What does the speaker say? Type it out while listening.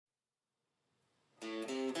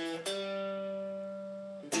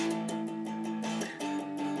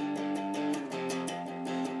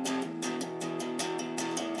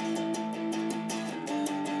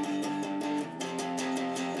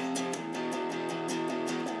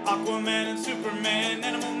Aquaman and Superman,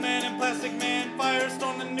 Animal Man and Plastic Man,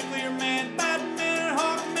 Firestorm and Nuclear Man, Batman and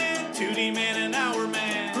Hawkman, 2D Man and Hour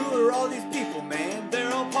Man. Who are all these people, man?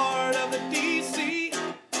 They're all part of the DC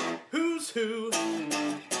Who's Who.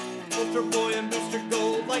 Ultra Boy and Booster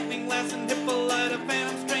Gold, Lightning Lass and Hippolyta,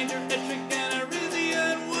 Phantom Stranger, Etrick and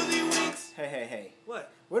Arisia and Woozy Winks. Hey.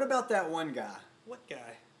 What? What about that one guy? What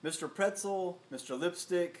guy? Mr. Pretzel, Mr.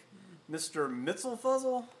 Lipstick, Mr.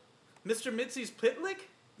 Mitzelfuzzle? Mr. Mitzi's Pitlick?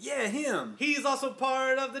 Yeah, him. He's also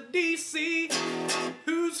part of the DC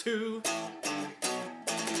Who's Who.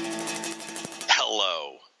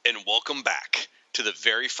 Hello, and welcome back to the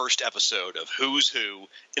very first episode of Who's Who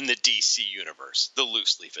in the DC Universe, the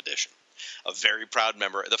Loose Leaf Edition, a very proud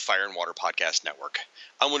member of the Fire and Water Podcast Network.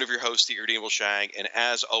 I'm one of your hosts, the Irredeemable Shag, and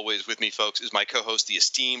as always with me, folks, is my co-host, the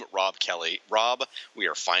esteemed Rob Kelly. Rob, we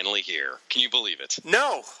are finally here. Can you believe it?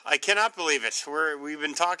 No, I cannot believe it. We've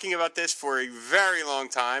been talking about this for a very long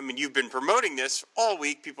time, and you've been promoting this all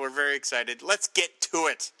week. People are very excited. Let's get to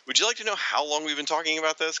it. Would you like to know how long we've been talking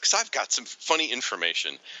about this? Because I've got some funny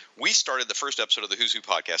information. We started the first episode of the Who's Who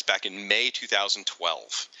podcast back in May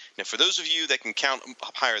 2012. Now, for those of you that can count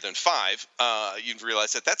up higher than 5, you'd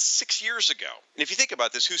realize that that's 6 years ago. And if you think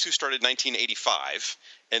about this, Who's Who started in 1985,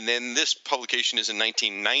 and then this publication is in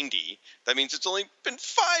 1990. That means it's only been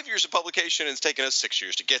 5 years of publication, and it's taken us 6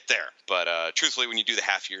 years to get there. But truthfully, when you do the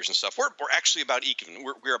half years and stuff, we're actually about even.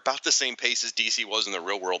 We're about the same pace as DC was in the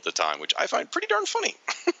real world at the time, which I find pretty darn funny.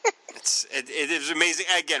 It is amazing.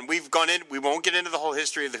 Again, we've gone in. We won't get into the whole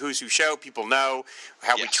history of the Who's Who show. People know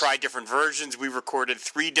how we tried different versions. We recorded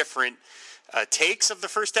 3 different takes of the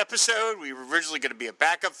first episode. We were originally going to be a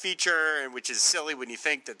backup feature, which is silly when you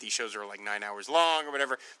think that these shows are like 9 hours long or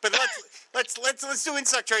whatever. But let's do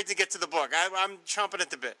In-Stock Trades and get to the book. I'm chomping at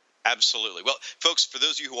the bit. Absolutely. Well, folks, for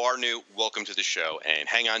those of you who are new, welcome to the show, and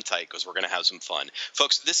hang on tight because we're going to have some fun.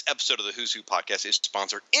 Folks, this episode of the Who's Who podcast is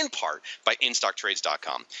sponsored in part by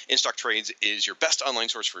InStockTrades.com. InStock Trades is your best online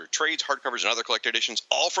source for trades, hardcovers, and other collector editions,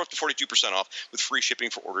 all for up to 42% off with free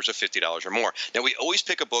shipping for orders of $50 or more. Now, we always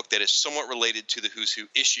pick a book that is somewhat related to the Who's Who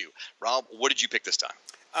issue. Rob, what did you pick this time?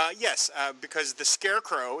 Yes, because the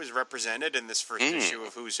Scarecrow is represented in this first issue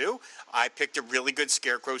of Who's Who. I picked a really good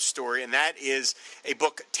Scarecrow story, and that is a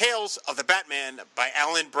book, Tales of the Batman by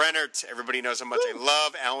Alan Brennert. Everybody knows how much I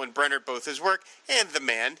love Alan Brennert, both his work and the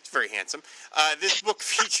man. He's very handsome. This book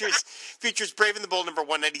features Brave and the Bold number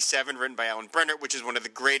 197, written by Alan Brennert, which is one of the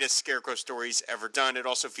greatest Scarecrow stories ever done. It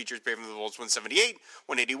also features Brave and the Bold's 178,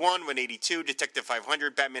 181, 182, Detective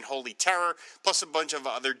 500, Batman Holy Terror, plus a bunch of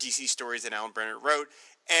other DC stories that Alan Brennert wrote.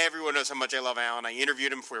 Everyone knows how much I love Alan. I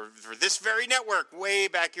interviewed him for this very network way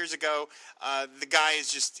back years ago. The guy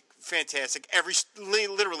is just fantastic.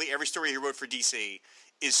 Literally every story he wrote for DC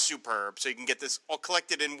is superb. So you can get this all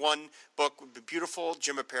collected in one book with a beautiful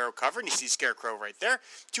Jim Aparo cover. And you see Scarecrow right there.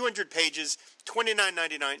 200 pages,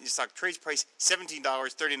 $29.99 in stock. Trades price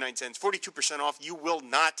 $17.39, 42% off. You will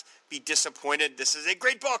not be disappointed. This is a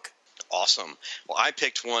great book. Awesome. Well, I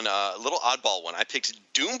picked one, a little oddball one. I picked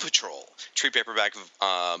Doom Patrol, trade paperback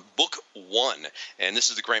of Book 1, and this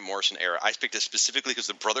is the Grant Morrison era. I picked it specifically because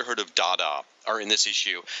the Brotherhood of Dada are in this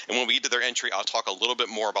issue, and when we get to their entry, I'll talk a little bit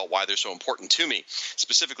more about why they're so important to me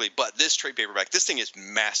specifically. But this trade paperback, this thing is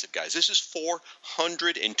massive, guys. This is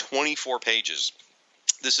 424 pages.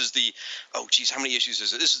 This is the, how many issues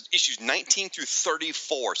is it? This is issues 19 through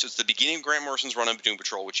 34. So it's the beginning of Grant Morrison's run of Doom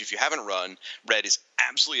Patrol, which if you haven't read is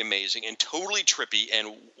absolutely amazing and totally trippy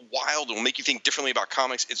and wild and will make you think differently about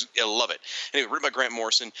comics. I love it. Anyway, written by Grant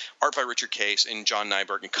Morrison, art by Richard Case and John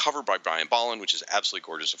Nyberg, and covered by Brian Bolland, which is absolutely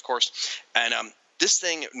gorgeous, of course. And this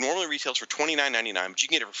thing normally retails for $29.99, but you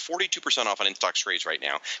can get it for 42% off on In-Stock Trades right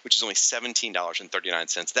now, which is only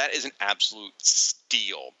 $17.39. That is an absolute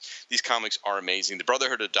steal. These comics are amazing. The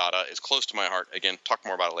Brotherhood of Dada is close to my heart. Again, talk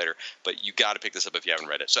more about it later, but you got to pick this up if you haven't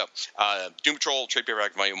read it. So, Doom Patrol, Trade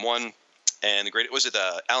Paperback Volume 1, and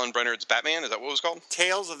Alan Brenner's Batman? Is that what it was called?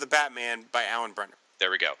 Tales of the Batman by Alan Brenner.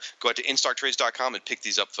 There we go. Go out to InStockTrades.com and pick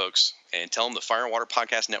these up, folks, and tell them the Fire and Water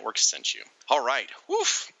Podcast Network sent you. All right.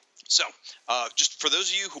 Woof. So, just for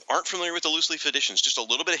those of you who aren't familiar with the Loose Leaf editions, just a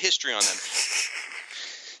little bit of history on them.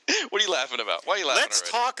 What are you laughing about? Why are you laughing? Let's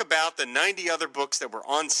talk about the 90 other books that were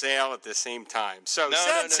on sale at the same time. So,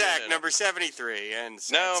 Sad Sack, number 73, and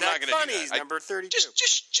Sad Sack Funnies, number 32.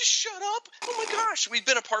 Just shut up. Oh, my gosh. We've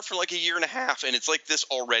been apart for like a year and a half, and it's like this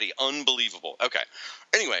already. Unbelievable. Okay.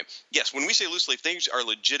 Anyway, yes, when we say loose leaf, things are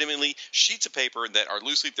legitimately sheets of paper that are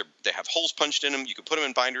loose leaf. They have holes punched in them. You can put them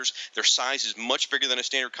in binders. Their size is much bigger than a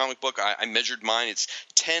standard comic book. I measured mine. It's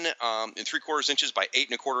 10 and 3/4 inches by 8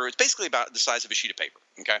 1/4. It's basically about the size of a sheet of paper.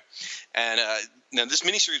 Okay, and now this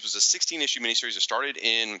miniseries was a 16-issue miniseries that started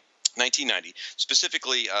in 1990.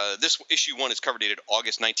 Specifically, this issue 1 is cover dated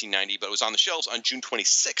August 1990, but it was on the shelves on June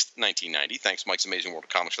 26th, 1990. Thanks, Mike's Amazing World of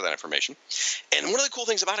Comics, for that information. And one of the cool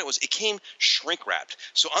things about it was it came shrink wrapped.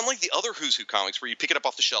 So unlike the other Who's Who comics where you pick it up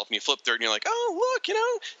off the shelf and you flip through it and you're like, oh, look,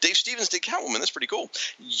 Dave Stevens did Catwoman. That's pretty cool.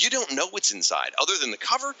 You don't know what's inside other than the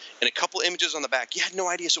cover and a couple images on the back. You had no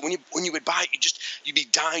idea. So when you would buy it, you'd be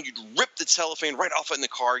dying. You'd rip the cellophane right off it in the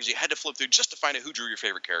car because you had to flip through just to find out who drew your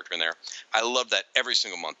favorite character in there. I loved that every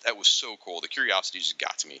single month. That was so cool. The curiosity just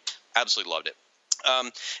got to me. Absolutely loved it.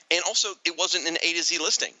 And also, it wasn't an A to Z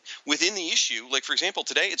listing. Within the issue, like, for example,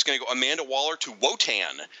 today it's going to go Amanda Waller to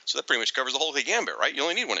Wotan. So that pretty much covers the whole Gambit, right? You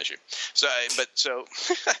only need one issue. So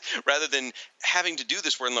rather than having to do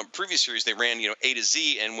this, where in the previous series they ran, A to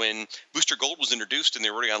Z, and when Booster Gold was introduced and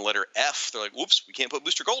they were already on letter F, they're like, whoops, we can't put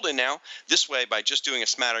Booster Gold in now. This way, by just doing a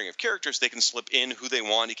smattering of characters, they can slip in who they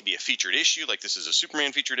want. It can be a featured issue, like this is a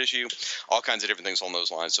Superman featured issue, all kinds of different things along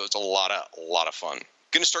those lines. So it's a lot of fun.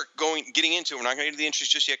 Going to start getting into it. We're not going to get into the entries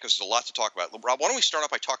just yet because there's a lot to talk about. Rob, why don't we start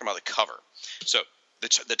off by talking about the cover? So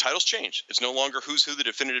the title's changed. It's no longer Who's Who, the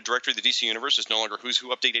definitive directory of the DC Universe. It's no longer Who's Who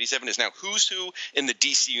Update 87. It's now Who's Who in the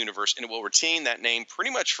DC Universe, and it will retain that name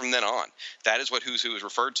pretty much from then on. That is what Who's Who is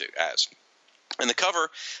referred to as. And the cover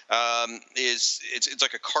it's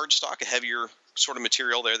like a cardstock, a heavier sort of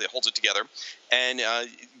material there that holds it together, and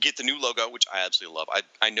get the new logo, which I absolutely love.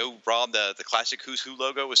 I know, Rob, the classic Who's Who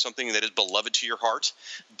logo is something that is beloved to your heart,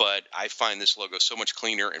 but I find this logo so much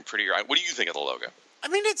cleaner and prettier. What do you think of the logo? I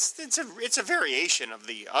mean, it's a variation of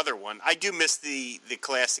the other one. I do miss the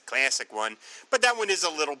classic one, but that one is a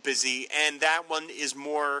little busy, and that one is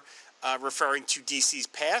more referring to DC's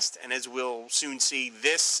past, and as we'll soon see,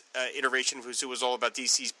 this iteration of Who's Who was all about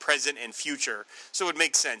DC's present and future. So it would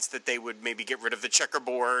make sense that they would maybe get rid of the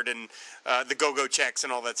checkerboard and the go-go checks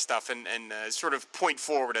and all that stuff, and sort of point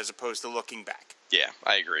forward as opposed to looking back. Yeah,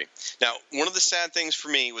 I agree. Now, one of the sad things for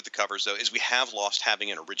me with the covers, though, is we have lost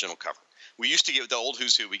having an original cover. We used to get the old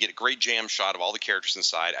Who's Who. We get a great jam shot of all the characters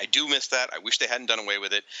inside. I do miss that. I wish they hadn't done away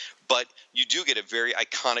with it. But you do get a very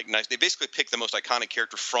iconic, nice. They basically pick the most iconic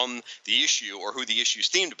character from the issue or who the issue is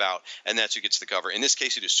themed about, and that's who gets the cover. In this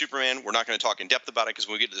case, it is Superman. We're not going to talk in depth about it because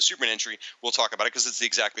when we get to the Superman entry, we'll talk about it because it's the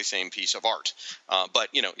exactly same piece of art. But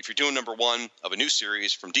if you're doing number 1 of a new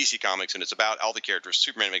series from DC Comics and it's about all the characters,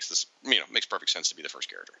 Superman makes perfect sense to be the first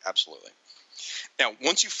character. Absolutely. Now,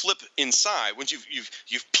 once you flip inside, once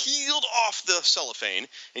you've peeled off the cellophane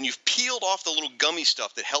and you've peeled off the little gummy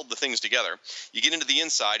stuff that held the things together, you get into the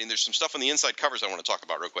inside, and there's some stuff on the inside covers I want to talk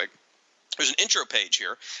about real quick. There's an intro page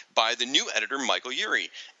here by the new editor, Michael Urey.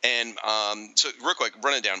 And so real quick,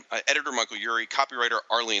 run it down. Editor Michael Urey, copywriter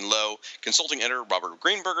Arlene Lowe, consulting editor Robert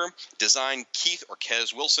Greenberger, design Keith or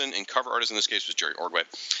Kez Wilson, and cover artist in this case was Jerry Ordway.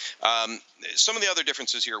 Some of the other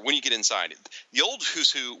differences here when you get inside. The old Who's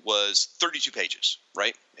Who was 32 pages,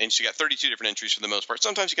 right? And so you got 32 different entries for the most part.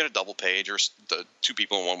 Sometimes you got a double page or the 2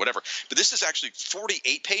 people in one, whatever. But this is actually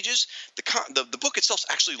 48 pages. The book itself is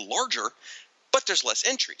actually larger, but there's less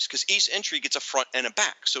entries because each entry gets a front and a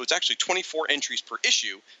back. So it's actually 24 entries per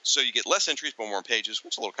issue. So you get less entries, but more pages,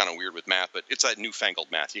 which is a little kind of weird with math, but it's that newfangled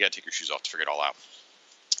math. You got to take your shoes off to figure it all out.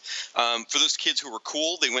 For those kids who were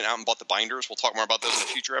cool, they went out and bought the binders. We'll talk more about those in a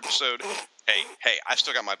future episode. Hey, I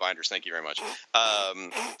still got my binders. Thank you very much.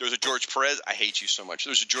 There was a George Perez. I hate you so much.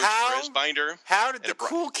 There was a George Perez binder. How did the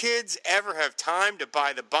cool kids ever have time to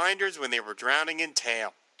buy the binders when they were drowning in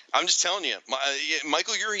tail? I'm just telling you,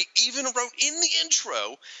 Michael Urey even wrote in the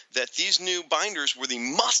intro that these new binders were the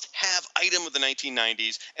must-have item of the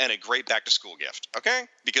 1990s and a great back-to-school gift, okay?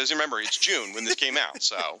 Because remember, it's June when this came out,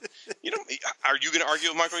 so, are you going to argue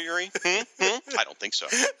with Michael Urey? I don't think so.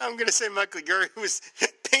 I'm going to say Michael Urey was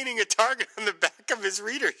painting a target on the back of his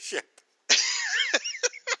readership.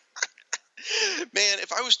 Man,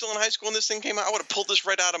 if I was still in high school and this thing came out, I would have pulled this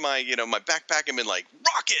right out of my, my backpack and been like,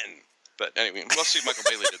 rockin'! But anyway, let's see if Michael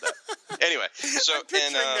Bailey did that. Anyway, so I'm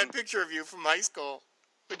picturing that picture of you from high school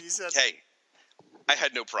when you said, "Hey, I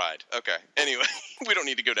had no pride." Okay. Anyway, we don't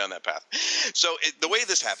need to go down that path. So the way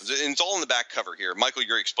this happens, and it's all in the back cover here. Michael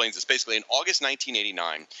Urey explains this. Basically, in August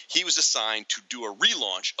 1989, he was assigned to do a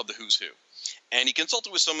relaunch of the Who's Who. And he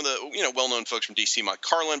consulted with some of the well-known folks from DC, Mike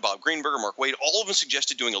Carlin, Bob Greenberger, Mark Waid. All of them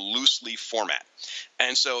suggested doing a loose leaf format.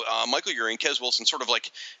 And so Michael Urey and Kez Wilson sort of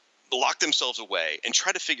like lock themselves away and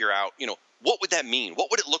try to figure out, what would that mean? What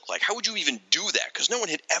would it look like? How would you even do that? Because no one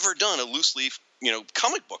had ever done a loose leaf,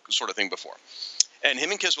 comic book sort of thing before. And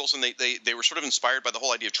him and Kes Wilson, they were sort of inspired by the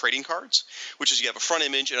whole idea of trading cards, which is you have a front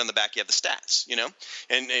image and on the back you have the stats,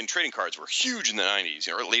 And trading cards were huge in the 90s,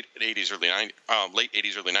 or late 80s, early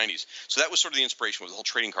 90s. So that was sort of the inspiration, was the whole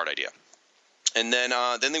trading card idea. And then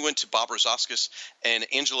they went to Bob Rozakis and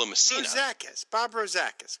Angela Messina. Bob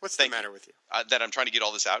Rozakis. What's the matter with you? That I'm trying to get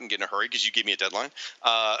all this out and get in a hurry because you gave me a deadline.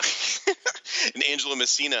 And Angela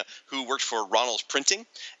Messina, who worked for Ronald's Printing.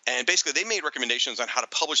 And basically they made recommendations on how to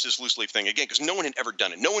publish this loose leaf thing, again, because no one had ever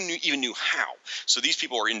done it. No one even knew how. So these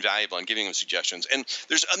people are invaluable in giving them suggestions. And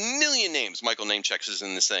there's a million names Michael name-checks is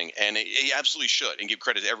in this thing, and he absolutely should, and give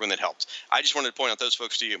credit to everyone that helped. I just wanted to point out those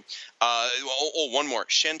folks to you. One more.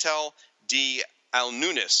 Chantal D.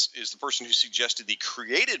 Al-Nunis is the person who suggested the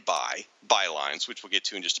created by bylines, which we'll get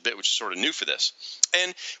to in just a bit, which is sort of new for this.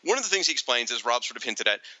 And one of the things he explains, as Rob sort of hinted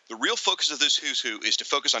at, the real focus of this Who's Who is to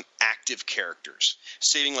focus on active characters,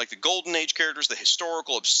 saving like the Golden Age characters, the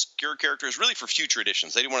historical, obscure characters, really for future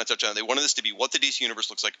editions. They didn't want to touch on it. They wanted this to be what the DC Universe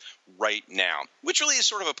looks like right now, which really is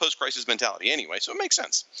sort of a post-crisis mentality anyway, so it makes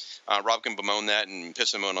sense. Rob can bemoan that and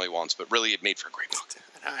piss him on all he wants, but really it made for a great book.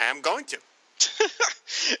 I am going to.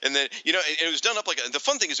 And then, it was done up the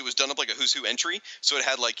fun thing is it was done up like a Who's Who entry. So it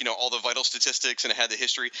had all the vital statistics and it had the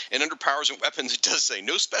history. And under powers and weapons, it does say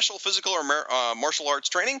no special physical or martial arts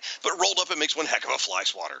training, but rolled up it makes one heck of a fly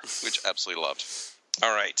swatter, which I absolutely loved.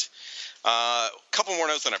 All right. A couple more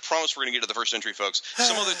notes, and I promise we're going to get to the first entry, folks.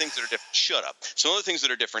 Some other things that are different. Shut up. Some other things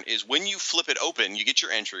that are different is when you flip it open, you get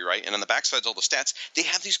your entry, right? And on the backside's all the stats. They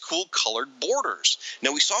have these cool colored borders.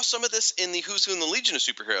 Now, we saw some of this in the Who's Who and the Legion of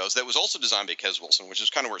Superheroes that was also designed by Kes Wilson, which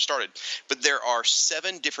is kind of where it started. But there are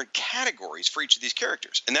 7 different categories for each of these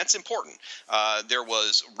characters, and that's important. There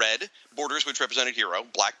was red borders, which represented hero,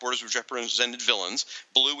 black borders, which represented villains,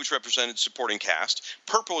 blue, which represented supporting cast,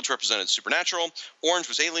 purple, which represented supernatural, orange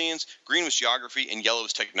was aliens, green was geography, and yellow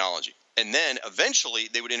was technology. And then eventually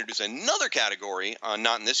they would introduce another category,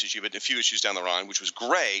 not in this issue, but a few issues down the line, which was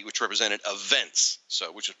gray, which represented events,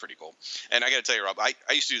 which was pretty cool. And I got to tell you, Rob, I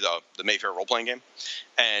used to do the Mayfair role-playing game,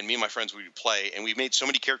 and me and my friends, we would play, and we made so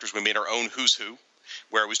many characters, we made our own Who's Who,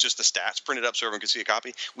 where it was just the stats printed up so everyone could see a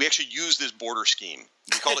copy. We actually used this border scheme.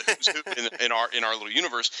 We called it Who's Who in our little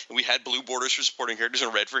universe, and we had blue borders for supporting characters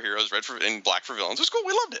and red for heroes, and black for villains. It was cool.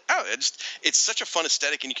 We loved it. It's such a fun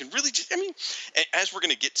aesthetic, and you can really as we're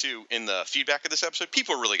going to get to in the feedback of this episode,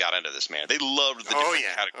 people really got into this, man. They loved the different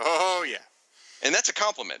categories. Oh, yeah. And that's a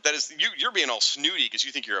compliment. That is, you're being all snooty because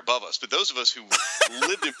you think you're above us. But those of us who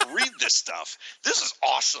lived and breathed this stuff, this is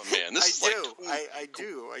awesome, man. I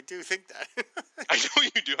do think that. I know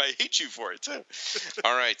you do. I hate you for it, too.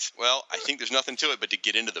 All right. Well, I think there's nothing to it but to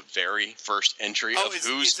get into the very first entry of Who's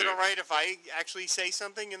Who. Is it all right if I actually say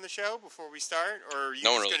something in the show before we start? Or are you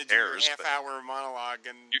just going to do a half-hour monologue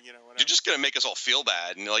and, whatever? You're just going to make us all feel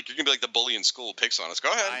bad. And, you're going to be like the bully in school who picks on us.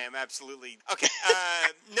 Go ahead. I am absolutely. Okay.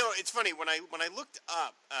 No, it's funny. When I looked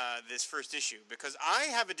up this first issue, because I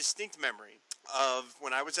have a distinct memory of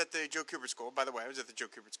when I was at the Joe Kubert School. By the way, I was at the Joe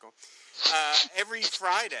Kubert School. Every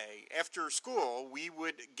Friday after school, we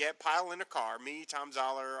would pile in a car. Me, Tom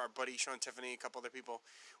Zoller, our buddy Sean Tiffany, a couple other people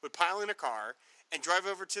would pile in a car and drive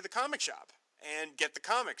over to the comic shop and get the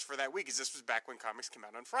comics for that week, because this was back when comics came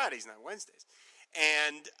out on Fridays, not Wednesdays.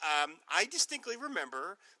 And I distinctly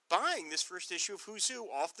remember buying this first issue of Who's Who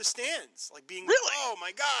off the stands, like being really, oh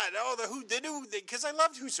my god, because I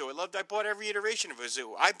loved Who's Who. I bought every iteration of Who's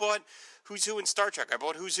Who. I bought Who's Who in Star Trek. I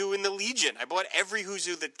bought Who's Who in the Legion. I bought every Who's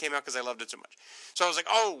Who that came out because I loved it so much. So I was like,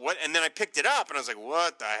 oh, what? And then I picked it up and I was like,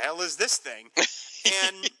 what the hell is this thing?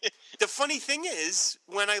 And the funny thing is,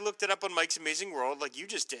 when I looked it up on Mike's Amazing World, like you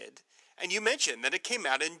just did, and you mentioned that it came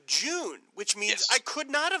out in June, which means I could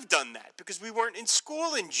not have done that because we weren't in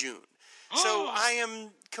school in June. So I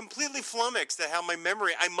am completely flummoxed at how my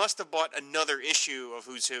memory. I must have bought another issue of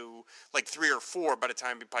Who's Who, like 3 or 4, by the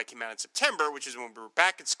time it probably came out in September, which is when we were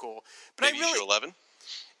back at school. But maybe issue 11?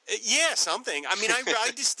 Yeah, something. I mean,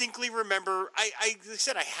 I distinctly remember, like I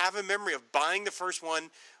said, I have a memory of buying the first one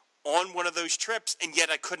on one of those trips, and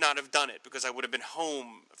yet I could not have done it because I would have been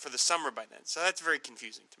home for the summer by then. So that's very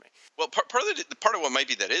confusing to me. Well, part of what might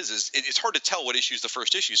be that is it's hard to tell what issue is the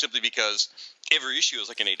first issue simply because every issue is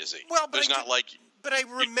like an A to Z. Well, but But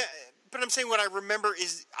I'm saying what I remember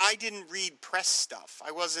is I didn't read press stuff.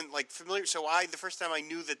 I wasn't like familiar. So the first time I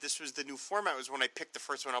knew that this was the new format was when I picked the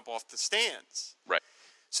first one up off the stands. Right.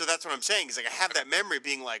 So that's what I'm saying is like I have that memory of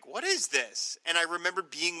being like, what is this? And I remember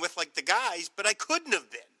being with like the guys, but I couldn't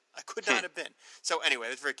have been. I could not have been. So anyway,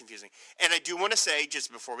 that's very confusing. And I do want to say,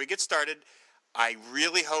 just before we get started, I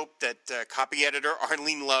really hope that copy editor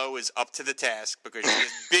Arlene Lowe is up to the task because she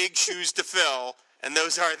has big shoes to fill, and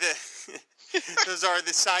those are Those are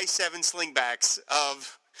the size 7 slingbacks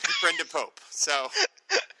of Brenda Pope. So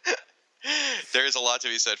there's a lot to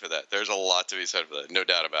be said for that. There's a lot to be said for that. No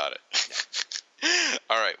doubt about it.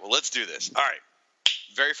 All right. Well, let's do this. All right.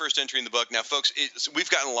 Very first entry in the book. Now, folks, we've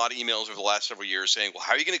gotten a lot of emails over the last several years saying, well,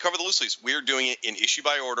 how are you going to cover the loose leaves? We're doing it in issue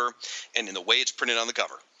by order and in the way it's printed on the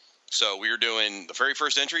cover. So we are doing the very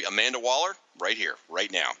first entry, Amanda Waller, right here,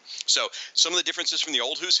 right now. So some of the differences from the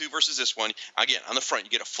old Who's Who versus this one, again, on the front, you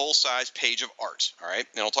get a full-size page of art, all right?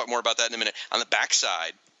 And I'll talk more about that in a minute. On the back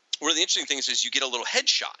side, one of the interesting things is you get a little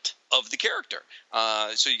headshot of the character,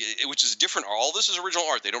 which is different. All this is original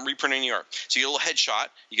art. They don't reprint any art. So you get a little headshot.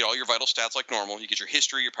 You get all your vital stats like normal. You get your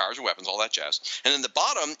history, your powers and weapons, all that jazz. And then the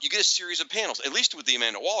bottom, you get a series of panels. At least with the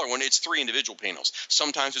Amanda Waller one, it's 3 individual panels.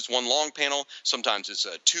 Sometimes it's one long panel. Sometimes it's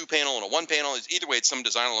a 2 panel and a 1 panel. Either way, it's some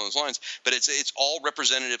design along those lines. But it's all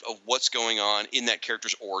representative of what's going on in that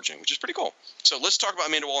character's origin, which is pretty cool. So let's talk about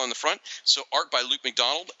Amanda Waller on the front. So art by Luke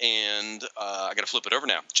McDonald, and I got to flip it over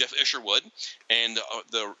now. Jeff Isherwood, and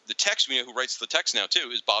the text, we know who writes the text now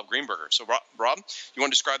too, is Bob Greenberger. So Rob, you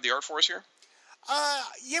want to describe the art for us here?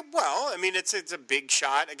 Yeah, well, I mean, it's a big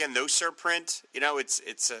shot. Again, no surprint. You know, it's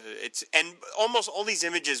and almost all these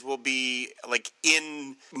images will be like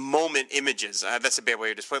in moment images. That's a bad way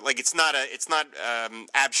to display it. Like it's not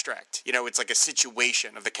abstract. You know, it's like a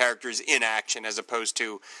situation of the characters in action as opposed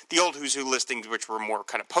to the old Who's Who listings, which were more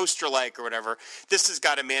kind of poster like or whatever. This has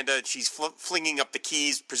got Amanda. She's flinging up the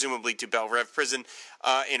keys, presumably to Belle Rev Prison,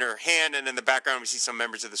 in her hand, and in the background we see some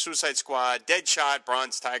members of the Suicide Squad, Deadshot,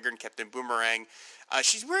 Bronze Tiger, and Captain Boomerang.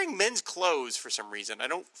 She's wearing men's clothes for some reason. I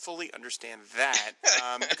don't fully understand that.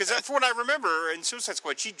 Because for what I remember, in Suicide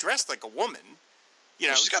Squad, she dressed like a woman. You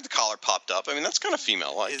know, she's got the collar popped up. I mean, that's kind of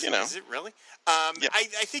female-like, is, you know. Is it really? Yeah.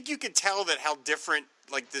 I think you could tell that how different,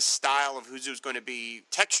 like, this style of Who's Who is going to be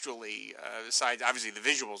textually, besides, obviously, the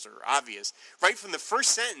visuals are obvious, right from the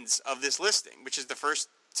first sentence of this listing, which is the first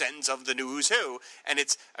sentence of the new Who's Who, and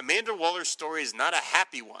it's, Amanda Waller's story is not a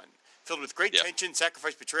happy one, filled with great tension,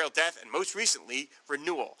 sacrifice, betrayal, death, and most recently,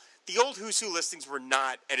 renewal. The old Who's Who listings were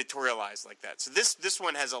not editorialized like that. So this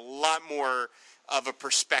one has a lot more of a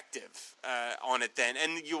perspective on it then,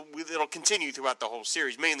 and it'll continue throughout the whole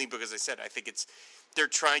series, mainly because I said I think they're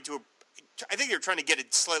trying to get a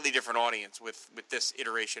slightly different audience with this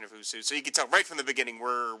iteration of Who's Who. So you can tell right from the beginning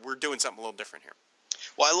we're doing something a little different here.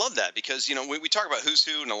 Well, I love that because, you know, we talk about Who's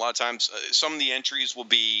Who, and a lot of times some of the entries will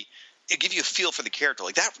be – it give you a feel for the character.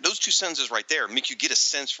 Like that, those 2 sentences right there make you get a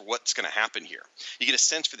sense for what's going to happen here. You get a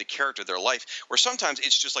sense for the character, their life, where sometimes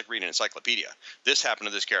it's just like reading an encyclopedia. This happened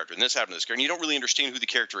to this character, and this happened to this character, and you don't really understand who the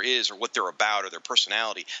character is or what they're about or their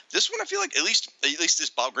personality. This one, I feel like, at least this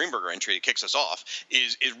Bob Greenberger entry that kicks us off,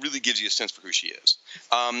 it really gives you a sense for who she is.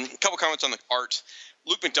 A couple comments on the art.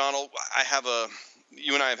 Luke McDonald,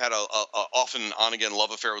 you and I have had a off and on again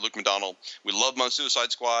love affair with Luke McDonald. We love him on Suicide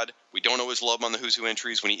Squad. We don't always love him on the Who's Who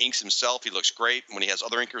entries. When he inks himself, he looks great. When he has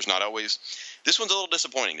other inkers, not always. This one's a little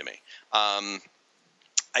disappointing to me.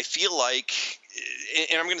 I feel like,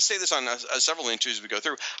 and I'm going to say this on several entries as we go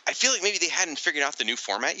through, I feel like maybe they hadn't figured out the new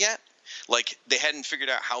format yet. Like they hadn't figured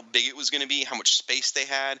out how big it was going to be, how much space they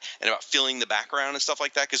had, and about filling the background and stuff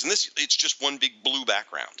like that. Because in this, it's just one big blue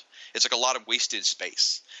background. It's like a lot of wasted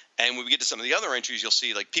space. And when we get to some of the other entries, you'll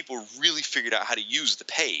see like people really figured out how to use the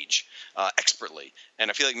page expertly.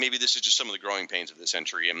 And I feel like maybe this is just some of the growing pains of this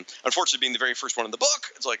entry. And unfortunately, being the very first one in the book,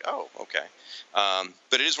 it's like, oh, okay.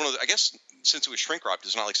 But it is one of the, I guess, since it was shrink wrapped,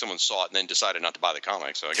 it's not like someone saw it and then decided not to buy the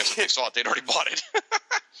comic. So I guess if they saw it, they'd already bought it.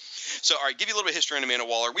 So, all right, give you a little bit of history on Amanda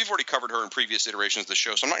Waller. We've already covered her in previous iterations of the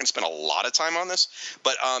show, so I'm not going to spend a lot of time on this.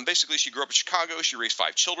 But basically, she grew up in Chicago. She raised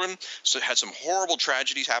 5 children, so had some horrible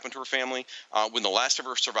tragedies happen to her family. When the last of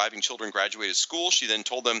her surviving children graduated school, she then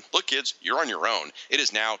told them, look, kids, you're on your own. It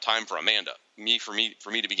is now time for Amanda. For me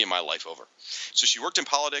to begin my life over. So she worked in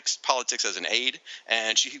politics as an aide,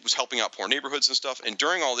 and she was helping out poor neighborhoods and stuff. And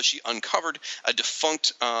during all this, she uncovered a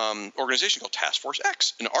defunct organization called Task Force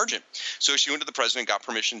X in Argent. So she went to the president, got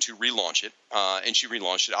permission to relaunch it, and she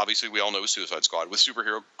relaunched it. Obviously, we all know Suicide Squad with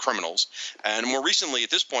superhero criminals. And more recently,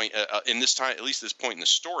 at this point, in this time, at least this point in the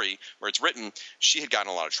story where it's written, she had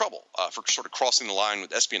gotten a lot of trouble for sort of crossing the line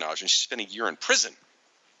with espionage, and she spent a year in prison.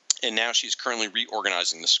 And now she's currently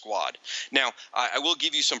reorganizing the squad. Now, I will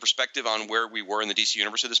give you some perspective on where we were in the DC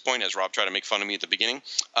universe at this point, as Rob tried to make fun of me at the beginning.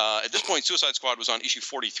 At this point, Suicide Squad was on issue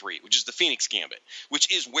 43, which is the Phoenix Gambit,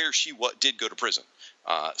 which is where she did go to prison.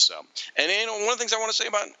 And one of the things I want to say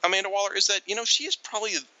about Amanda Waller is that, she is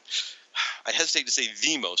probably, I hesitate to say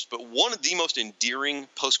the most, but one of the most endearing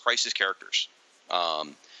post-crisis characters.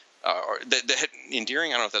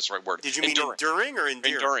 Endearing? I don't know if that's the right word. Did you mean enduring or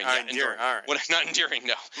endearing? Enduring, yeah, endearing. All right. Not endearing,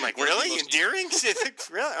 no. I'm like, really? Endearing?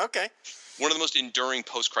 Really? Okay. One of the most enduring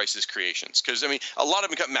post-crisis creations. Because, I mean, a lot of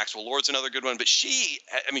them come. Maxwell Lord's another good one. But she's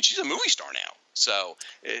a movie star now. So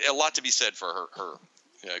a lot to be said for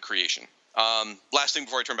her creation. Last thing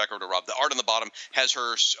before I turn back over to Rob, the art on the bottom has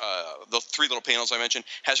her, the three little panels I mentioned,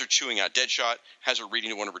 has her chewing out Deadshot, has her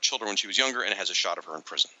reading to one of her children when she was younger, and it has a shot of her in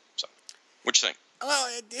prison. So, what you think? Well,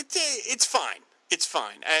 it's fine. It's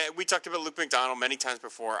fine. We talked about Luke McDonnell many times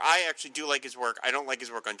before. I actually do like his work. I don't like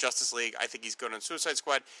his work on Justice League. I think he's good on Suicide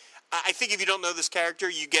Squad. I think if you don't know this character,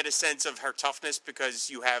 you get a sense of her toughness because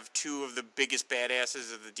you have two of the biggest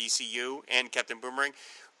badasses of the DCU and Captain Boomerang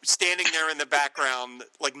standing there in the background,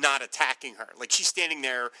 like not attacking her. Like she's standing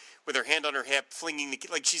there with her hand on her hip, flinging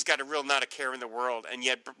like she's got a real not a care in the world, and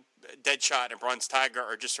yet Deadshot and Bronze Tiger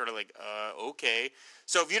are just sort of like, okay.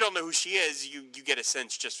 So if you don't know who she is, you get a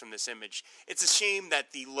sense just from this image. It's a shame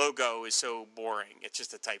that the logo is so boring. It's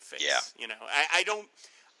just a typeface. Yeah. You know, I don't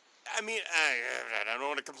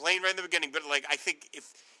want to complain right in the beginning, but like I think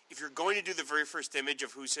if you're going to do the very first image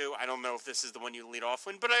of Who's Who, I don't know if this is the one you lead off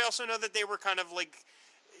with, but I also know that they were kind of like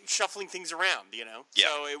shuffling things around, you know? Yeah.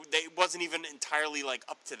 So it wasn't even entirely like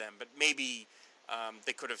up to them, but maybe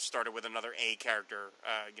they could have started with another A character,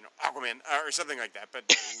 Aquaman or something like that,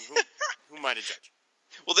 but who might have judged?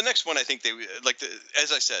 Well, the next one, I think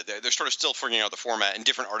as I said, they're sort of still figuring out the format, and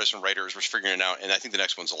different artists and writers were figuring it out, and I think the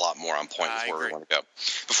next one's a lot more on point with where we want to go.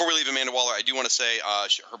 Before we leave Amanda Waller, I do want to say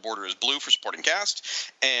her border is blue for supporting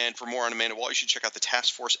cast, and for more on Amanda Waller, you should check out the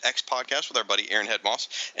Task Force X podcast with our buddy Aaron Headmoss,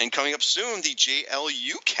 and coming up soon, the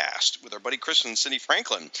JLU cast with our buddy Chris and Cindy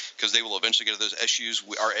Franklin, because they will eventually get to those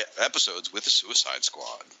episodes with the Suicide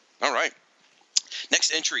Squad. All right.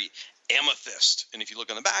 Next entry, Amethyst, and if you look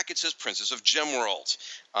on the back, it says Princess of Gemworld.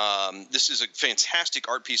 This is a fantastic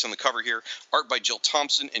art piece on the cover here, art by Jill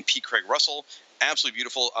Thompson and P. Craig Russell. Absolutely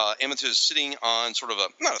beautiful. Amethyst is sitting on sort of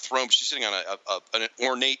not a throne, but she's sitting on an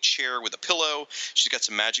ornate chair with a pillow. She's got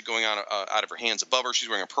some magic going on out of her hands above her. She's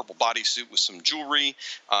wearing a purple bodysuit with some jewelry,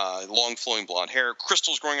 long flowing blonde hair,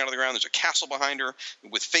 crystals growing out of the ground. There's a castle behind her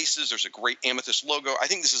with faces. There's a great Amethyst logo. I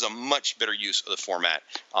think this is a much better use of the format,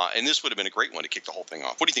 and this would have been a great one to kick the whole thing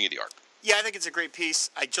off. What do you think of the art? Yeah, I think it's a great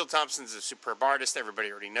piece. Jill Thompson's a superb artist.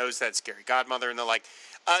 Everybody already knows that. Scary Godmother and the like.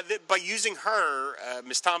 By using her,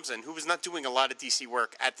 Miss Thompson, who was not doing a lot of DC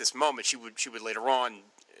work at this moment, she would later on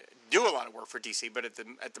do a lot of work for DC. But at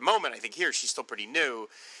the moment, I think here she's still pretty new.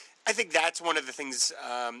 I think that's one of the things.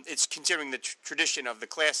 It's considering the tradition of the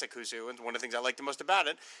classic Who's Who, and one of the things I liked the most about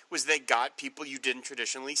it was they got people you didn't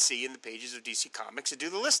traditionally see in the pages of DC Comics to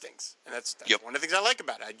do the listings, and that's one of the things I like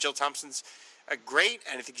about it. Jill Thompson's great,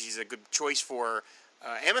 and I think she's a good choice for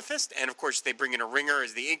Amethyst, and of course they bring in a ringer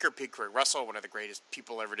as the inker, P. Craig Russell, one of the greatest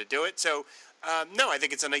people ever to do it. So, no, I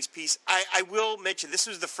think it's a nice piece. I will mention this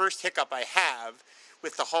was the first hiccup I have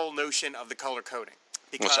with the whole notion of the color coding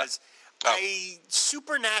because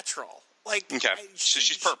Supernatural, like, okay, so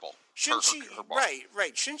she's purple. Shouldn't she?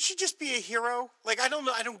 Right. Shouldn't she just be a hero? Like, I don't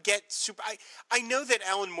know. I don't get super. I know that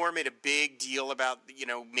Alan Moore made a big deal about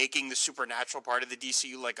making the supernatural part of the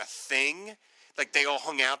DCU like a thing. Like they all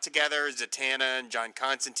hung out together, Zatanna and John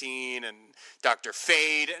Constantine and Dr.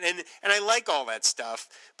 Fate, and I like all that stuff.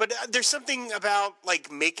 But there's something about like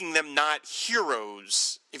making them not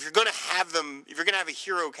heroes. If you're gonna have a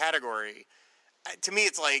hero category, to me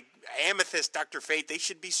it's like Amethyst, Dr. Fate. They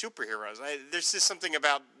should be superheroes. There's just something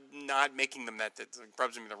about not making them that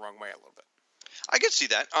rubs me the wrong way a little bit. I could see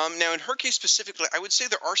that. Now in her case specifically, I would say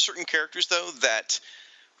there are certain characters though that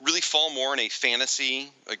really fall more in a fantasy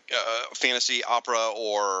opera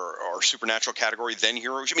or supernatural category than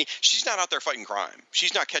heroes. I mean, she's not out there fighting crime.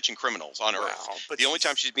 She's not catching criminals on Earth. The only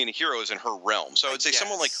time she's being a hero is in her realm. So I would say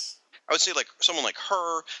someone like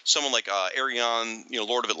her, someone like Arion,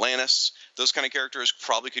 Lord of Atlantis. Those kind of characters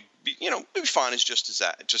probably could be, maybe fine as just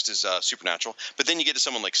as supernatural. But then you get to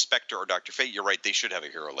someone like Spectre or Dr. Fate. You're right; they should have a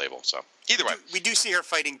hero label. So either way, we do see her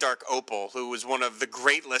fighting Dark Opal, who was one of the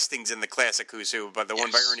great listings in the classic Who's Who, but the one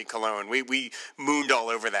by Ernie Colon. We mooned all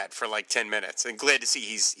over that for like 10 minutes, and glad to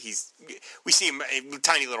see we see him a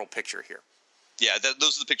tiny little picture here. Yeah,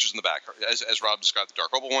 those are the pictures in the back. As Rob described the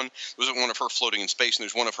Dark Opal one, there's one of her floating in space, and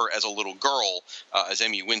there's one of her as a little girl, as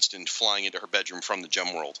Amy Winston, flying into her bedroom from the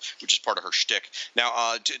Gemworld, which is part of her shtick.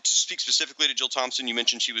 Now, to speak specifically to Jill Thompson, you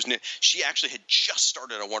mentioned she was new. She actually had just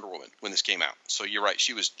started on Wonder Woman when this came out. So you're right.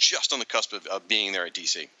 She was just on the cusp of being there at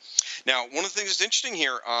DC. Now, one of the things that's interesting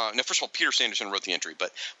here, now, first of all, Peter Sanderson wrote the entry, but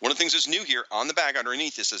one of the things that's new here on the back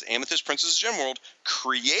underneath this says Amethyst, Princess of Gemworld,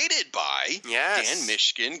 created by Dan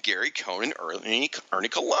Mishkin, Gary Cohn, and Ernie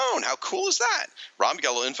Colon. How cool is that? Rob, you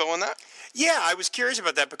got a little info on that? Yeah, I was curious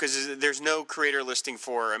about that because there's no creator listing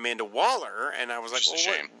for Amanda Waller, and I was like, Just a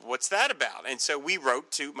shame. what's that about? And so we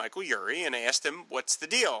wrote to Michael Urie and asked him, what's the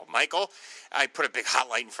deal? Michael, I put a big hot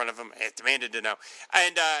light in front of him. I demanded to know.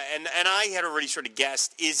 And I had already sort of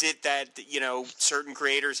guessed, is it that, certain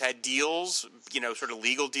creators had deals, sort of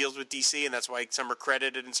legal deals with DC, and that's why some are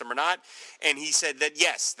credited and some are not? And he said that,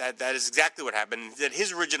 yes, that is exactly what happened, that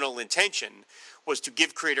his original intention was to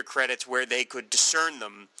give creator credits where they could discern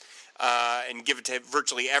them and give it to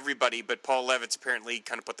virtually everybody, but Paul Levitz apparently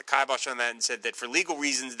kind of put the kibosh on that and said that for legal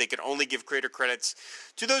reasons they could only give creator credits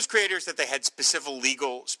to those creators that they had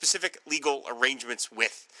specific legal arrangements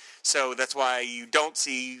with. So that's why you don't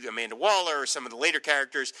see Amanda Waller or some of the later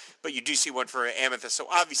characters, but you do see one for Amethyst. So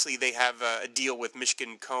obviously they have a deal with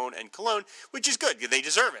Mishkin, Cohn, and Cologne, which is good. They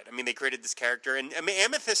deserve it. I mean, they created this character, and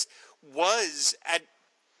Amethyst was at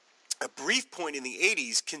a brief point in the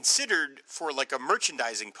 80s considered for like a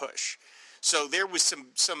merchandising push. So there was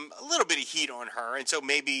a little bit of heat on her, and so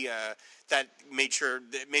maybe that made sure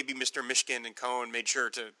that maybe Mr. Mishkin and Cohen made sure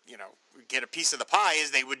to get a piece of the pie, as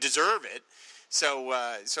they would deserve it. So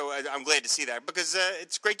I'm glad to see that, because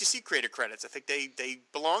it's great to see creator credits. I think they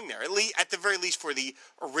belong there, at the very least for the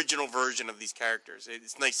original version of these characters.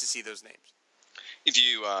 It's nice to see those names. If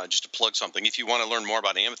you, just to plug something, if you want to learn more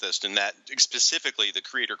about Amethyst and that specifically the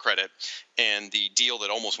creator credit and the deal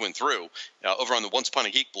that almost went through, over on the Once Upon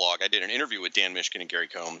a Geek blog, I did an interview with Dan Mishkin and Gary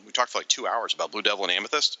Cohn. We talked for like 2 hours about Blue Devil and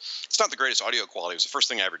Amethyst. It's not the greatest audio quality. It was the first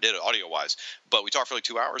thing I ever did audio-wise. But we talked for like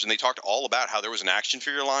 2 hours, and they talked all about how there was an action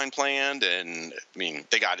figure line planned, and, I mean,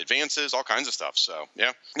 they got advances, all kinds of stuff. So,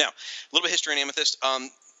 yeah. Now, a little bit of history on Amethyst.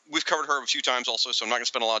 We've covered her a few times also, so I'm not going to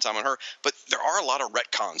spend a lot of time on her. But there are a lot of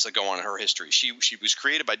retcons that go on in her history. She was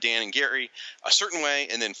created by Dan and Gary a certain way,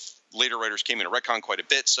 and then later writers came in and retcon quite a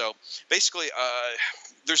bit. So basically,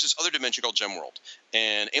 there's this other dimension called Gemworld,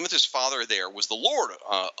 and Amethyst's father there was the Lord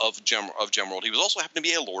of Gemworld. He was also happened to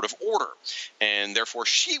be a Lord of Order, and therefore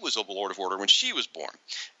she was a Lord of Order when she was born.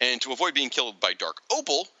 And to avoid being killed by Dark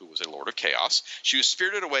Opal, who was a Lord of Chaos, she was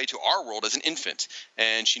spirited away to our world as an infant,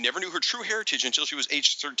 and she never knew her true heritage until she was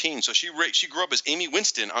age 13. So she grew up as Amy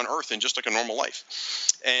Winston on Earth in just like a normal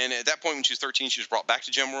life. And at that point, when she was 13, she was brought back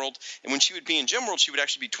to Gemworld, and when she would be in Gemworld, she would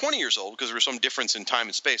actually be 20 years old, because there was some difference in time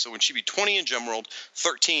and space. So when she'd be 20 in Gemworld,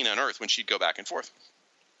 13 on Earth when she'd go back and forth.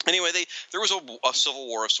 Anyway, there was a civil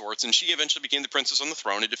war of sorts, and she eventually became the princess on the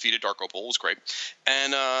throne and defeated Dark Opal. It was great.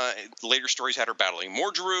 And later stories had her battling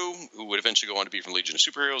Mordru, who would eventually go on to be from Legion of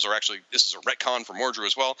Superheroes, or actually, this is a retcon for Mordru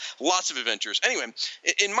as well. Lots of adventures. Anyway,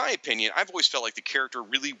 in my opinion, I've always felt like the character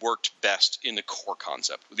really worked best in the core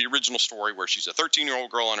concept. The original story where she's a 13-year-old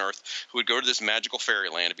girl on Earth who would go to this magical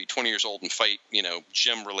fairyland and be 20 years old and fight,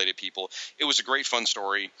 gem-related people. It was a great, fun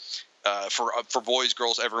story. For boys,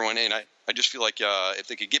 girls, everyone, and I just feel like if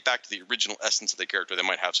they could get back to the original essence of the character, they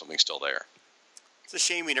might have something still there. It's a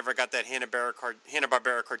shame we never got that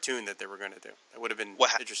Hanna-Barbera cartoon that they were going to do. That would have been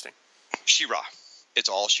interesting. She-Ra. It's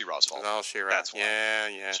all She-Ra's fault. It's all She-Ra. That's why.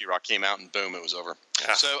 Yeah. She-Ra came out and boom, it was over.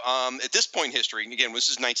 Yeah. So at this point in history, and again, this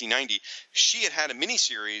is 1990, she had a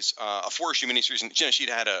miniseries, a 4-issue miniseries, and she'd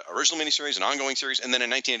had an original miniseries, an ongoing series, and then in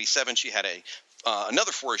 1987 she had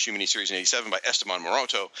another 4-issue miniseries in 87 by Esteban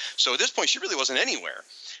Maroto. So at this point, she really wasn't anywhere.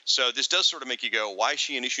 So this does sort of make you go, why is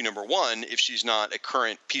she in issue number 1 if she's not a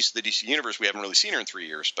current piece of the DC Universe? We haven't really seen her in 3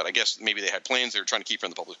 years, but I guess maybe they had plans. They were trying to keep her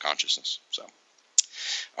in the public consciousness. So,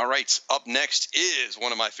 all right, up next is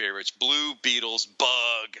one of my favorites, Blue Beetle's Bug.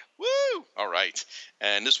 Woo! All right,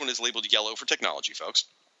 and this one is labeled yellow for technology, folks.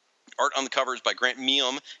 Art on the cover is by Grant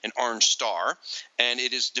Meeum and Orange Star, and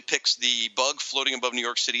it depicts the bug floating above New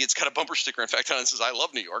York City. It's got a bumper sticker, in fact, on it that says, "I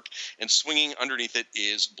love New York," and swinging underneath it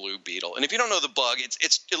is Blue Beetle. And if you don't know the bug,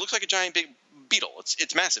 it looks like a giant big beetle.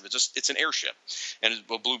 It's massive. It's an airship, and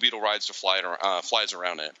a Blue Beetle flies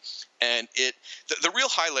around it. And the real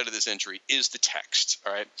highlight of this entry is the text.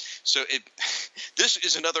 All right, so this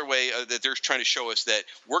is another way that they're trying to show us that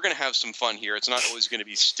we're going to have some fun here. It's not always going to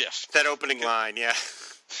be stiff. That opening line, yeah.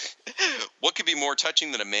 What could be more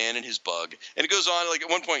touching than a man and his bug? And it goes on, like at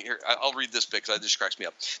one point here, I'll read this bit because it just cracks me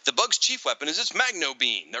up. The bug's chief weapon is its Magno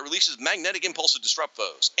Beam that releases magnetic impulse to disrupt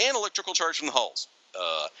foes and electrical charge from the hulls.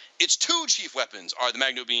 Its 2 chief weapons are the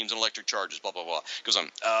Magno Beams and electric charges, blah, blah, blah. Goes on.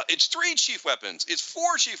 It's 3 chief weapons. It's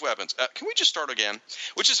 4 chief weapons. Can we just start again?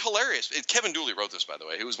 Which is hilarious. Kevin Dooley wrote this, by the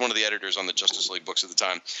way. He was one of the editors on the Justice League books at the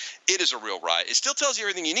time. It is a real ride. It still tells you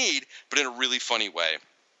everything you need, but in a really funny way.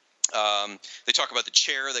 They talk about the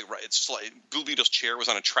chair. Blue Beetle's chair was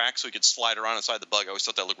on a track, so he could slide around inside the bug. I always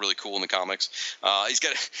thought that looked really cool in the comics.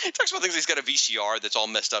 He talks about things. He's got a VCR that's all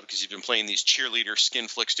messed up because he's been playing these cheerleader skin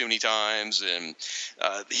flicks too many times, and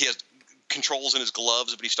he has controls in his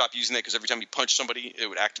gloves, but he stopped using that because every time he punched somebody, it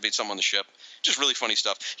would activate something on the ship. Just really funny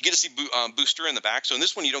stuff. You get to see Booster in the back. So in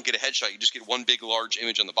this one, you don't get a headshot. You just get one big, large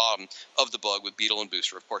image on the bottom of the bug with Beetle and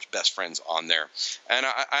Booster, of course, best friends on there. And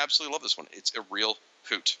I absolutely love this one. It's a real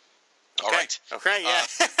hoot. Okay. All right. Okay, yeah.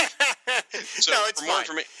 So no, it's for more, fine.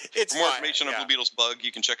 for more information on Blue Beetle's bug,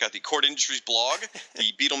 you can check out the Cord Industries blog,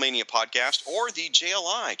 the Beatlemania podcast, or the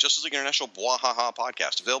JLI, Justice League International Bwahaha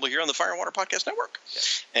podcast, available here on the Fire and Water Podcast Network.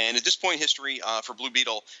 Yes. And at this point in history, for Blue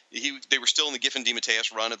Beetle, they were still in the Giffen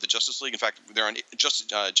DeMatteis run of the Justice League. In fact, they're on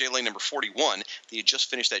JLA number 41. They had just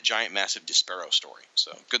finished that giant, massive Despero story.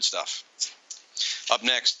 So good stuff. Up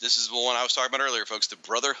next, this is the one I was talking about earlier, folks, the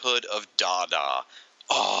Brotherhood of Dada.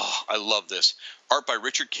 Oh, I love this. Art by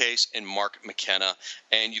Richard Case and Mark McKenna.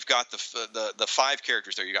 And you've got the five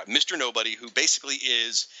characters there. You got Mr. Nobody, who basically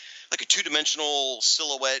is like a two-dimensional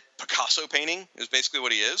silhouette Picasso painting, is basically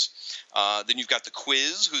what he is. Then you've got the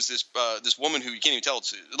Quiz, who's this woman who you can't even tell.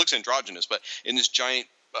 It looks androgynous, but in this giant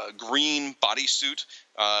green bodysuit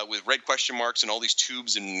with red question marks and all these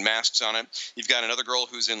tubes and masks on it. You've got another girl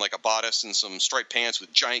who's in like a bodice and some striped pants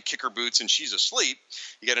with giant kicker boots, and she's asleep.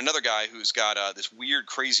 You got another guy who's got this weird,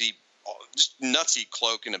 crazy, just nutsy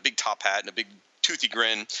cloak and a big top hat and a big toothy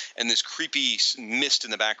grin and this creepy mist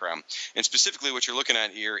in the background. And specifically what you're looking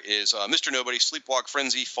at here is Mr. Nobody, Sleepwalk,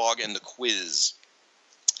 Frenzy, Fog, and the Quiz.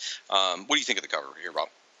 What do you think of the cover here, Bob?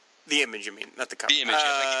 The image, you mean, not the cover. The image,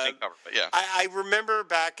 yeah, the cover, but yeah. I remember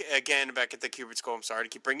back at the Cupid Skull. I'm sorry to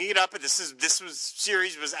keep bringing it up, but this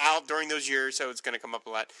series was out during those years, so it's going to come up a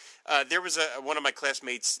lot. There was one of my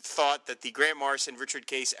classmates thought that the Grant Morrison, Richard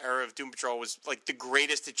Case era of Doom Patrol was like the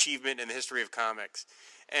greatest achievement in the history of comics.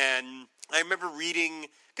 And I remember reading,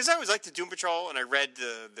 because I always liked the Doom Patrol, and I read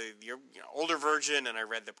the older version, and I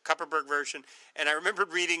read the Kupperberg version, and I remember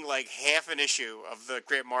reading like half an issue of the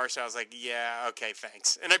Grant Morrison. I was like, yeah, okay,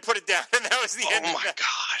 thanks. And I put it down, and that was the end of it. Oh my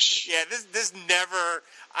gosh. Yeah, this never,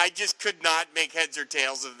 I just could not make heads or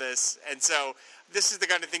tails of this. And so this is the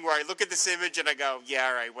kind of thing where I look at this image and I go, yeah,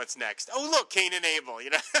 all right, what's next? Oh, look, Cain and Abel,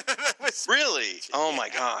 Really? Oh my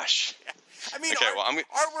gosh. Yeah. I mean, okay,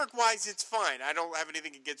 artwork-wise, it's fine. I don't have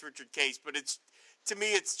anything against Richard Case, but to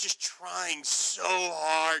me, it's just trying so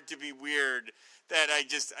hard to be weird that I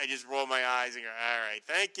just roll my eyes and go, all right,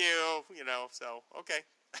 thank you, so, okay.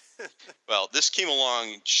 Well, this came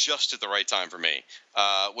along just at the right time for me.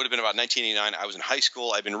 Would have been about 1989. I was in high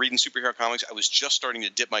school. I'd been reading superhero comics. I was just starting to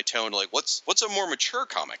dip my toe into like, what's a more mature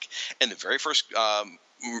comic? And the very first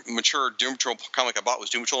mature Doom Patrol comic I bought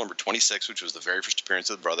was Doom Patrol number 26, which was the very first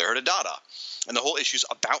appearance of the Brotherhood of Dada. And the whole issue's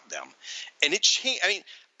about them. And it changed. I mean,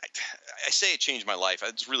 I say it changed my life.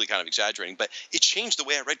 It's really kind of exaggerating, but it changed the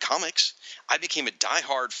way I read comics. I became a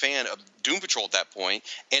diehard fan of Doom Patrol at that point,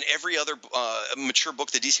 and every other mature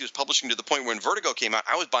book that DC was publishing, to the point when Vertigo came out,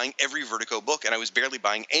 I was buying every Vertigo book, and I was barely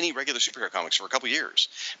buying any regular superhero comics for a couple years.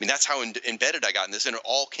 I mean, that's how embedded I got in this, and it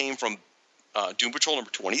all came from Doom Patrol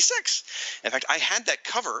number 26. In fact, I had that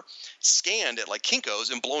cover scanned at like Kinko's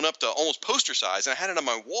and blown up to almost poster size, and I had it on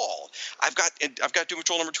my wall. I've got Doom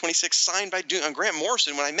Patrol number 26 signed by Grant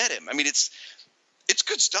Morrison when I met him. I mean, it's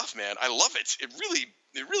good stuff, man. I love it.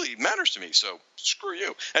 It really matters to me. So screw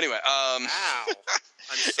you. Anyway, wow. I'm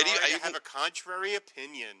sorry. I have a contrary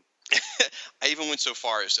opinion. I even went so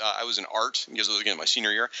far as I was in art because it was again my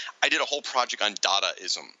senior year. I did a whole project on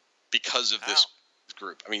Dadaism because of this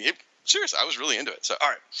group. I mean, seriously, I was really into it. So, all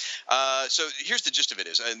right. So here's the gist of it: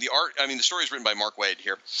 the story is written by Mark Waid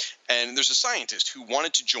here, and there's a scientist who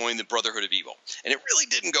wanted to join the Brotherhood of Evil, and it really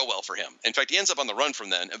didn't go well for him. In fact, he ends up on the run from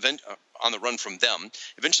them.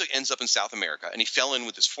 Eventually ends up in South America, and he fell in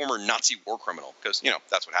with this former Nazi war criminal because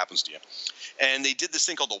that's what happens to you. And they did this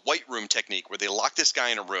thing called the White Room technique, where they locked this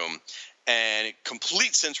guy in a room. And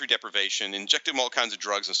complete sensory deprivation, injected him all kinds of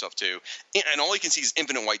drugs and stuff too. And all he can see is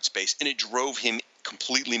infinite white space, and it drove him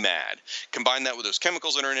completely mad. Combine that with those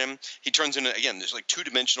chemicals that are in him, he turns into, again, there's like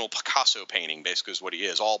two-dimensional Picasso painting, basically is what he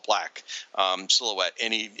is, all black silhouette,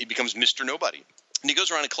 and he becomes Mr. Nobody. And he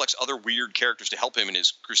goes around and collects other weird characters to help him in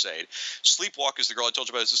his crusade. Sleepwalk is the girl I told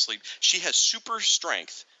you about, is asleep. She has super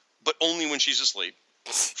strength, but only when she's asleep.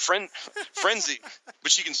 Frenzy,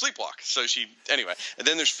 but she can sleepwalk. So anyway. And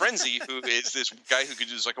then there's Frenzy, who is this guy who could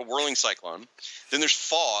do like a whirling cyclone. Then there's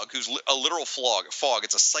Fog, who's a literal fog.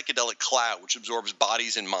 It's a psychedelic cloud which absorbs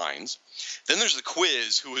bodies and minds. Then there's the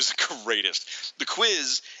Quiz, who is the greatest. The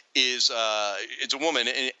Quiz is it's a woman,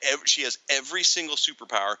 and she has every single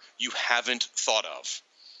superpower you haven't thought of.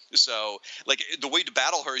 So, like, the way to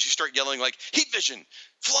battle her is you start yelling, like, heat vision,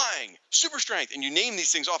 flying, super strength, and you name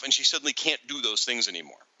these things off, and she suddenly can't do those things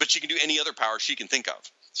anymore. But she can do any other power she can think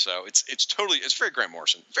of. So it's very Grant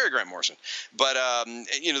Morrison, very Grant Morrison. But,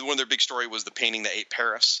 one of their big story was the painting that ate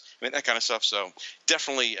Paris. I mean, that kind of stuff. So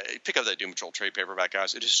definitely pick up that Doom Patrol trade paperback,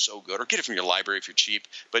 guys. It is so good. Or get it from your library if you're cheap.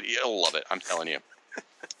 But you'll love it. I'm telling you.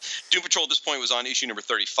 Doom Patrol at this point was on issue number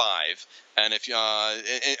 35, and if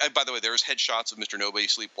and by the way, there's headshots of Mr. Nobody,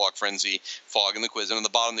 Sleepwalk, Frenzy, Fog, and the Quiz, and on the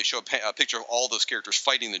bottom they show a picture of all those characters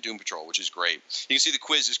fighting the Doom Patrol, which is great. You can see the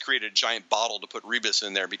Quiz has created a giant bottle to put Rebus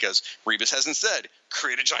in there because Rebus hasn't said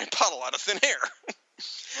create a giant bottle out of thin air.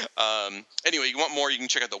 Anyway, you want more, you can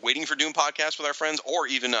check out the Waiting for Doom podcast with our friends, or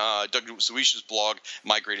even Doug Zawish's blog,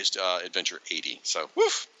 My Greatest Adventure 80. So,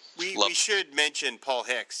 woof. We should mention Paul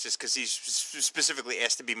Hicks, just because he's specifically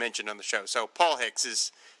asked to be mentioned on the show. So Paul Hicks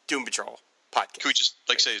is Doom Patrol podcast. Can we just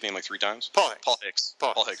say his name like 3 times? Paul Hicks.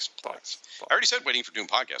 Paul Hicks. I already said Waiting for Doom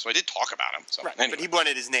podcast, so I did talk about him. So, right, anyway. but he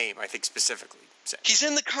wanted his name, I think, specifically. He's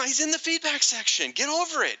in the feedback section. Get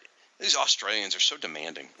over it. These Australians are so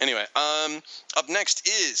demanding. Anyway, up next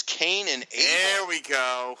is Cain and Abel. There we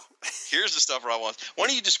go. Here's the stuff where I want. Why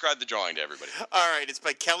don't you describe the drawing to everybody? All right, it's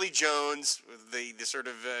by Kelly Jones, the sort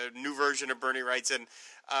of new version of Bernie Wrightson.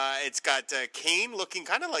 It's got Cain looking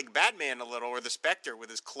kind of like Batman a little, or the Spectre, with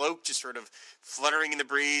his cloak just sort of fluttering in the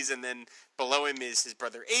breeze, and then below him is his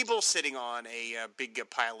brother Abel sitting on a big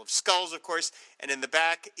pile of skulls, of course, and in the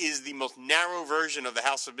back is the most narrow version of the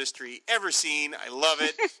House of Mystery ever seen. I love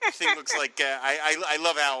it. The thing looks like, I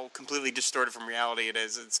love how completely distorted from reality it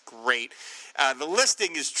is. It's great. The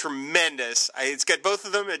listing is tremendous. It's got both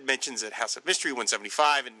of them. It mentions at House of Mystery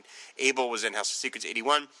 175, and Abel was in House of Secrets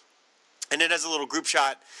 81. And it has a little group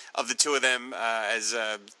shot of the two of them as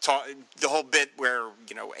the whole bit where,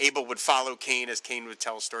 Abel would follow Cain as Cain would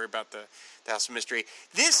tell a story about the House of Mystery.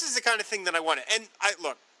 This is the kind of thing that I wanted. And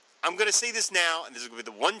I'm going to say this now, and this is going to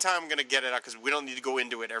be the one time I'm going to get it out, because we don't need to go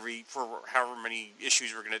into it for however many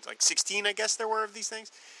issues we're going to, like 16, I guess there were of these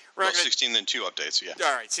things. 16, then 2 updates, yeah.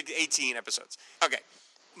 All right, 18 episodes. Okay.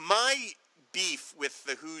 My beef with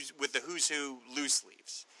the Who's Who loose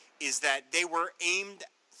sleeves is that they were aimed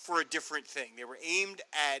for a different thing. They were aimed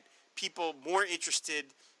at people more interested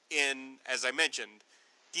in, as I mentioned,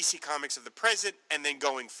 DC Comics of the present and then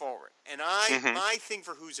going forward. And my thing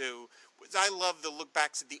for Who's Who was I love the look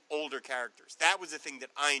backs at the older characters. That was the thing that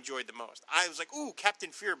I enjoyed the most. I was like, ooh, Captain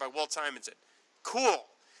Fear by Walt Simonson. Cool.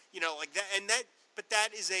 Like that, but that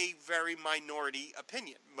is a very minority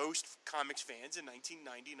opinion. Most comics fans in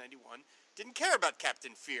 1990, 91 didn't care about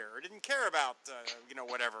Captain Fear, or didn't care about,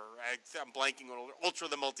 whatever. I'm blanking on Ultra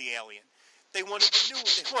the Multi-Alien. They wanted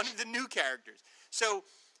the new characters. So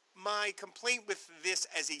my complaint with this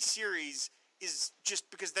as a series is just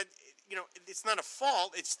because that, it's not a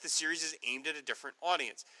fault. It's the series is aimed at a different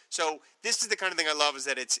audience. So this is the kind of thing I love, is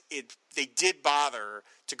that they did bother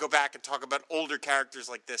to go back and talk about older characters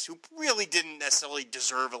like this who really didn't necessarily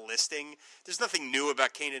deserve a listing. There's nothing new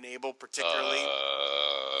about Cain and Abel particularly.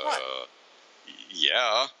 What?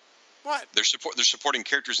 Yeah. What? They're supporting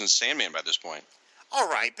characters in Sandman by this point. All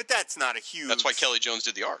right, but that's not a huge... That's why Kelly Jones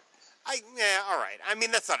did the art. All right. I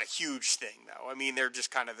mean, that's not a huge thing, though. I mean, they're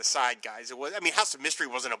just kind of the side guys. House of Mystery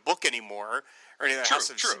wasn't a book anymore, or anything.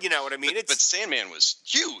 True. You know what I mean? But Sandman was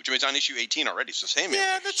huge. I mean, it's on issue 18 already, so Sandman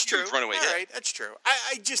was that's a huge true. runaway hit. All right, that's true.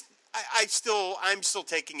 I'm still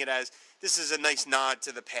taking it as this is a nice nod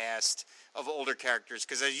to the past of older characters,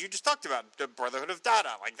 because as you just talked about, the Brotherhood of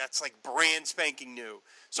Dada, that's like brand spanking new.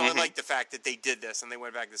 So I like the fact that they did this and they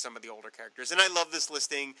went back to some of the older characters. And I love this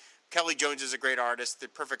listing. Kelly Jones is a great artist, the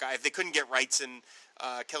perfect guy. If they couldn't get Wrightson,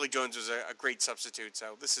 Kelly Jones was a great substitute.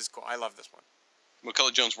 So this is cool. I love this one. Well,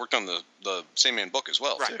 Kelly Jones worked on the Sandman book as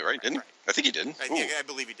well, too, right? Didn't he? I think he did. I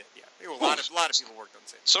believe he did, yeah. A lot of people worked on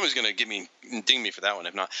Sandman. Somebody's going to ding me for that one,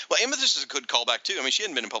 if not. Well, Amethyst is a good callback, too. I mean, she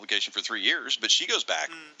hadn't been in publication for 3 years, but she goes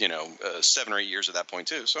back, 7 or 8 years at that point,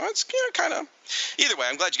 too. So it's kind of... Either way,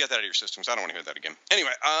 I'm glad you got that out of your system, so I don't want to hear that again.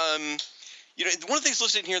 Anyway, one of the things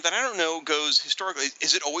listed here that I don't know goes historically,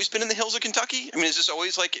 is it always been in the hills of Kentucky? I mean, is this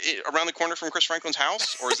always like around the corner from Chris Franklin's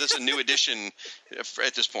house, or is this a new addition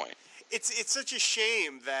at this point? It's such a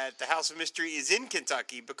shame that the House of Mystery is in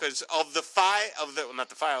Kentucky because of the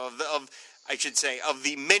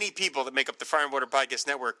many people that make up the Fire and Water Podcast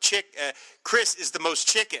Network. Chris is the most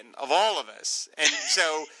chicken of all of us, and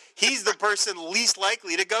so he's the person least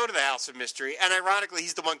likely to go to the House of Mystery, and ironically,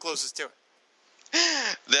 he's the one closest to it.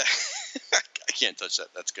 I can't touch that.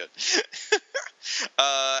 That's good.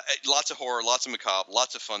 Lots of horror, lots of macabre,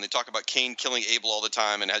 lots of fun. They talk about Cain killing Abel all the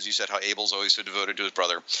time, and as you said, how Abel's always so devoted to his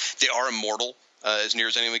brother. They are immortal. as near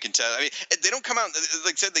as anyone can tell. I mean, they don't come out,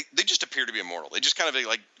 like I said, they just appear to be immortal. They just kind of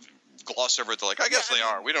like gloss over it. They're like, I guess they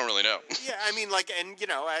are. We don't really know. Yeah, I mean, like, and, you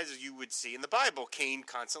know, as you would see in the Bible, Cain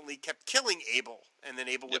constantly kept killing Abel, and then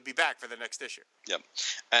Abel would be back for the next issue. Yep.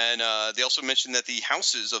 And they also mentioned that the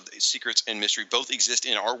houses of secrets and mystery both exist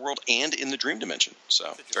in our world and in the dream dimension.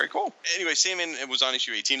 So, very cool. Anyway, Sandman was on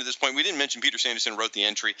issue 18 at this point. We didn't mention Peter Sanderson wrote the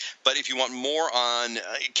entry, but if you want more on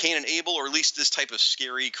Cain and Abel, or at least this type of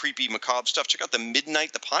scary, creepy, macabre stuff, check out the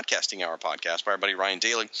Midnight, the Podcasting Hour podcast by our buddy Ryan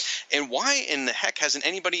Daly. And why in the heck hasn't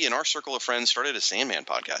anybody in our circle of friends started a Sandman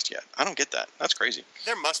podcast yet? I don't get that. That's crazy.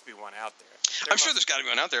 There must be one out there. I'm sure there's got to be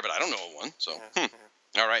one out there, but I don't know of one. So,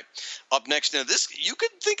 All right. Up next, now this you could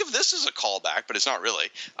think of this as a callback, but it's not really.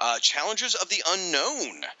 Challengers of the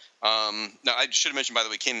Unknown. Now, I should have mentioned, by the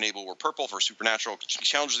way, Cain and Abel were purple for Supernatural.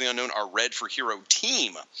 Challengers of the Unknown are red for Hero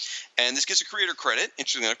Team. And this gets a creator credit,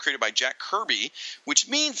 interestingly enough, created by Jack Kirby, which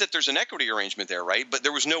means that there's an equity arrangement there, right? But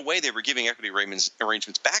there was no way they were giving equity arrangements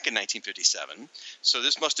back in 1957. So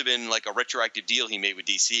this must have been like a retroactive deal he made with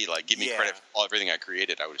DC, like, give me credit for everything I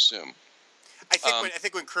created, I would assume. I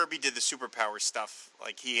think when Kirby did the superpower stuff,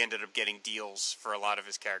 like, he ended up getting deals for a lot of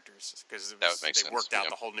his characters because they worked out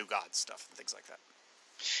the whole New Gods stuff and things like that.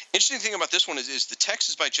 Interesting thing about this one is the text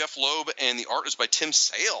is by Jeff Loeb and the art is by Tim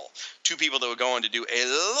Sale, two people that would go on to do a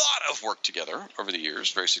lot of work together over the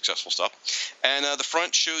years, very successful stuff. And the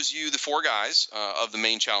front shows you the four guys of the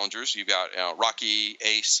main challengers. You've got Rocky,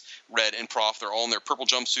 Ace, Red, and Prof. They're all in their purple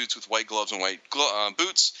jumpsuits with white gloves and white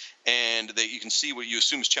boots, and you can see what you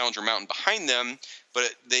assume is Challenger Mountain behind them, but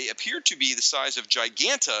they appear to be the size of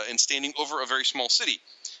Giganta and standing over a very small city.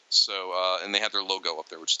 So, and they have their logo up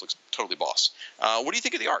there, which looks totally boss. What do you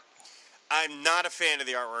think of the art? I'm not a fan of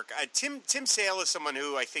the artwork. Tim Sale is someone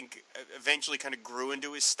who I think eventually kind of grew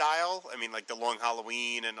into his style. I mean, like the Long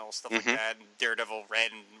Halloween and all stuff like that, and Daredevil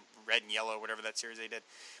Red and Yellow, whatever that series they did.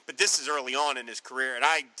 But this is early on in his career, and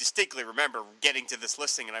I distinctly remember getting to this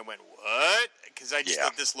listing, and I went, what? Because I just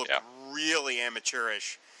thought this looked really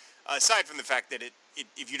amateurish. Aside from the fact that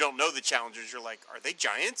if you don't know the challengers, you're like, are they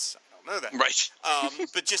giants? Know that, right?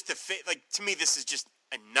 But just to me, this is just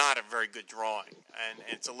not a very good drawing, and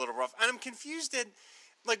it's a little rough. And I'm confused at,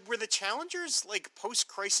 like, were the challengers like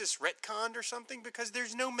post-crisis retconned or something? Because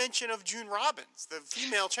there's no mention of June Robbins, the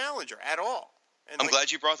female challenger, at all. And I'm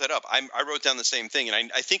glad you brought that up. I wrote down the same thing,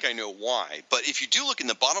 and I think I know why. But if you do look in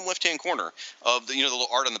the bottom left-hand corner of the little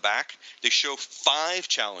art on the back, they show 5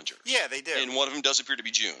 challengers. Yeah, they do. And one of them does appear to be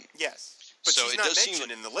June. Yes, but so she's not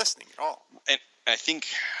mentioned in the listing at all. And I think,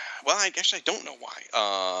 well, I don't know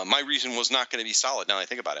why. My reason was not going to be solid now that I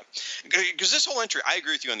think about it. Because this whole entry, I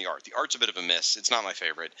agree with you on the art. The art's a bit of a miss. It's not my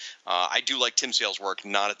favorite. I do like Tim Sale's work,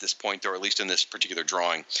 not at this point, or at least in this particular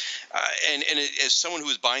drawing. And as someone who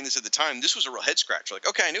was buying this at the time, this was a real head-scratcher. Like,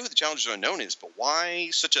 okay, I know who the Challengers of Unknown is, but why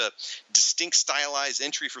such a distinct stylized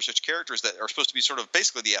entry for such characters that are supposed to be sort of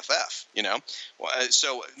basically the FF,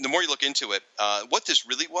 So the more you look into it, what this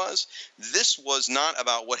really was, this was not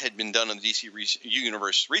about what had been done in the DC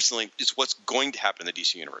universe recently. It's what's going to happen in the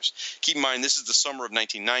DC universe. Keep in mind, this is the summer of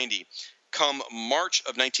 1990. Come March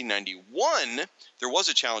of 1991, there was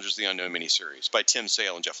a Challengers of the Unknown miniseries by Tim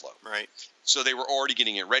Sale and Jeff Loeb. Right. So they were already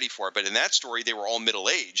getting it ready for it. But in that story, they were all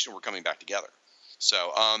middle-aged and were coming back together.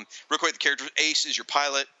 So real quick, the characters, Ace is your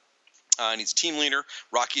pilot. And he's a team leader.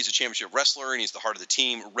 Rocky is a championship wrestler, and he's the heart of the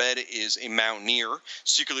team. Red is a mountaineer,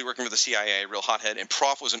 secretly working for the CIA, real hothead. And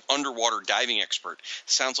Prof was an underwater diving expert.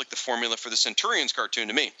 Sounds like the formula for the Centurions cartoon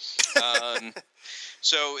to me.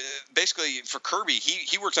 So basically, for Kirby,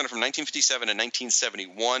 he works on it from 1957 to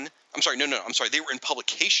 1971. I'm sorry, they were in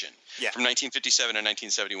publication from 1957 to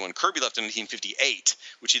 1971. Kirby left in 1958,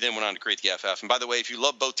 which he then went on to create the FF. And by the way, if you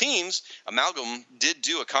love both teams, Amalgam did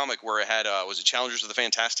do a comic where it had, was it Challengers of the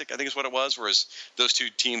Fantastic, I think is what it was, whereas those two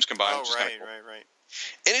teams combined. Oh, right, cool. Right.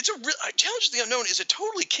 And it's Challengers of the Unknown is a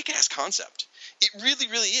totally kick-ass concept. It really,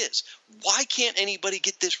 really is. Why can't anybody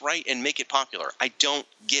get this right and make it popular? I don't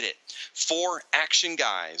get it. 4 action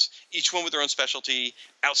guys, each one with their own specialty,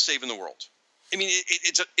 out saving the world. I mean,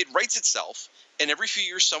 it writes itself, and every few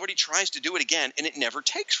years somebody tries to do it again, and it never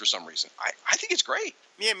takes for some reason. I think it's great.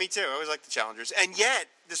 Yeah, me too. I always like the Challengers. And yet,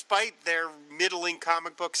 despite their middling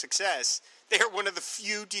comic book success, they're one of the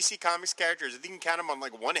few DC Comics characters, I think you can count them on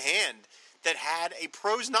like one hand, that had a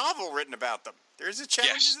prose novel written about them. There's a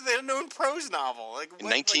Challengers of the Unknown prose novel. Like,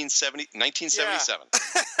 1977.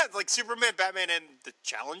 Yeah. Like Superman, Batman, and the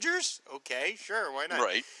Challengers? Okay, sure, why not?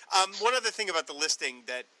 Right. One other thing about the listing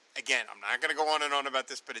that, again, I'm not going to go on and on about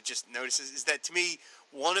this, but it just notices, is that to me,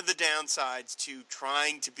 one of the downsides to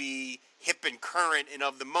trying to be hip and current and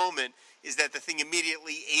of the moment is that the thing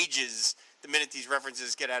immediately ages the minute these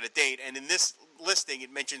references get out of date. And in this listing,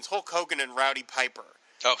 it mentions Hulk Hogan and Rowdy Piper.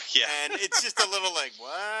 Oh, yeah. And it's just a little like,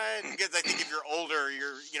 what? Because I think if you're older,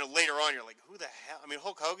 later on, you're like, who the hell? I mean,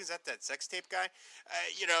 Hulk Hogan's that sex tape guy?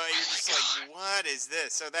 And you're just like, what is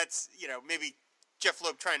this? So that's, maybe Jeff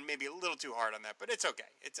Loeb trying maybe a little too hard on that, but it's okay.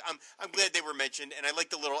 I'm glad they were mentioned, and I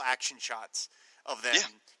like the little action shots of them.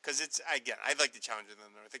 Because I like the challenge of them.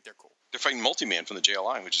 I think they're cool. They're fighting Multi-Man from the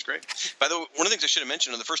JLI, which is great. By the way, one of the things I should have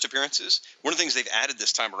mentioned on the first appearances, one of the things they've added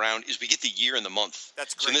this time around is we get the year and the month.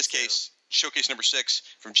 That's great. So in this case, Showcase number 6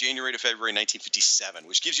 from January to February 1957,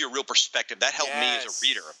 which gives you a real perspective. That helped me as a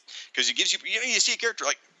reader because it gives you, you see a character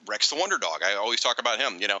like Rex the Wonder Dog. I always talk about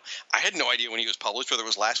him. I had no idea when he was published, whether it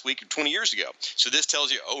was last week or 20 years ago. So this tells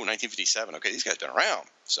you, 1957. Okay, these guys been around.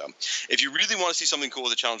 So if you really want to see something cool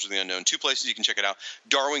with the Challenge of the Unknown, 2 places you can check it out.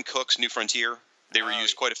 Darwin Cook's New Frontier. They were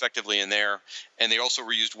used quite effectively in there, and they also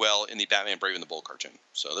were used well in the Batman Brave and the Bold cartoon.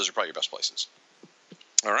 So those are probably your best places.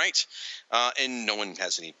 All right. And no one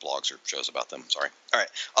has any blogs or shows about them. Sorry. All right.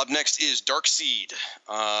 Up next is Darkseid.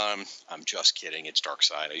 I'm just kidding. It's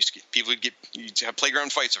Darkseid. People would have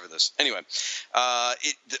playground fights over this. Anyway,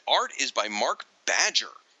 the art is by Mark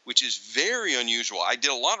Badger, which is very unusual. I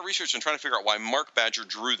did a lot of research on trying to figure out why Mark Badger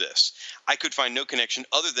drew this. I could find no connection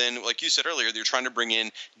other than, like you said earlier, they're trying to bring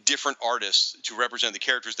in different artists to represent the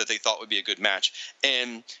characters that they thought would be a good match.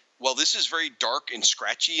 And while this is very dark and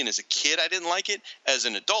scratchy, and as a kid I didn't like it, as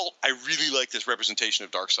an adult I really like this representation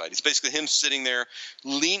of Darkseid. It's basically him sitting there,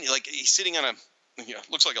 like he's sitting on a,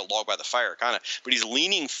 looks like a log by the fire, kind of, but he's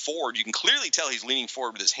leaning forward. You can clearly tell he's leaning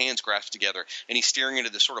forward with his hands grasped together, and he's staring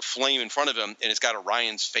into this sort of flame in front of him, and it's got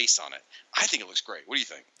Orion's face on it. I think it looks great. What do you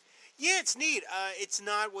think? Yeah, it's neat. It's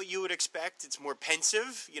not what you would expect. It's more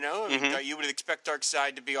pensive, you would expect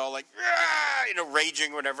Darkseid to be all like,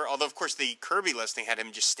 raging or whatever. Although, of course, the Kirby listing had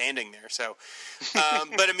him just standing there. So,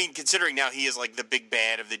 but I mean, considering now he is like the big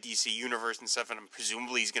bad of the DC universe and stuff, and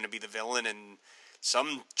presumably he's going to be the villain in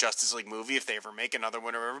some Justice League movie if they ever make another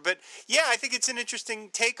one or whatever. But yeah, I think it's an interesting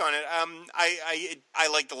take on it. I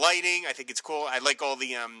like the lighting. I think it's cool. I like all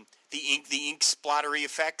the ink splattery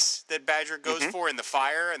effects that Badger goes for, and the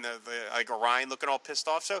fire, and the like Orion looking all pissed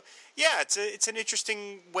off. So yeah, it's an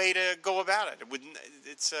interesting way to go about it.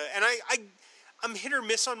 I'm hit or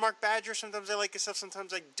miss on Mark Badger. Sometimes I like his stuff,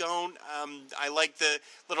 sometimes I don't. I like the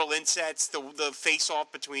little insets. The face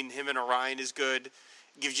off between him and Orion is good.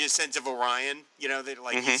 Gives you a sense of Orion,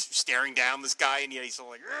 that he's staring down this guy, and yet he's sort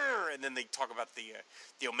of like, "Rrr," and then they talk about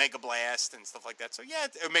the Omega Blast and stuff like that. So yeah,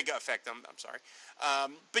 Omega Effect. I'm sorry,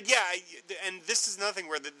 but yeah, and this is another thing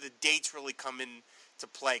where the dates really come into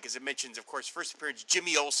play because it mentions, of course, first appearance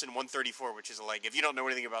Jimmy Olsen 134, which is like, if you don't know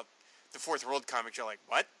anything about the Fourth World comics, you're like,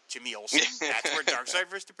 what? Jimmy Olsen? That's where Darkseid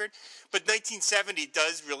first appeared? But 1970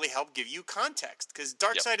 does really help give you context because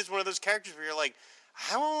Darkseid is one of those characters where you're like,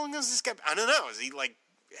 how long is this guy? I don't know.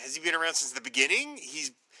 Has he been around since the beginning?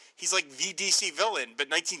 He's like the DC villain, but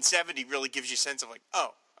 1970 really gives you a sense of like,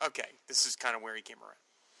 oh, okay, this is kind of where he came around.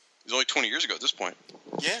 It was only 20 years ago at this point.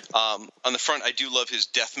 Yeah. On the front, I do love his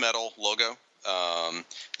death metal logo.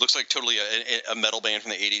 Looks like totally a metal band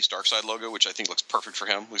from the 80s Darkseid logo, which I think looks perfect for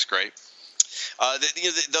him. Looks great.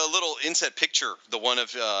 The little inset picture, the one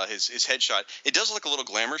of his headshot, it does look a little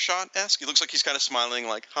glamour shot-esque. It looks like he's kind of smiling,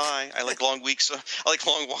 like, "Hi, I like long weeks. I like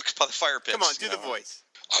long walks by the fire pits." Come on, do the voice.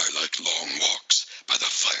 I like long walks by the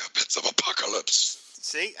fire pits of apocalypse.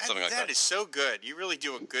 See, that is so good. You really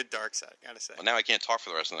do a good Darkseid, I gotta say. Well, now I can't talk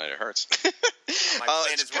for the rest of the night. It hurts. My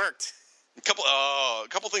plan has worked. A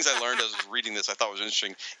couple things I learned as I was reading this I thought was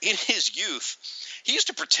interesting. In his youth, he used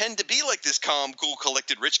to pretend to be like this calm, cool,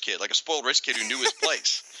 collected rich kid, like a spoiled rich kid who knew his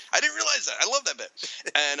place. I didn't realize that. I love that bit.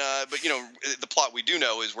 And but the plot we do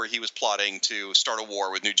know is where he was plotting to start a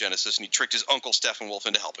war with New Genesis, and he tricked his uncle Steppenwolf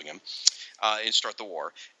into helping him and start the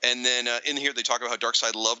war. And then in here they talk about how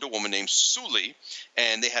Darkseid loved a woman named Suli,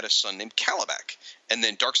 and they had a son named Kalibak. And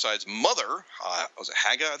then Darkseid's mother, was it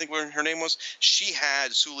Haga, I think her name was, she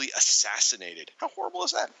had Suli assassinated. How horrible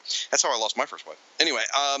is that? That's how I lost my first wife. Anyway,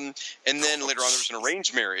 and then later on there was an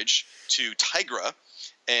arranged marriage to Tigra,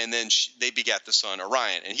 and then they begat the son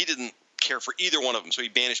Orion. And he didn't care for either one of them, so he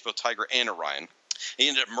banished both Tigra and Orion. He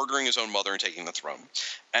ended up murdering his own mother and taking the throne.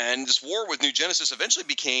 And this war with New Genesis eventually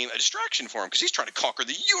became a distraction for him because he's trying to conquer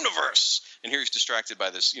the universe. And here he's distracted by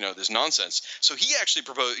this, this nonsense. So he actually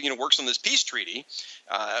works on this peace treaty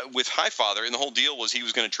with Highfather. And the whole deal was he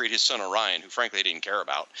was going to trade his son Orion, who frankly he didn't care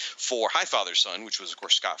about, for Highfather's son, which was, of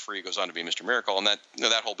course, Scott Free, goes on to be Mr. Miracle, and that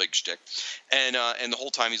whole big shtick. And the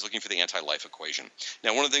whole time he's looking for the anti-life equation.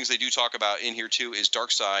 Now, one of the things they do talk about in here, too, is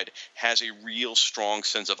Darkseid has a real strong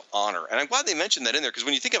sense of honor. And I'm glad they mentioned that in there, because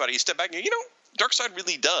when you think about it, you step back and Darkseid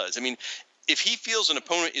really does. I mean, if he feels an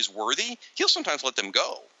opponent is worthy, he'll sometimes let them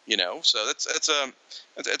go. So that's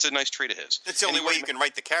a nice trait of his. It's the only way you can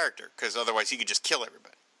write the character, because otherwise he could just kill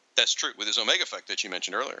everybody. That's true, with his Omega effect that you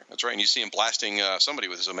mentioned earlier. That's right, and you see him blasting somebody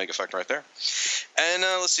with his Omega effect right there. And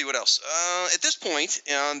let's see what else. At this point,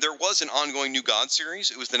 there was an ongoing New God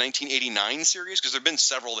series. It was the 1989 series, because there have been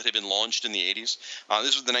several that had been launched in the 80s.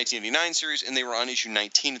 This was the 1989 series, and they were on issue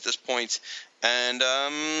 19 at this point. And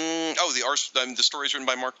the story is written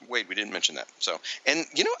by Mark Waid. We didn't mention that. So, and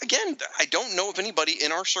again, I don't know of anybody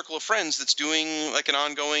in our circle of friends that's doing like an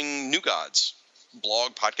ongoing New Gods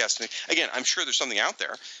blog podcast. Again, I'm sure there's something out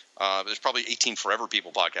there. There's probably 18 Forever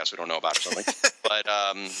People podcasts we don't know about or something. But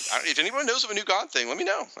if anyone knows of a New God thing, let me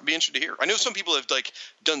know. I'd be interested to hear. I know some people have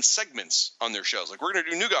done segments on their shows, like we're going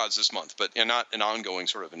to do New Gods this month, but not an ongoing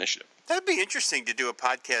sort of initiative. That'd be interesting to do a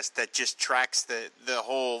podcast that just tracks the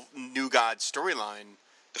whole New God storyline.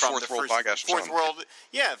 The Fourth World podcast. Fourth World,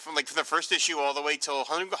 yeah, from the first issue all the way till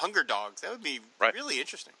Hunger Dogs. That would be really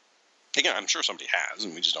interesting. Again, I'm sure somebody has,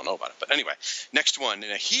 and we just don't know about it. But anyway, next one.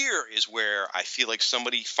 And here is where I feel like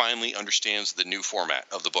somebody finally understands the new format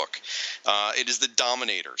of the book. It is The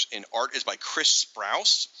Dominators, and art is by Chris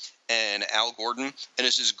Sprouse and Al Gordon, and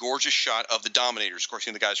it's this gorgeous shot of the Dominators, of course,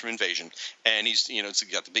 the guys from Invasion, and he's, it's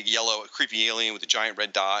got the big yellow, creepy alien with the giant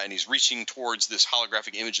red dot, and he's reaching towards this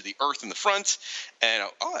holographic image of the Earth in the front, and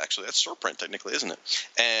actually, that's store print, technically, isn't it?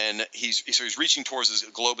 And he's reaching towards this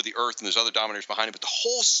globe of the Earth, and there's other Dominators behind him, but the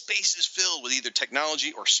whole space is filled with either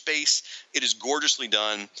technology or space. It is gorgeously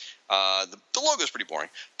done. The logo is pretty boring,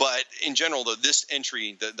 but in general, though, this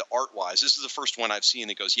entry, the art-wise, this is the first one I've seen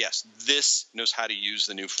that goes, yes, this knows how to use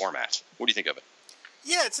the new format. What do you think of it?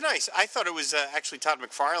 Yeah, it's nice. I thought it was actually Todd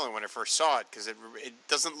McFarlane when I first saw it, because it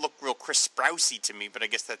doesn't look real Chris Sprousey to me, but I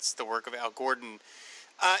guess that's the work of Al Gordon.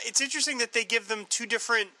 It's interesting that they give them two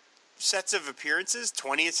different sets of appearances,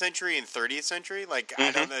 20th century and 30th century.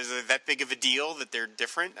 I don't know, is it that big of a deal that they're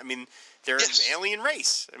different? I mean, they're an alien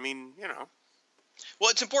race. I mean,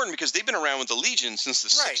 Well, it's important because they've been around with the Legion since the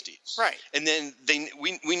 60s. Right. And then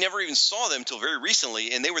we never even saw them till very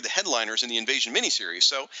recently, and they were the headliners in the Invasion miniseries.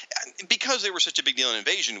 So because they were such a big deal in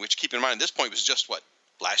Invasion, which, keep in mind, at this point was just,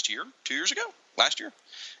 last year? 2 years ago? Last year?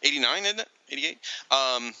 89, isn't it? 88?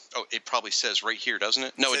 It probably says right here, doesn't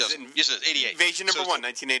it? No, it doesn't. Yes, it says 88. Invasion number 1,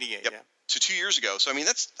 1988, yep. Yeah. So 2 years ago. So, I mean,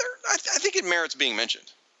 I think it merits being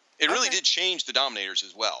mentioned. It really did change the Dominators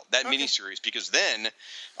as well, that miniseries, because then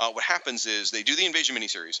what happens is they do the Invasion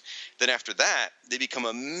miniseries. Then after that, they become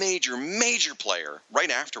a major, major player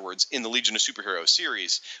right afterwards in the Legion of Superheroes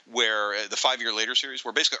series, where the 5-year later series,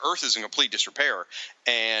 where basically Earth is in complete disrepair,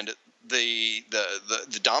 and the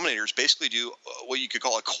Dominators basically do what you could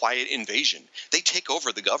call a quiet invasion. They take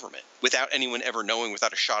over the government without anyone ever knowing,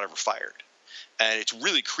 without a shot ever fired. And it's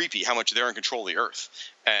really creepy how much they're in control of the Earth.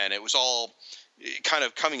 And it was all kind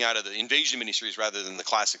of coming out of the Invasion miniseries rather than the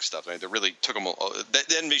classic stuff. They really took them.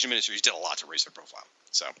 The Invasion miniseries did a lot to raise their profile.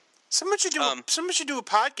 So someone should do a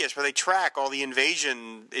podcast where they track all the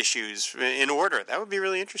Invasion issues in order. That would be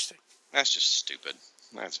really interesting. That's just stupid.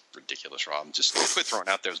 That's ridiculous, Rob. Just quit throwing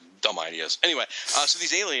out those dumb ideas. Anyway, so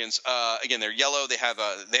these aliens, again, they're yellow. They have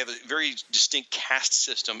a very distinct caste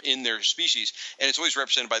system in their species, and it's always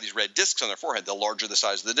represented by these red discs on their forehead. The larger the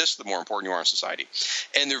size of the disc, the more important you are in society.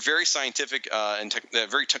 And they're very scientific and they're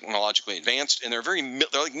very technologically advanced, and they're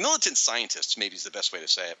like militant scientists, maybe is the best way to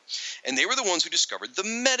say it. And they were the ones who discovered the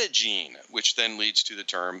metagene, which then leads to the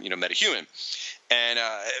term, metahuman. And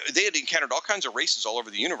they had encountered all kinds of races all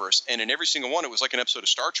over the universe, and in every single one, it was like an episode of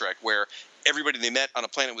Star Trek where everybody they met on a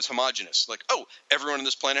planet was homogenous. Like, everyone on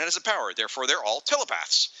this planet has a power, therefore they're all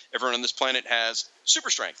telepaths. Everyone on this planet has super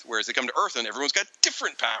strength, whereas they come to Earth and everyone's got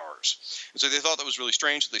different powers. And so they thought that was really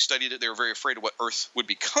strange. So they studied it. They were very afraid of what Earth would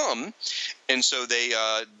become, and so they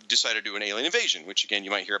decided to do an alien invasion, which, again, you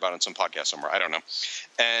might hear about on some podcast somewhere. I don't know.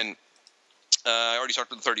 And I already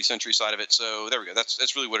talked about the 30th century side of it, so there we go.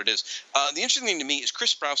 That's really what it is. The interesting thing to me is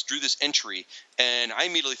Chris Sprouse drew this entry, and I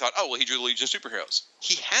immediately thought, he drew the Legion of Superheroes.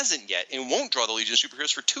 He hasn't yet, and won't draw the Legion of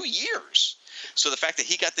Superheroes for 2 years. So the fact that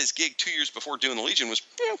he got this gig 2 years before doing the Legion was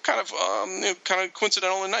kind of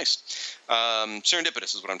coincidental and nice.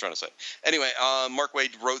 Serendipitous is what I'm trying to say. Anyway, Mark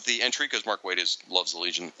Waid wrote the entry because Mark Waid loves the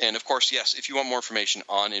Legion. And, of course, yes, if you want more information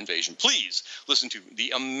on Invasion, please listen to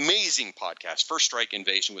the amazing podcast, First Strike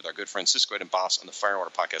Invasion, with our good friend Cisco and Boss on the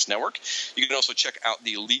Firewater Podcast Network. You can also check out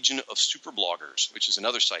the Legion of Super Bloggers, which is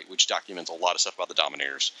another site which documents a lot of stuff about the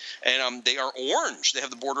Dominators. And they are orange. They have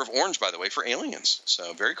the border of orange, by the way, for aliens.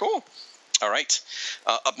 So very cool. All right.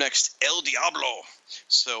 Up next, El Diablo.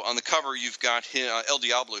 So on the cover, you've got El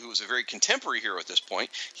Diablo, who is a very contemporary hero at this point.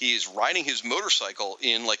 He is riding his motorcycle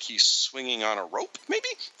in like he's swinging on a rope, maybe?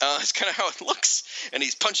 It's kind of how it looks. And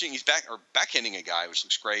he's backhanding a guy, which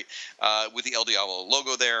looks great, with the El Diablo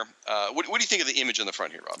logo there. What do you think of the image on the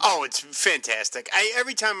front here, Rob? Oh, it's fantastic.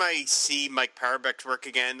 Every time I see Mike Parobeck's work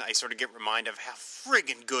again, I sort of get reminded of how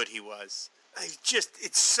friggin' good he was.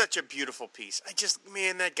 It's such a beautiful piece.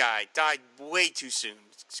 Man, that guy died way too soon.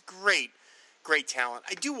 It's great talent.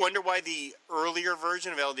 I do wonder why the earlier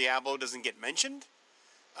version of El Diablo doesn't get mentioned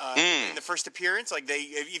in the first appearance. Like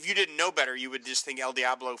if you didn't know better, you would just think El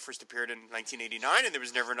Diablo first appeared in 1989, and there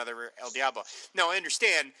was never another El Diablo. Now I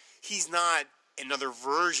understand he's not another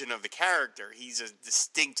version of the character. He's a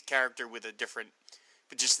distinct character with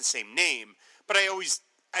but just the same name. But I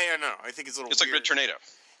don't know. I think it's a little. It's weird. like Red Tornado.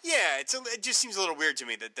 Yeah, it just seems a little weird to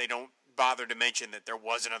me that they don't bother to mention that there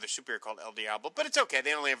was another superhero called El Diablo, but it's okay.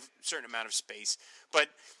 They only have a certain amount of space. But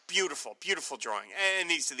beautiful drawing. And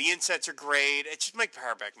the insets are great. It's just Mike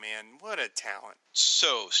Parobeck, man. What a talent.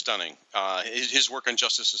 So stunning. His work on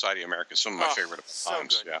Justice Society of America is some of my favorite of all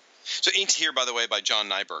times. Good. Yeah. So inked here, by the way, by John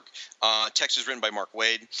Nyberg. Text is written by Mark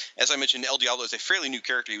Waid. As I mentioned, El Diablo is a fairly new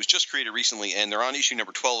character. He was just created recently, and they're on issue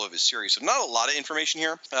number 12 of his series. So not a lot of information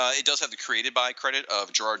here. It does have the created by credit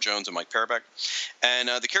of Gerard Jones and Mike Parobeck. And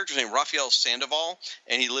the character's named Rafael Sandoval,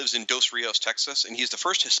 and he lives in Dos Rios, Texas. And he's the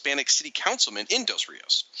first Hispanic city councilman in Dos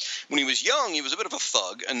Rios. When he was young, he was a bit of a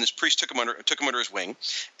thug, and this priest took him under his wing.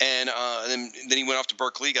 And then he went off to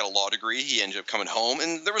Berkeley, got a law degree. He ended up coming home,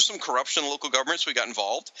 and there was some corruption in the local government, so he got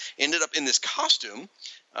involved. Ended up in this costume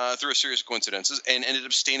through a series of coincidences, and ended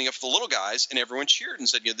up standing up for the little guys, and everyone cheered and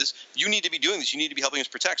said, you need to be doing this. You need to be helping us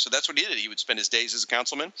protect. So that's what he did. He would spend his days as a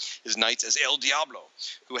councilman, his nights as El Diablo,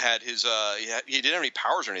 who had his he didn't have any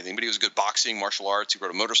powers or anything, but he was good boxing, martial arts. He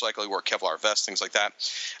rode a motorcycle. He wore a Kevlar vest, things like that.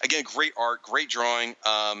 Again, great art, great drawing.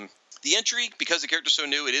 The entry, because the character's so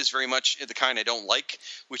new, it is very much the kind I don't like,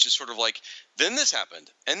 which is sort of like, then this happened,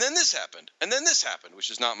 and then this happened, and then this happened, which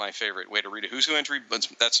is not my favorite way to read a Who's Who entry, but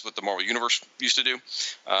that's what the Marvel Universe used to do.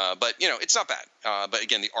 But, it's not bad. But,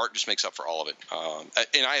 again, the art just makes up for all of it.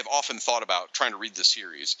 And I have often thought about trying to read this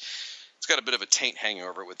series. It's got a bit of a taint hanging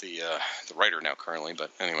over it with the writer now currently, but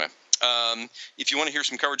anyway. If you want to hear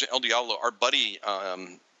some coverage of El Diablo, our buddy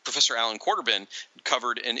Professor Alan Quarterbin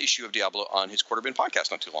covered an issue of Diablo on his Quarterbin podcast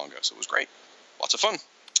not too long ago, so it was great. Lots of fun.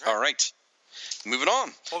 All right. Moving on.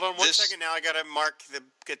 Hold on one second now. I got to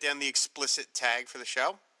get down the explicit tag for the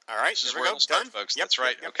show. All right, this is where it'll start, folks. Yep, that's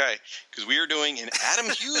right. Yep. Okay, because we are doing an Adam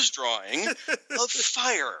Hughes drawing of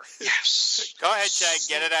fire. Yes. Go ahead, Chad.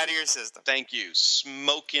 Get it out of your system. Thank you.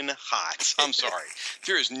 Smoking hot. I'm sorry.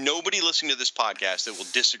 There is nobody listening to this podcast that will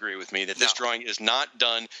disagree with me that this drawing is not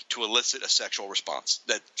done to elicit a sexual response.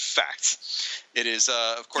 That's fact. It is,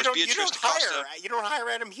 of course, Beatrice DaCosta. You don't hire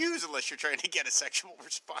Adam Hughes unless you're trying to get a sexual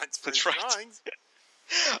response for his drawings.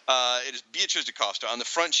 It is Beatrice DaCosta. On the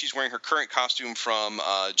front, she's wearing her current costume from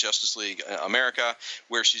Justice League America,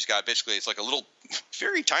 where she's got basically, it's like a little,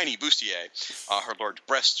 very tiny bustier. Her large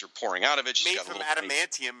breasts are pouring out of it. She's made got from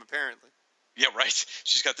adamantium, apparently. Yeah, right.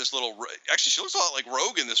 She's got this little – actually, she looks a lot like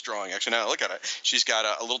Rogue in this drawing, actually, now I look at it. She's got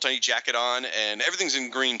a little tiny jacket on, and everything's in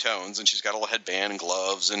green tones, and she's got a little headband and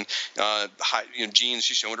gloves and jeans.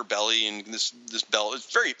 She's showing her belly and this belt.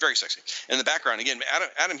 It's very, very sexy. And in the background, again,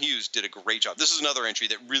 Adam Hughes did a great job. This is another entry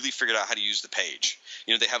that really figured out how to use the page.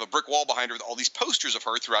 They have a brick wall behind her with all these posters of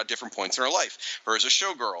her throughout different points in her life. Her as a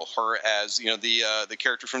showgirl, her as, the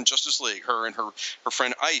character from Justice League, her and her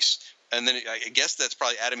friend Ice. And then I guess that's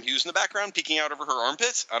probably Adam Hughes in the background peeking out over her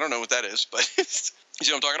armpit. I don't know what that is, but you see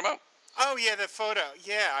what I'm talking about? Oh, yeah, the photo.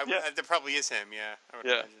 Yeah, that probably is him, yeah. I would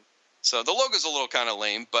imagine. So the logo's a little kind of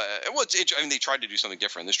lame, but they tried to do something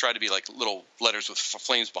different. This tried to be like little letters with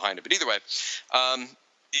flames behind it. But either way,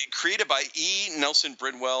 created by E. Nelson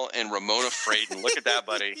Bridwell and Ramona Fradon. Look at that,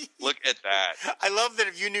 buddy. Look at that. I love that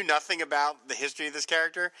if you knew nothing about the history of this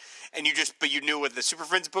character, but you knew what the Super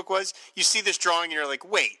Friends book was, you see this drawing and you're like,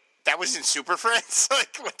 wait. That was in Super Friends?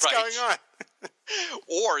 Like, what's going on?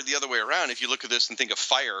 Or the other way around, if you look at this and think of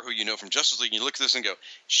Fire, who you know from Justice League, and you look at this and go,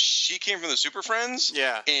 she came from the Super Friends?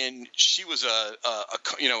 Yeah. And she was a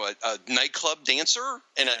nightclub dancer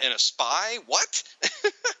and a spy? What?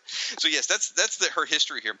 So, yes, that's her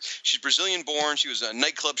history here. She's Brazilian-born. She was a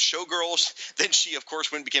nightclub showgirl. Then she, of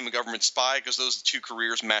course, went and became a government spy because those two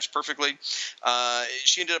careers matched perfectly.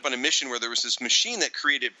 She ended up on a mission where there was this machine that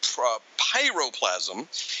created pyroplasm,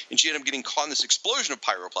 and she ended up getting caught in this explosion of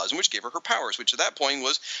pyroplasm, which gave her powers, which at that point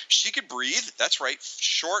was she could breathe. That's right,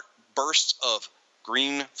 short bursts of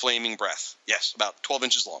green flaming breath. Yes, about 12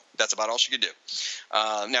 inches long. That's about all she could do.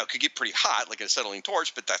 Now, it could get pretty hot, like a acetylene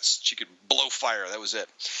torch, but she could blow fire. That was it.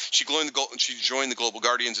 She joined the Global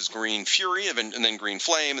Guardians as Green Fury, and then Green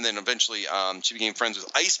Flame, and then eventually she became friends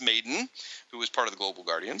with Ice Maiden, who was part of the Global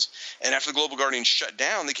Guardians. And after the Global Guardians shut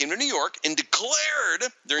down, they came to New York and declared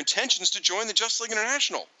their intentions to join the Justice League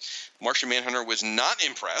International. Martian Manhunter was not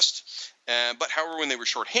impressed. But however, when they were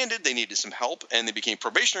shorthanded, they needed some help, and they became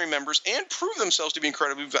probationary members and proved themselves to be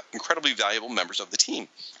incredibly valuable members of the team.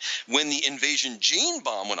 When the Invasion Gene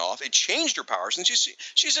bomb went off, it changed her powers, and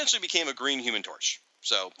she essentially became a green Human Torch.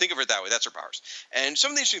 So think of it that way. That's her powers. And some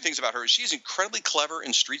of the interesting things about her is she's incredibly clever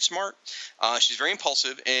and street smart. She's very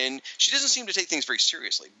impulsive, and she doesn't seem to take things very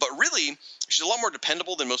seriously. But really, she's a lot more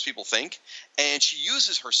dependable than most people think. And she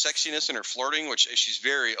uses her sexiness and her flirting, which she's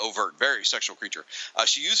very overt, very sexual creature.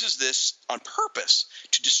 She uses this on purpose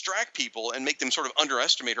to distract people and make them sort of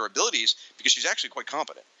underestimate her abilities because she's actually quite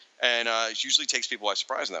competent. And it usually takes people by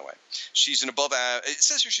surprise in that way. She's it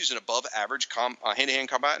says here she's an above average hand-to-hand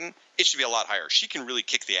combatant. It should be a lot higher. She can really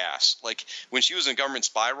kick the ass. Like when she was in a government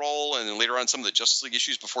spy role, and then later on some of the Justice League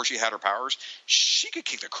issues before she had her powers, she could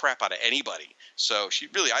kick the crap out of anybody. So she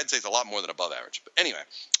really, I'd say, it's a lot more than above average. But anyway,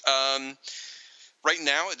 right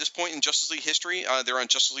now at this point in Justice League history, they're on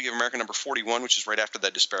Justice League of America number 41, which is right after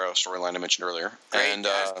that Despero storyline I mentioned earlier.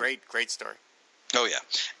 Great story. Oh, yeah.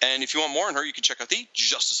 And if you want more on her, you can check out the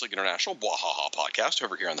Justice League International Bwahaha podcast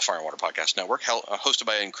over here on the Fire and Water Podcast Network, hosted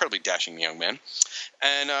by an incredibly dashing young man.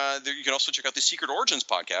 And you can also check out the Secret Origins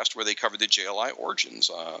podcast, where they cover the JLI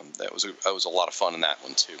origins. That was a lot of fun in that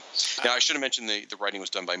one, too. Now, I should have mentioned the writing was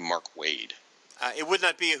done by Mark Waid. It would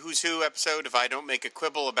not be a Who's Who episode if I don't make a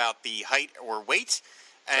quibble about the height or weight.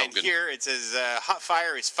 And here it says Hot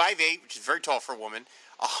Fire is 5'8", which is very tall for a woman,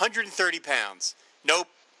 130 pounds. Nope.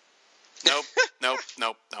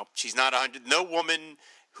 She's not 100. No woman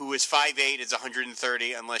who is 5'8" is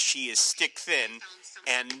 130 unless she is stick thin,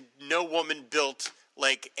 and no woman built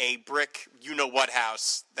like a brick you-know-what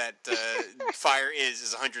house that Fire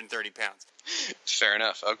is 130 pounds. Fair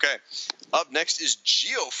enough. Okay. Up next is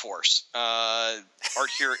Geoforce. Art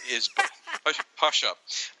here is hush up.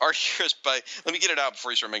 Art here is by, let me get it out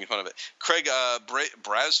before you start making fun of it, Craig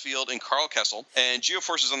Brasfield and Carl Kessel. And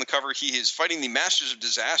Geoforce is on the cover. He is fighting the Masters of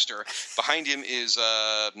Disaster. Behind him is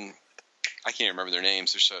I can't remember their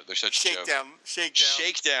names. They're such a joke.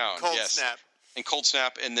 Shakedown. Cold Snap. And Cold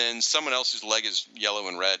Snap, and then someone else whose leg is yellow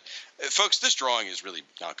and red. Folks, this drawing is really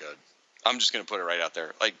not good. I'm just going to put it right out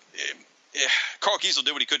there. Like, Carl Kiesel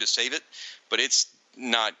did what he could to save it, but it's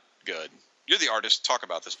not good. You're the artist. Talk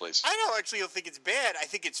about this, please. I don't think it's bad. I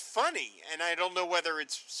think it's funny, and I don't know whether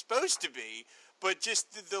it's supposed to be, but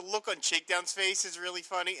just the look on Shakedown's face is really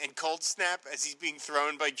funny, and Cold Snap, as he's being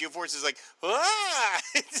thrown by Geoforce, is like, ah!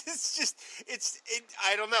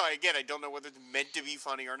 I don't know. Again, I don't know whether it's meant to be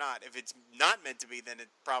funny or not. If it's not meant to be, then it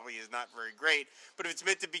probably is not very great. But if it's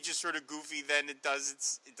meant to be just sort of goofy, then it does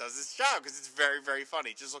its job, because it's very, very funny.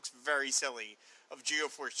 It just looks very silly of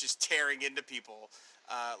Geoforce just tearing into people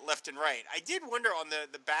left and right. I did wonder on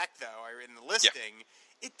the back, though, in the listing,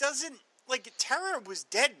 it doesn't, like, Terra was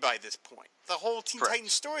dead by this point. The whole Teen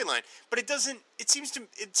Titans storyline, but it doesn't. It seems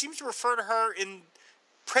to refer to her in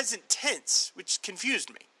present tense, which confused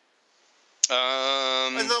me.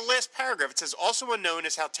 In the last paragraph, it says, also unknown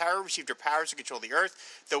is how Tara received her powers to control the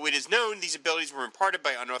Earth, though it is known these abilities were imparted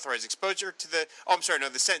by unauthorized exposure to the... Oh, I'm sorry, no,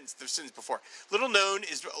 the sentence before. Little known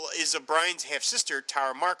is Brian's half-sister,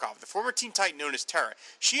 Tara Markov, the former Teen Titan known as Tara.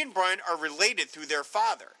 She and Brian are related through their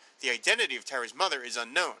father. The identity of Tara's mother is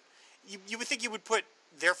unknown. You would think you would put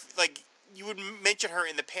their... Like, you would mention her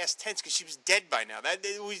in the past tense because she was dead by now.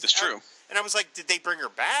 That's true. And I was like, did they bring her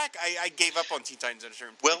back? I gave up on Teen Titans at a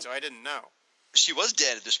certain point, so I didn't know. She was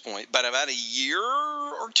dead at this point, but about a year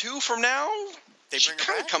or two from now, they bring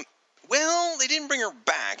her back? Well, they didn't bring her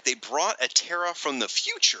back. They brought a Terra from the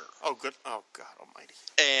future. Oh, good. Oh, God almighty.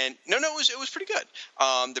 And no, it was pretty good.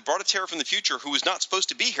 They brought a Terra from the future who was not supposed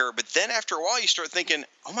to be here, but then after a while you start thinking,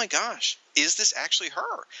 oh my gosh, is this actually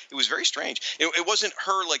her? It was very strange. It wasn't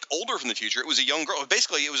her, like, older from the future. It was a young girl.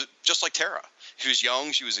 Basically, it was just like Terra. She was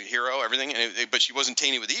young, she was a hero, everything, but she wasn't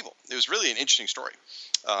tainted with evil. It was really an interesting story.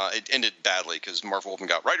 It ended badly because Marv Wolfman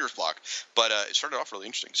got writer's block, but it started off really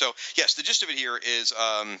interesting. So, yes, the gist of it here is...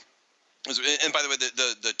 and by the way,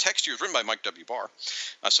 the text here is written by Mike W. Barr.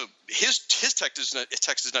 So his text is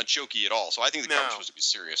not jokey at all. So I think the cover's supposed to be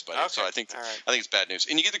serious, but so I think it's bad news.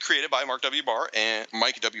 And you get it created by Mark W. Barr and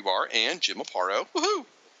Mike W. Barr and Jim Aparo. Woohoo!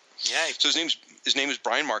 Yeah. So his name is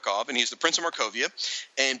Brian Markov, and he's the Prince of Markovia.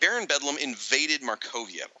 And Baron Bedlam invaded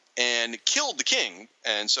Markovia and killed the king.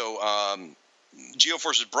 And so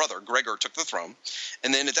Geoforce's brother, Gregor, took the throne.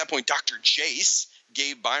 And then at that point, Dr. Jace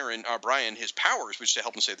gave Brian his powers, which to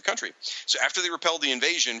help him save the country. So after they repelled the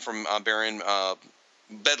invasion from Baron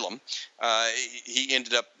Bedlam, he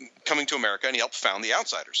ended up coming to America, and he helped found the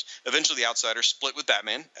Outsiders. Eventually, the Outsiders split with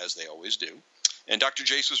Batman, as they always do. And Dr.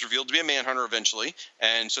 Jace was revealed to be a Manhunter eventually,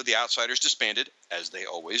 and so the Outsiders disbanded, as they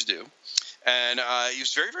always do. And he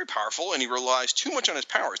was very, very powerful, and he relies too much on his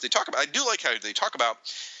powers. I do like how they talk about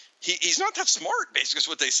he's not that smart, basically, is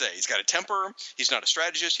what they say. He's got a temper. He's not a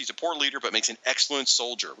strategist. He's a poor leader, but makes an excellent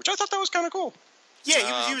soldier, which I thought that was kind of cool.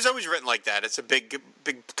 Yeah, he was always written like that. It's a big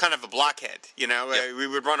kind of a blockhead, you know. Yep. We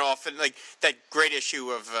would run off and like that great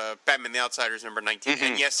issue of Batman the Outsiders number 19.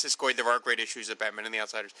 And yes, Siskoid, there are great issues of Batman and the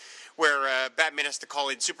Outsiders where Batman has to call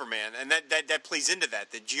in Superman, and that plays into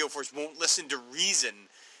that. The Geoforce won't listen to reason,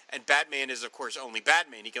 and Batman is of course only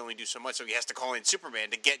Batman. He can only do so much, so he has to call in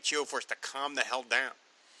Superman to get Geoforce to calm the hell down.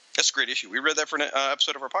 That's a great issue. We read that for an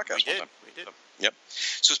episode of our podcast. We did. So, yep.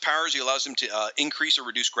 So his powers, he allows him to increase or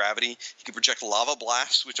reduce gravity. He can project lava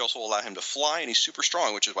blasts, which also allow him to fly, and he's super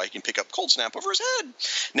strong, which is why he can pick up Cold Snap over his head.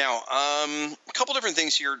 Now, a couple different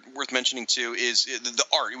things here worth mentioning, too, is the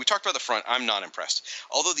art. We talked about the front. I'm not impressed.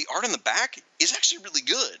 Although the art on the back is actually really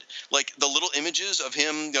good. Like the little images of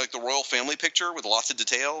him, like the royal family picture with lots of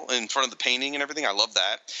detail in front of the painting and everything. I love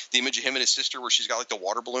that. The image of him and his sister where she's got like the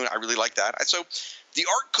water balloon. I really like that. So the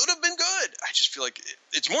art could have been good. I just feel like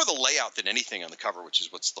it's more the layout than anything on the cover, which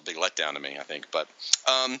is what's the big letdown to me, I think. But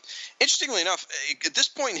interestingly enough, at this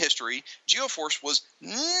point in history, Geoforce was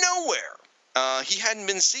nowhere. He hadn't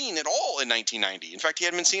been seen at all in 1990. In fact, he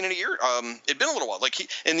hadn't been seen in a year. It'd been a little while. Like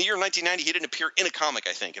in the year 1990, he didn't appear in a comic,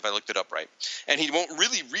 I think, if I looked it up right. And he won't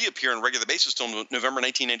really reappear on a regular basis until November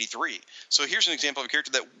 1993. So here's an example of a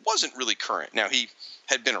character that wasn't really current. Now, he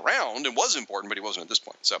had been around and was important, but he wasn't at this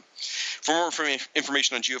point. So for more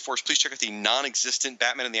information on Geoforce, please check out the non-existent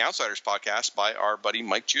Batman and the Outsiders podcast by our buddy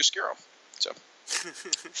Mike Giuscaro. So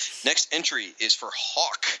next entry is for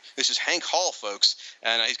Hawk. This is Hank Hall, folks,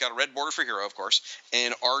 and he's got a red border for Hero, of course,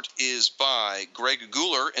 and art is by Greg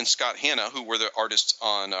Guler and Scott Hanna, who were the artists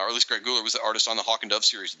on, or at least Greg Guler was the artist on the Hawk and Dove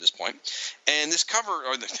series at this point. And this cover,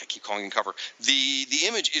 I keep calling it cover, the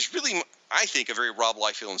image is really, I think, a very Rob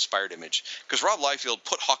Liefeld inspired image, because Rob Liefeld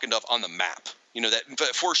put Hawk and Dove on the map. You know, that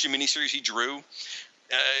four-issue miniseries he drew.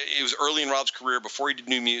 It was early in Rob's career, before he did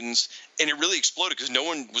New Mutants, and it really exploded because no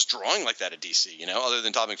one was drawing like that at DC, you know, other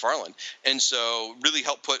than Todd McFarlane. And so really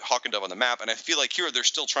helped put Hawk and Dove on the map. And I feel like here they're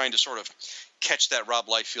still trying to sort of catch that Rob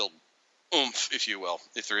Liefeld oomph, if you will,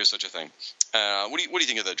 if there is such a thing. What do you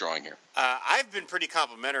think of the drawing here? I've been pretty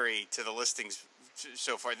complimentary to the listings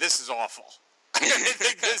so far. This is awful. I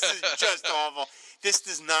think this is just awful. This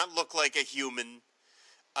does not look like a human.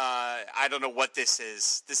 I don't know what this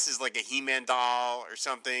is. This is like a He-Man doll or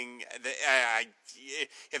something.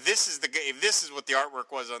 If this is what the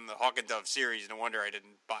artwork was on the Hawk and Dove series, no wonder I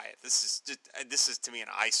didn't buy it. This is to me an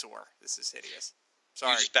eyesore. This is hideous.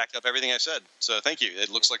 Sorry. You just backed up everything I said, so thank you. It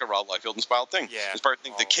looks like a Rob Liefeld inspired thing. Yeah. As part of the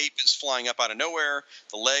thing, the cape is flying up out of nowhere.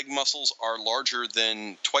 The leg muscles are larger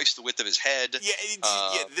than twice the width of his head.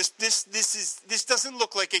 Yeah. This doesn't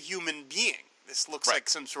look like a human being. This looks like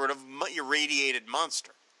some sort of irradiated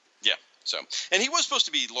monster. Yeah. So, and he was supposed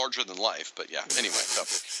to be larger than life, but yeah. Anyway, so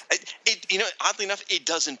oddly enough, it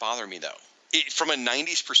doesn't bother me though. From a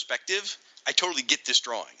 '90s perspective, I totally get this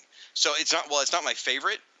drawing. So it's not my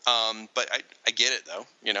favorite, but I get it though.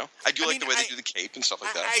 You know, I do like the way they do the cape and stuff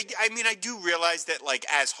like that. I do realize that like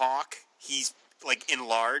as Hawk, he's like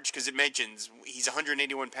enlarged because it mentions he's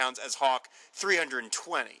 181 pounds as Hawk,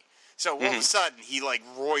 320. So all of a sudden he like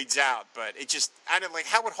roids out, but it just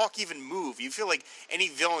how would Hawk even move? You feel like any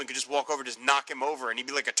villain could just walk over, just knock him over, and he'd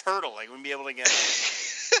be like a turtle. Like wouldn't be able to get him.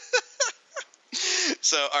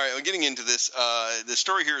 So, all right, I'm getting into this. The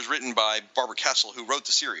story here is written by Barbara Kessel, who wrote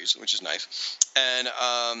the series, which is nice.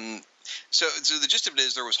 And so the gist of it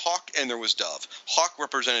is there was Hawk and there was Dove. Hawk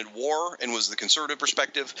represented war and was the conservative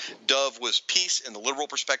perspective. Dove was peace and the liberal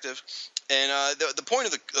perspective. And the point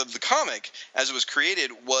of the comic, as it was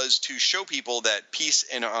created, was to show people that peace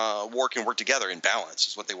and war can work together in balance,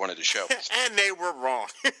 is what they wanted to show. And they were wrong.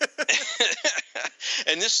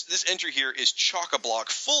 And this entry here is chock-a-block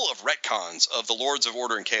full of retcons of the Lords of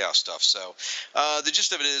Order and Chaos stuff. So the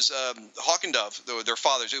gist of it is Hawk and Dove, their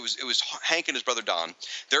fathers, it was Hank and his brother Don.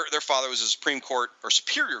 Their father was a Supreme Court or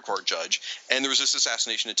Superior Court judge, and there was this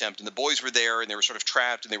assassination attempt, and the boys were there, and they were sort of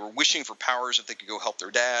trapped, and they were wishing for powers if they could go help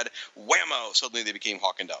their dad. Whammo! Suddenly they became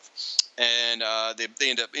Hawk and Dove. And they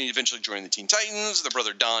end up eventually joining the Teen Titans. Their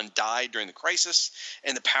brother Don died during the crisis,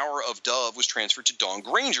 and the power of Dove was transferred to Dawn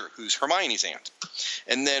Granger, who's Hermione's aunt.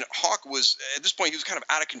 And then Hawk was, at this point, he was kind of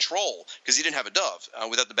out of control because he didn't have a Dove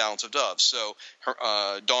without the balance of Dove. So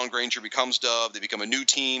Dawn Granger becomes Dove. They become a new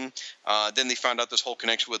team. Then they found out this whole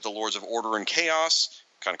connection with the Lords of Order and Chaos.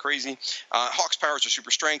 Kind of crazy. Hawk's powers are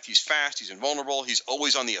super strength. He's fast. He's invulnerable. He's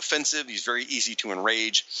always on the offensive. He's very easy to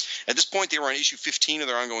enrage. At this point, they were on issue 15 of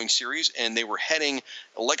their ongoing series, and they were heading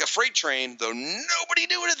like a freight train, though nobody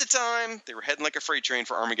knew it at the time. They were heading like a freight train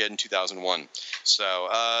for Armageddon 2001. So,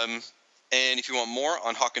 and if you want more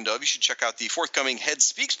on Hawk and Dove, you should check out the forthcoming Head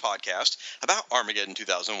Speaks podcast about Armageddon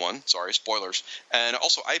 2001. Sorry, spoilers. And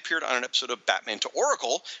also, I appeared on an episode of Batman to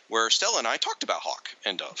Oracle, where Stella and I talked about Hawk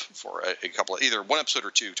and Dove for a couple of, either one episode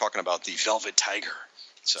or two, talking about the Velvet Tiger.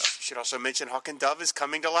 So you should also mention Hawk and Dove is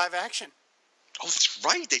coming to live action. Oh, that's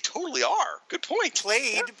right. They totally are. Good point.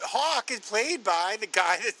 Hawk is played by the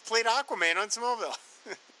guy that played Aquaman on Smallville.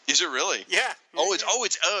 Is it really? Yeah. Oh,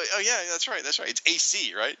 yeah. That's right. It's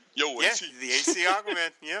AC, right? Yo, AC. Yeah, the AC Aquaman.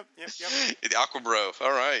 Yep. The Aqua Bro.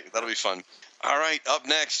 All right, that'll be fun. All right, up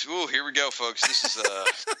next. Ooh, here we go, folks. This is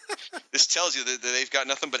this tells you that they've got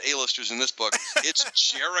nothing but A-listers in this book. It's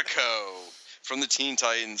Jericho from the Teen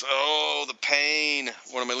Titans. Oh, the pain.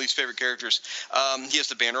 One of my least favorite characters. He has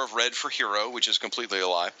the banner of red for hero, which is completely a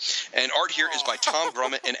lie. And art here is by Tom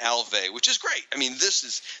Grummett and Al Vey, which is great. I mean,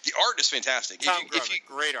 the art is fantastic. Tom Grummett,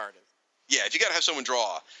 great artist. Yeah, if you got to have someone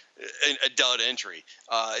draw a dud entry,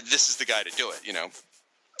 this is the guy to do it, you know.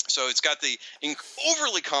 So it's got the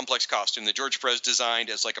overly complex costume that George Perez designed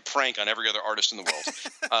as like a prank on every other artist in the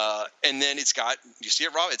world. And then it's got, you see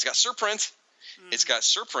it, Rob? It's got surprint. It's got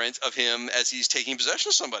surprint of him as he's taking possession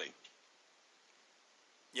of somebody.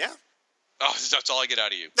 Yeah. Oh, that's all I get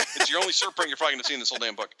out of you. It's your only surprint you're probably going to see in this whole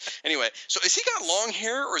damn book. Anyway, so has he got long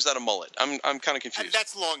hair or is that a mullet? I'm kind of confused.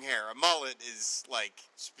 That's long hair. A mullet is like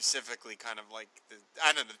specifically kind of like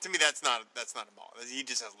I don't know. To me, that's not a mullet. He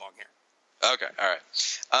just has long hair. Okay, all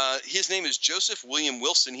right. His name is Joseph William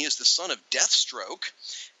Wilson. He is the son of Deathstroke.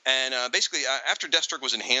 And basically, after Deathstroke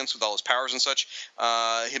was enhanced with all his powers and such,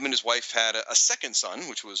 him and his wife had a second son,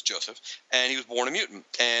 which was Joseph, and he was born a mutant.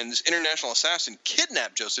 And this international assassin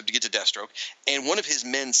kidnapped Joseph to get to Deathstroke, and one of his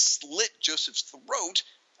men slit Joseph's throat.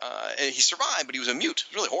 And he survived, but he was a mute.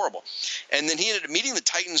 It was really horrible. And then he ended up meeting the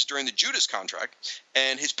Titans during the Judas contract,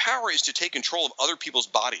 and his power is to take control of other people's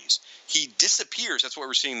bodies. He disappears. That's what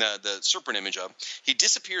we're seeing the serpent image of. He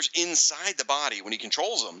disappears inside the body when he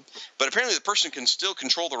controls them, but apparently the person can still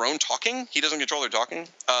control their own talking. He doesn't control their talking.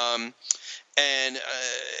 And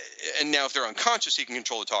now if they're unconscious, he can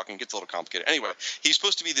control the talking. It gets a little complicated. Anyway, he's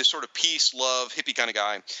supposed to be this sort of peace, love, hippie kind of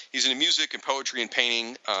guy. He's into music and poetry and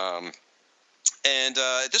painting. And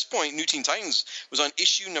at this point, New Teen Titans was on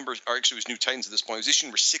issue number, or actually it was New Titans at this point, it was issue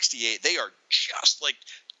number 68. They are just like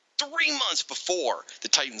 3 months before the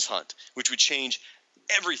Titans hunt, which would change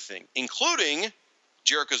everything, including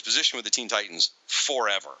Jericho's position with the Teen Titans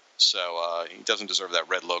forever. So he doesn't deserve that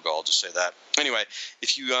red logo, I'll just say that. Anyway,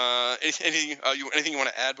 if you anything you want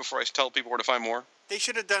to add before I tell people where to find more? They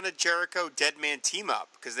should have done a Jericho Deadman team-up,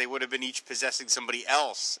 because they would have been each possessing somebody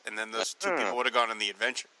else, and then those two people would have gone on the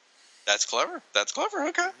adventure. That's clever.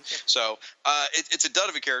 Okay. So it's a dud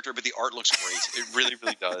of a character, but the art looks great. It really,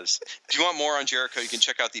 really does. If you want more on Jericho, you can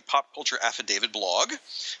check out the Pop Culture Affidavit blog,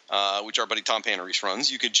 which our buddy Tom Panarese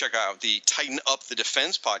runs. You can check out the Tighten Up the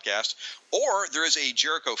Defense podcast, or there is a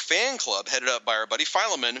Jericho fan club headed up by our buddy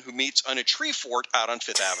Philemon, who meets on a tree fort out on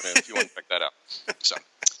Fifth Avenue, if you want to check that out. So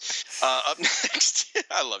up next,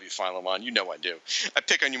 I love you, Philemon. You know I do. I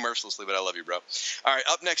pick on you mercilessly, but I love you, bro. All right,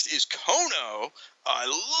 up next is Kono. I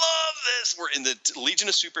love this. We're in the Legion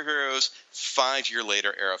of Superheroes 5 year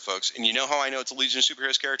later era, folks. And you know how I know it's a Legion of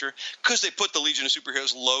Superheroes character? Because they put the Legion of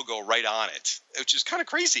Superheroes logo right on it, which is kind of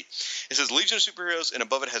crazy. It says Legion of Superheroes, and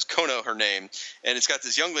above it has Kono, her name. And it's got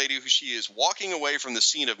this young lady who she is walking away from the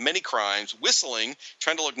scene of many crimes, whistling,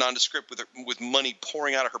 trying to look nondescript with money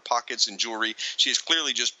pouring out of her pockets and jewelry. She has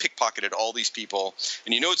clearly just pickpocketed all these people.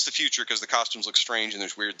 And you know it's the future because the costumes look strange and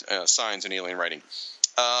there's weird signs and alien writing.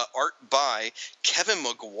 Art by Kevin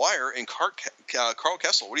McGuire and Carl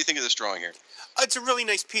Kessel. What do you think of this drawing here? It's a really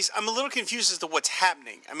nice piece. I'm a little confused as to what's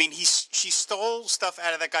happening. I mean, she stole stuff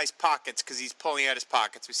out of that guy's pockets because he's pulling out his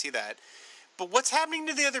pockets. We see that. But what's happening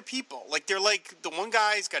to the other people? Like, they're like, the one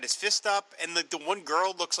guy's got his fist up, and the one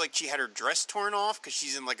girl looks like she had her dress torn off because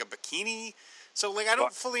she's in, like, a bikini. So, like, I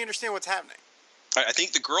don't fully understand what's happening. I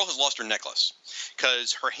think the girl has lost her necklace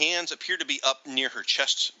because her hands appear to be up near her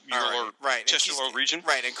chest region.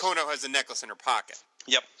 Right, and Kono has a necklace in her pocket.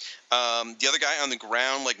 Yep. The other guy on the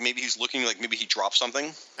ground, like maybe he's looking like maybe he dropped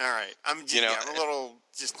something. All right, I'm a little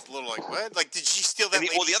like, what? Like, did she steal that?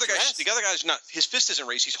 The other guy's not. His fist isn't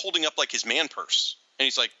raised. He's holding up like his man purse, and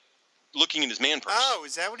he's like looking in his man purse. Oh,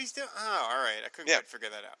 is that what he's doing? Oh, all right. I couldn't quite figure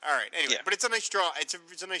that out. All right. Anyway, but it's a nice draw. It's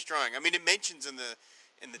a nice drawing. I mean, it mentions in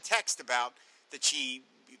the text about that she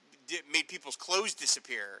made people's clothes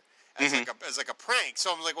disappear as like a prank.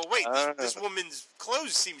 So I'm like, well, wait, this woman's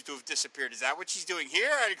clothes seems to have disappeared. Is that what she's doing here?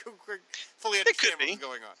 I don't fully understand what's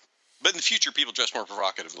going on. But in the future, people dress more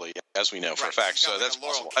provocatively, as we know for a fact. So that's a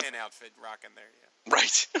Laurel possible. Ken outfit rocking there. Yeah.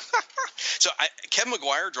 Right. So Kevin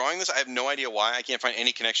McGuire drawing this, I have no idea why. I can't find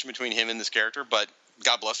any connection between him and this character, but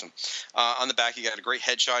God bless him. On the back, he got a great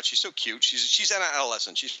headshot. She's so cute. She's an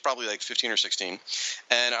adolescent. She's probably like 15 or 16.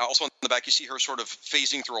 And also on the back, you see her sort of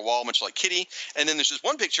phasing through a wall, much like Kitty. And then there's this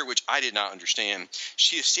one picture which I did not understand.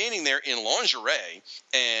 She is standing there in lingerie,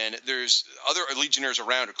 and there's other Legionnaires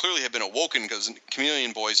around who clearly have been awoken because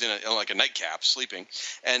Chameleon Boy's in like a nightcap sleeping,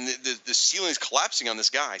 and the ceiling is collapsing on this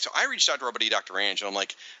guy. So I reached out to our buddy Dr. Ange, and I'm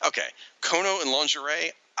like, okay, Kono in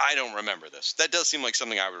lingerie, I don't remember this. That does seem like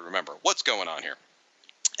something I would remember. What's going on here?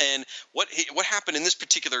 And what happened in this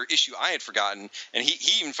particular issue, I had forgotten, and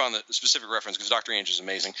he even found the specific reference because Dr. Ange is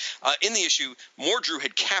amazing. In the issue, Mordru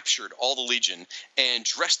had captured all the Legion and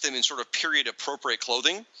dressed them in sort of period-appropriate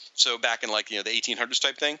clothing, so back in the 1800s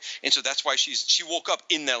type thing. And so that's why she woke up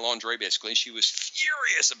in that lingerie, basically, and she was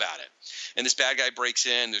furious about it. And this bad guy breaks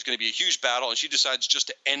in. There's going to be a huge battle, and she decides just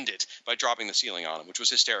to end it by dropping the ceiling on him, which was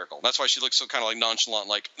hysterical. That's why she looks so kind of like nonchalant,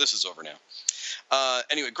 like, this is over now.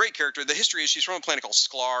 Anyway, great character. The history is she's from a planet called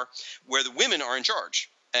Sklar, where the women are in charge,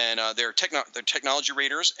 and they're technology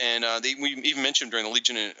raiders, and we even mentioned during the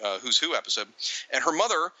Legion Who's Who episode. And her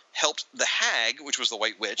mother helped the Hag, which was the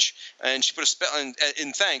White Witch, and she put a spell. And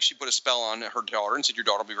in thanks, she put a spell on her daughter and said, "Your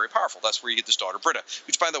daughter will be very powerful." That's where you get this daughter, Britta.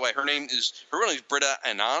 Which, by the way, her real name is Britta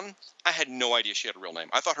Anan. I had no idea she had a real name.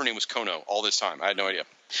 I thought her name was Kono all this time. I had no idea.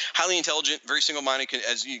 Highly intelligent, very single-minded.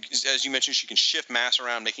 As you mentioned, she can shift mass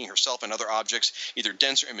around, making herself and other objects either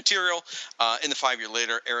dense or immaterial. In the 5 year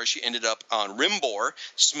later era, she ended up on Rimbor,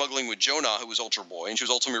 smuggling with Jonah, who was Ultra Boy, and she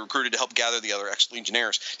was ultimately recruited to help gather the other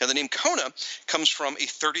ex-Legionnaires. Now, the name Kona comes from a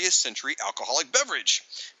 30th century alcoholic beverage.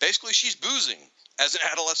 Basically, she's boozing as an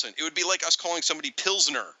adolescent. It would be like us calling somebody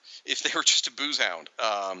Pilsner if they were just a booze hound.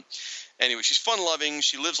 Anyway, she's fun-loving.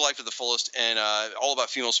 She lives life to the fullest, and all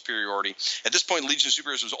about female superiority. At this point, Legion of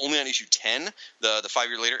Superheroes was only on issue 10, the 5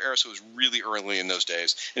 year later era, so it was really early in those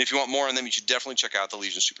days. And if you want more on them, you should definitely check out the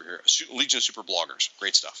Legion of Super bloggers.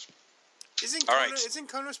 Great stuff. Isn't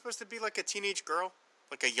Kono supposed to be like a teenage girl,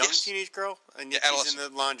 like a young teenage girl, and yet she's in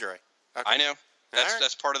the lingerie? Okay. I know.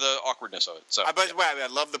 That's part of the awkwardness of it. So, by the way, I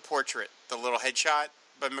love the portrait, the little headshot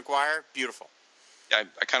by McGuire. Beautiful. I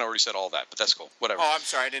kind of already said all that, but that's cool. Whatever. Oh, I'm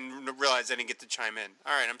sorry. I didn't realize I didn't get to chime in.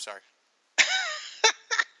 All right, I'm sorry.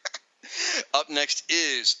 Up next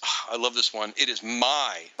is, I love this one. It is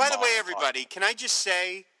my. By the way, everybody, can I just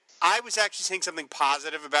say, I was actually saying something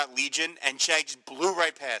positive about Legion, and Shag just blew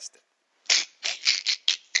right past it.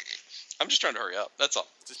 I'm just trying to hurry up. That's all.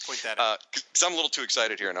 Just point that out. Because I'm a little too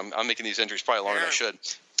excited here, and I'm making these entries probably longer than I should.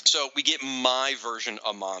 So we get my version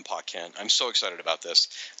of Ma and Pa Kent. I'm so excited about this.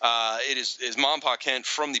 It is Ma and Pa Kent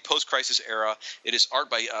from the post-crisis era. It is art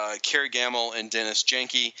by Kerry Gamble and Dennis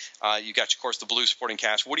Janke. You got, of course, the blue supporting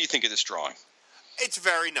cast. What do you think of this drawing? It's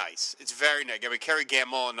very nice. It's very nice. I mean, Kerry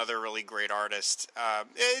Gamble, another really great artist.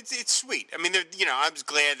 It's sweet. I mean, I'm just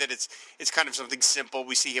glad that it's kind of something simple.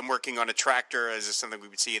 We see him working on a tractor, as is something we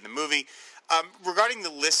would see in the movie. Regarding the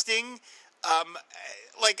listing,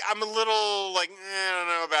 I'm a little I don't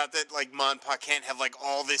know about that. Like, Ma and Pa Kent have like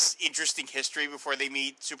all this interesting history before they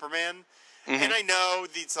meet Superman. Mm-hmm. And I know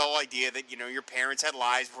it's the whole idea that your parents had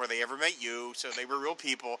lives before they ever met you, so they were real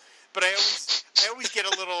people. But I always get a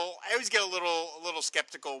little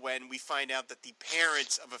skeptical when we find out that the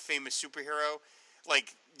parents of a famous superhero,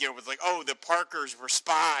 was like, oh, the Parkers were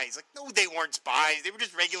spies. Like, no, they weren't spies. They were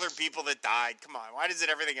just regular people that died. Come on, why does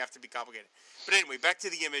everything have to be complicated? But anyway, back to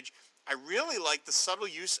the image. I really like the subtle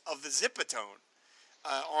use of the zipatone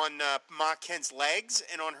on Ma Kent's legs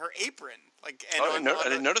and on her apron. I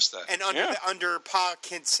didn't notice that. And under Pa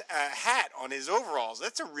Kent's hat on his overalls.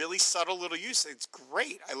 That's a really subtle little use. It's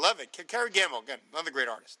great. I love it. Kerry Gamble, again, another great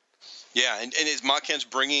artist. Yeah, and his Ma Ken's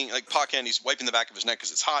bringing, like, Pa Ken, he's wiping the back of his neck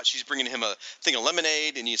because it's hot. She's bringing him a thing of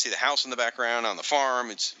lemonade, and you see the house in the background on the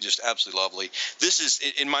farm. It's just absolutely lovely. This is,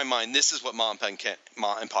 in my mind, this is what Ma and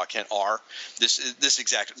Pa Ken are. This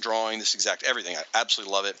exact drawing, this exact everything. I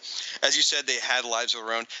absolutely love it. As you said, they had lives of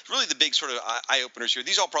their own. Really the big sort of eye-openers here.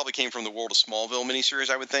 These all probably came from the World of Smallville miniseries,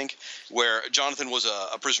 I would think, where Jonathan was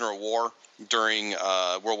a prisoner of war during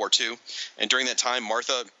World War II. And during that time,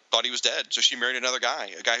 Martha thought he was dead, so she married another guy,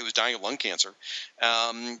 a guy who was dying of lung cancer.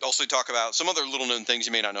 Also talk about some other little-known things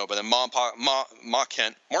you may not know, but then Ma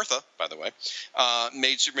Kent, Martha, by the way,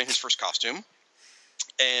 made Superman his first costume.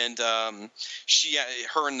 And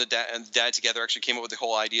her and the dad together actually came up with the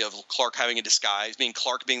whole idea of Clark having a disguise,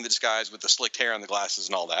 Clark being the disguise with the slicked hair and the glasses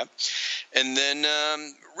and all that. And then,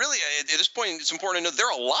 really, at this point, it's important to know they're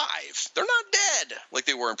alive. They're not dead like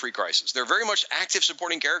they were in pre-crisis. They're very much active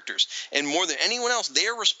supporting characters. And more than anyone else, they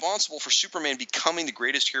are responsible for Superman becoming the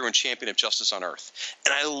greatest hero and champion of justice on Earth.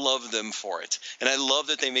 And I love them for it. And I love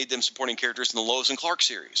that they made them supporting characters in the Lois and Clark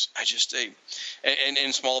series. And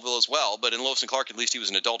in Smallville as well. But in Lois and Clark, at least he was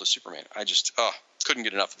an adult as Superman. I just couldn't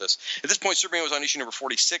get enough of this. At this point, Superman was on issue number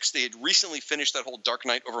 46. They had recently finished that whole Dark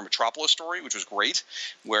Knight over Metropolis story, which was great,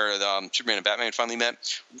 where Superman and Batman finally met.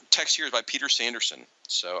 Text here is by Peter Sanderson.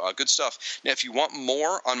 So good stuff. Now, if you want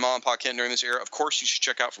more on Ma and Pa Kent during this era, of course, you should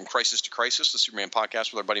check out From Crisis to Crisis, the Superman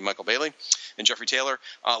podcast with our buddy Michael Bailey and Jeffrey Taylor.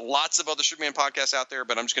 Lots of other Superman podcasts out there,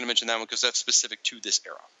 but I'm just going to mention that one because that's specific to this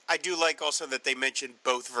era. I do like also that they mentioned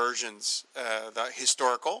both versions, the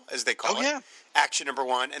historical, as they call it, Action number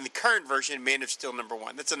 1, and the current version, Man of Steel number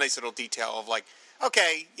 1. That's a nice little detail of like,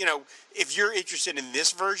 okay, if you're interested in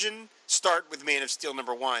this version, start with Man of Steel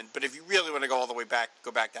number 1. But if you really want to go all the way back,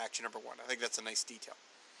 go back to Action number 1. I think that's a nice detail.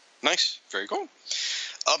 Nice. Very cool.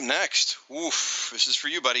 Up next, this is for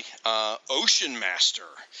you, buddy. Ocean Master.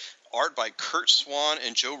 Art by Kurt Swan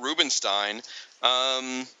and Joe Rubinstein.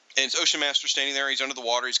 And it's Ocean Master standing there. He's under the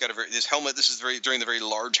water. He's got this helmet. This is during the very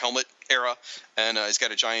large helmet era. And he's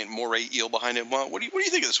got a giant moray eel behind him. Well, what do you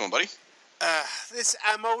think of this one, buddy?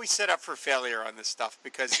 I'm always set up for failure on this stuff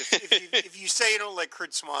because if you say you don't like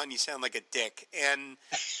Kurt Swan, you sound like a dick. And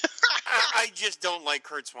I just don't like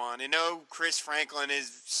Kurt Swan. I know Chris Franklin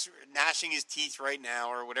is gnashing his teeth right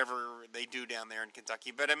now or whatever they do down there in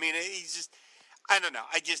Kentucky. But, I mean, he's just – I don't know.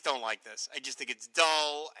 I just don't like this. I just think it's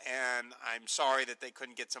dull, and I'm sorry that they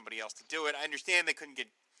couldn't get somebody else to do it. I understand they couldn't get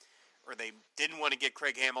 – or they didn't want to get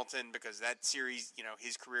Craig Hamilton because that series,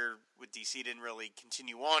 his career with DC didn't really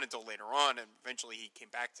continue on until later on, and eventually he came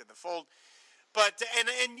back to the fold. But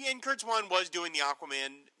and Kurt Swan was doing the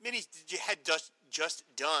Aquaman mini, had just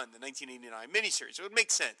done the 1989 miniseries, so it would make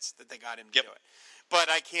sense that they got him to do it. But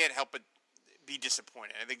I can't help but be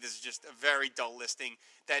disappointed. I think this is just a very dull listing.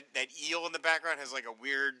 That eel in the background has like a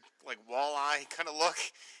weird like walleye kind of look.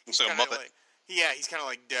 He's like a Muppet. He's kind of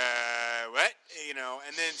like, what?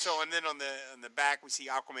 And then on the back we see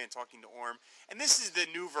Aquaman talking to Orm. And this is the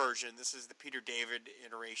new version. This is the Peter David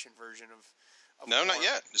iteration version of No, Orm. Not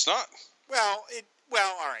yet. It's not. Well,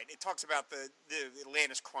 all right. It talks about the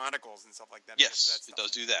Atlantis Chronicles and stuff like that. Yes, it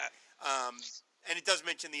does do that. And it does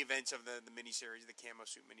mention the events of the miniseries, the Camo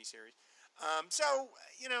Suit miniseries. I'm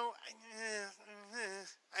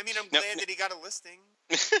glad that he got a listing.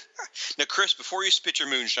 Now, Chris, before you spit your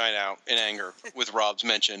moonshine out in anger with Rob's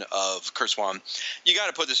mention of Kurt Swan, you got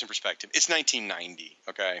to put this in perspective. It's 1990,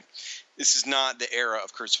 okay? This is not the era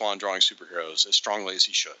of Kurt Swan drawing superheroes as strongly as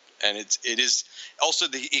he should. And it is also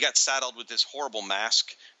he got saddled with this horrible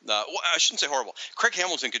mask. I shouldn't say horrible. Craig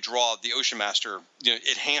Hamilton could draw the Ocean Master,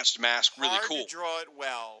 enhanced mask really cool. Hard to draw it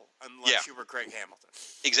well unless you were Craig Hamilton.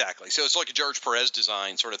 Exactly. So it's like a George Perez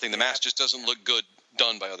design sort of thing. The mask just doesn't look good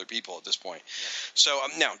done by other people at this point. Yeah. So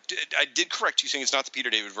now, I did correct you saying it's not the Peter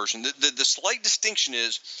David version. The slight distinction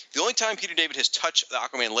is the only time Peter David has touched the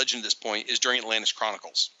Aquaman legend at this point is during Atlantis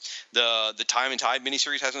Chronicles. The Time and Tide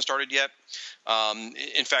miniseries hasn't started yet.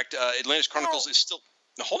 In fact, Atlantis Chronicles is still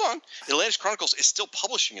 – hold on. Atlantis Chronicles is still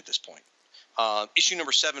publishing at this point. Issue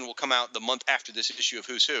number 7 will come out the month after this issue of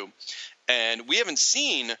Who's Who. And we haven't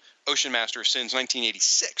seen Ocean Master since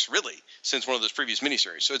 1986, really, since one of those previous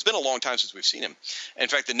miniseries. So it's been a long time since we've seen him. In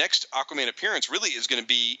fact, the next Aquaman appearance really is going to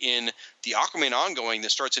be in the Aquaman ongoing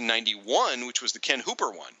that starts in 91, which was the Ken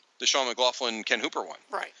Hooper one, the Sean McLaughlin Ken Hooper one.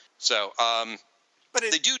 Right. So but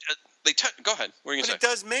they do go ahead. What are you going to say? But it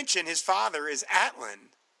does mention his father is Atlan.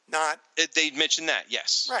 Not they mentioned that,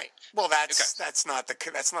 yes. Right. Well, that's not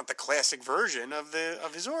the classic version of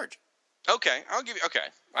his origin. Okay, I'll give you.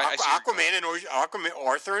 Okay, Aquaman,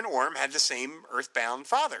 Arthur and Orm had the same Earthbound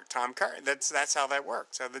father, Tom Curry. That's how that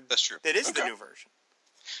works. So that's true. That is the new version.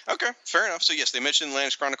 Okay, fair enough. So, yes, they mentioned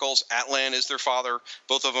Atlantis Chronicles. Atlan is their father,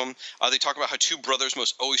 both of them. They talk about how two brothers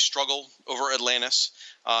must always struggle over Atlantis.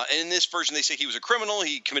 And in this version, they say he was a criminal.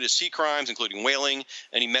 He committed sea crimes, including whaling,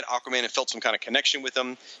 and he met Aquaman and felt some kind of connection with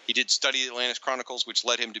him. He did study the Atlantis Chronicles, which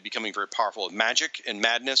led him to becoming very powerful at magic and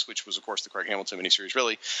madness, which was, of course, the Craig Hamilton miniseries,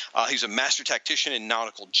 really. He's a master tactician and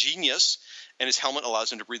nautical genius, and his helmet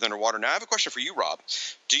allows him to breathe underwater. Now, I have a question for you, Rob.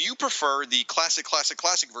 Do you prefer the classic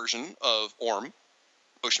version of Orm,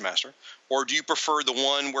 Ocean Master, or do you prefer the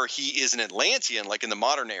one where he is an Atlantean, like in the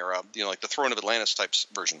modern era, like the Throne of Atlantis types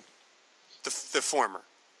version? The former.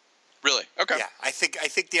 Really? Okay. Yeah, I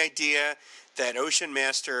think the idea that Ocean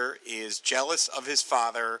Master is jealous of his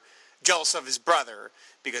brother,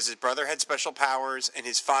 because his brother had special powers, and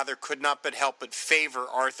his father could not help but favor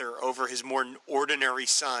Arthur over his more ordinary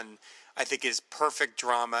son, I think is perfect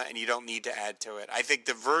drama, and you don't need to add to it. I think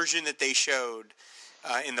the version that they showed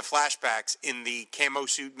in the flashbacks in the Camo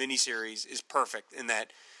Suit miniseries is perfect, in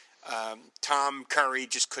that Tom Curry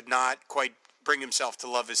just could not quite bring himself to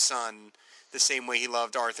love his son the same way he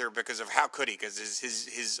loved Arthur, because of how could he? Because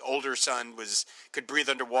his older son could breathe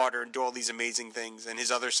underwater and do all these amazing things, and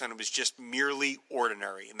his other son was just merely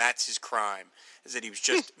ordinary, and that's his crime, is that he was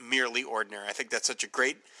just merely ordinary. I think that's such a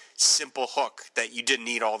great, simple hook that you didn't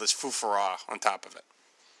need all this foo-fa-ra on top of it.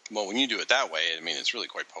 Well, when you do it that way, I mean, it's really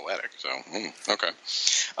quite poetic. So, okay.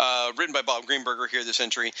 Written by Bob Greenberger here, this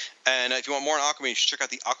entry. And if you want more on Aquaman, you should check out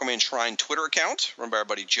the Aquaman Shrine Twitter account, run by our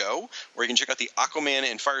buddy Joe, or you can check out the Aquaman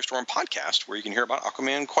and Firestorm podcast, where you can hear about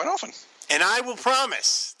Aquaman quite often. And I will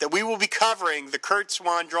promise that we will be covering the Kurt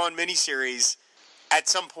Swan drawn miniseries at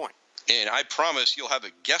some point. And I promise you'll have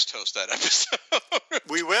a guest host that episode.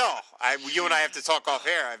 We will. You and I have to talk off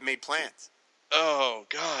air. I've made plans. Oh,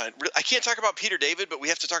 God. I can't talk about Peter David, but we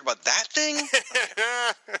have to talk about that thing?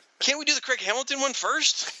 Can't we do the Craig Hamilton one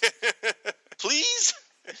first? Please?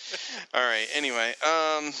 All right. Anyway,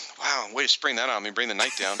 wow, way to spring that on me. Bring the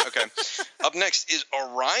night down. Okay. Up next is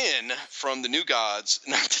Orion from the New Gods.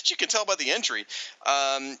 Not that you can tell by the entry.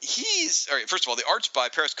 All right. First of all, the art's by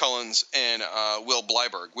Paris Cullins and Will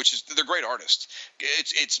Bleiberg, they're great artists.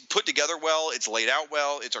 It's put together well. It's laid out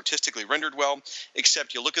well. It's artistically rendered well.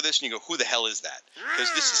 Except you look at this and you go, who the hell is that?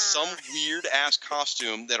 Because this is some weird ass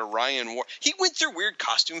costume that Orion wore. He went through weird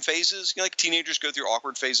costume phases. Like teenagers go through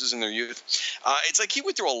awkward phases in their youth. It's like he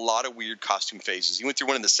went through a lot of weird costume phases. He went through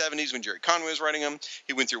one in the 70s when Jerry Conway was writing him.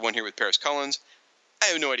 He went through one here with Paris Cullins. I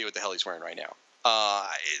have no idea what the hell he's wearing right now.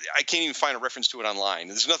 I can't even find a reference to it online.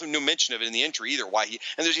 There's no mention of it in the entry either.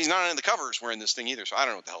 He's not on the covers wearing this thing either, so I don't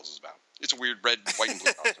know what the hell this is about. It's a weird red, white, and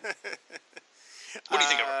blue costume. What do you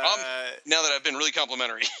think of it, Rob? Now that I've been really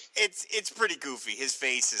complimentary. It's pretty goofy. His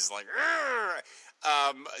face is like,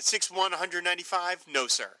 6'1", 195? No,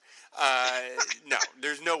 sir. No,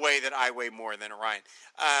 there's no way that I weigh more than Orion.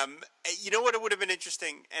 You know what? It would have been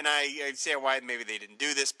interesting, and I'd say why maybe they didn't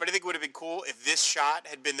do this, but I think it would have been cool if this shot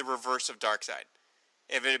had been the reverse of Darkseid.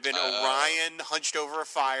 If it had been Orion hunched over a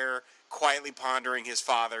fire, quietly pondering his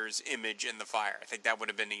father's image in the fire. I think that would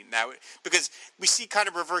have been neat. Because we see kind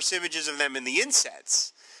of reverse images of them in the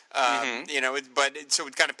insets. So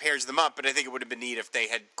it kind of pairs them up, but I think it would have been neat if they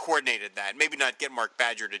had coordinated that. Maybe not get Mark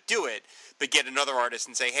Badger to do it, but get another artist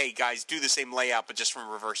and say, hey, guys, do the same layout, but just from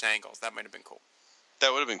reverse angles. That might have been cool.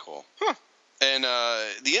 That would have been cool. Huh. And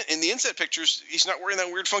in the inset pictures, he's not wearing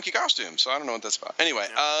that weird funky costume, so I don't know what that's about. Anyway,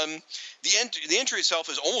 the entry itself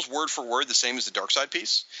is almost word for word the same as the Darkseid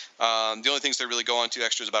piece. The only things they really go on to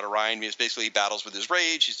extras about Orion is basically he battles with his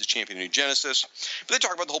rage. He's the champion of New Genesis. But they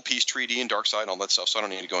talk about the whole peace treaty and Darkseid and all that stuff, so I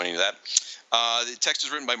don't need to go into that. The text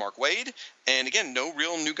is written by Mark Waid. And again, no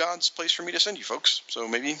real New Gods place for me to send you folks. So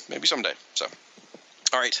maybe someday. So.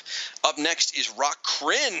 All right. Up next is Rock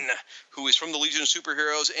Krinn, who is from the Legion of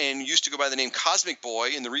Superheroes and used to go by the name Cosmic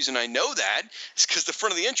Boy. And the reason I know that is because the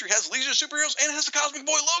front of the entry has Legion of Superheroes and it has the Cosmic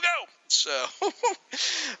Boy logo. So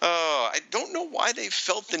I don't know why they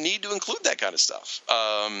felt the need to include that kind of stuff.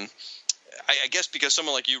 I guess because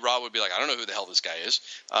someone like you, Rob, would be like, I don't know who the hell this guy is.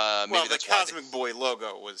 Maybe the Cosmic Boy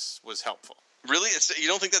logo was helpful. Really? You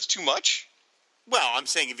don't think that's too much? Well, I'm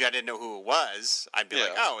saying if I didn't know who it was, I'd be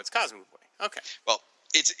like, oh, it's Cosmic Boy. Okay. Well,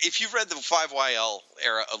 if you've read the 5YL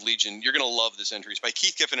era of Legion, you're going to love this entry. It's by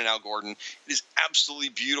Keith Giffen and Al Gordon. It is absolutely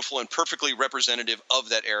beautiful and perfectly representative of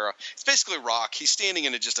that era. It's basically Rock. He's standing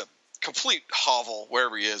in just a complete hovel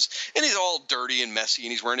wherever he is, and he's all dirty and messy,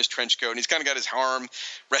 and he's wearing his trench coat, and he's kind of got his arm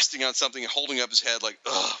resting on something and holding up his head like,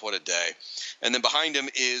 ugh, what a day. And then behind him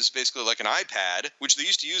is basically like an iPad, which they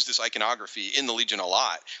used to use this iconography in the Legion a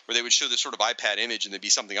lot, where they would show this sort of iPad image and there'd be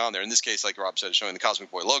something on there. In this case, like Rob said, showing the Cosmic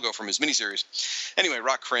Boy logo from his miniseries. Anyway,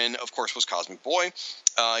 Rock Krinn, of course, was Cosmic Boy.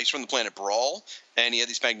 He's from the planet Brawl, and he had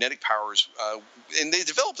these magnetic powers, and they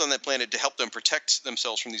developed on that planet to help them protect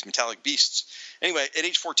themselves from these metallic beasts. Anyway, at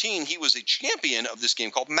age 14, he was a champion of this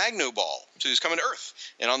game called Magno Ball. So he was coming to Earth,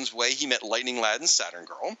 and on his way, he met Lightning Lad and Saturn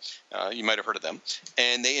Girl. You might have heard of them,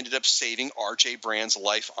 and they ended up saving R.J. Brand's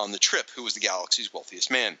life on the trip, who was the galaxy's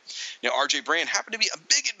wealthiest man. Now, R.J. Brand happened to be a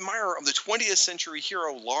big admirer of the 20th century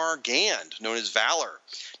hero Lar Gand, known as Valor.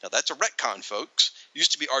 Now, that's a retcon, folks.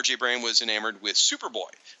 Used to be R.J. Brand was enamored with Superboy,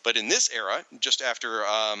 but in this era, just after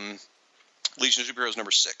Legion of Superheroes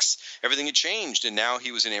number 6, everything had changed, and now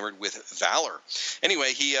he was enamored with Valor.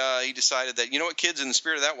 Anyway, he decided that, you know what, kids, in the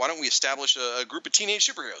spirit of that, why don't we establish a group of teenage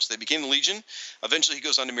superheroes? They became the Legion. Eventually, he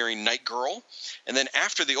goes on to marry Night Girl, and then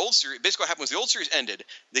after the old series, basically what happened was the old series ended,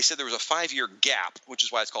 they said there was a 5-year gap, which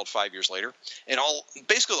is why it's called 5 years later, and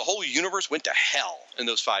basically the whole universe went to hell in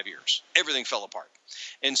those 5 years. Everything fell apart.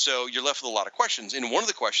 And so you're left with a lot of questions. And one of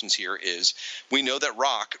the questions here is, we know that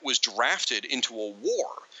Rock was drafted into a war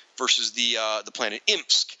versus the planet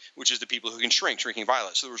Imsk, which is the people who can shrink, shrinking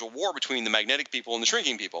violet. So there was a war between the magnetic people and the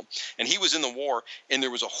shrinking people. And he was in the war, and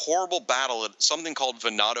there was a horrible battle at something called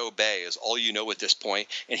Venado Bay, is all you know at this point,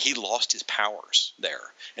 and he lost his powers there.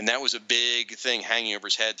 And that was a big thing hanging over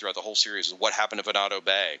his head throughout the whole series, is what happened to Venado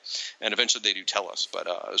Bay. And eventually they do tell us, but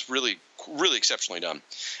it was really, really exceptionally done.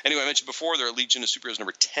 Anyway, I mentioned before, they're at Legion of Superheroes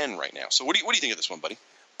number 10 right now. So what do you think of this one, buddy?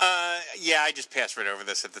 Yeah, I just passed right over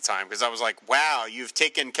this at the time because I was like, wow, you've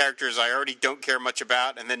taken characters I already don't care much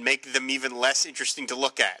about and then make them even less interesting to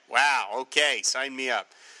look at. Wow, okay, sign me up.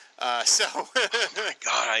 Oh my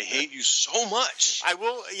God, I hate you so much. I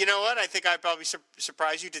will, you know what? I think I'd probably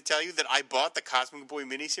surprise you to tell you that I bought the Cosmic Boy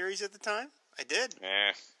miniseries at the time. I did.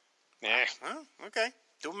 Well, okay.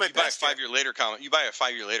 Doing my best. Buy a 5-year later comic. You buy a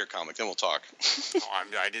 5-year later comic, then we'll talk.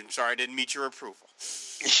 I didn't meet your approval.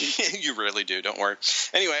 You really do. Don't worry.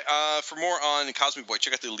 Anyway, for more on Cosmic Boy,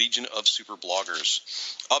 check out the Legion of Super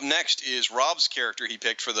Bloggers. Up next is Rob's character he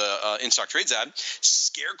picked for the in-stock trades ad,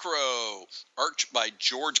 Scarecrow, art by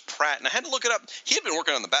George Pratt. And I had to look it up. He had been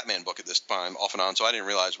working on the Batman book at this time, off and on, so I didn't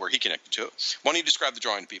realize where he connected to it. Why don't you describe the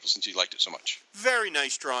drawing to people since you liked it so much? Very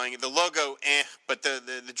nice drawing. The logo, but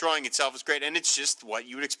the drawing itself is great, and it's just what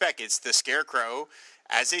you would expect. It's the Scarecrow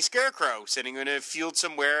as a scarecrow sitting in a field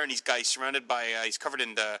somewhere, and he's surrounded by he's covered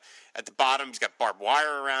at the bottom. He's got barbed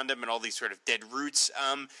wire around him and all these sort of dead roots.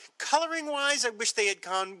 Coloring wise, I wish they had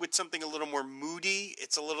gone with something a little more moody.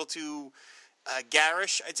 It's a little too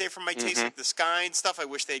garish, I'd say, for my taste, like the sky and stuff. I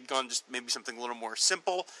wish they'd gone just maybe something a little more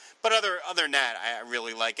simple. But other than that, I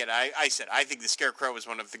really like it. I think the Scarecrow is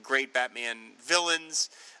one of the great Batman villains.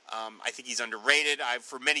 I think he's underrated.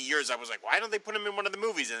 For many years, I was like, why don't they put him in one of the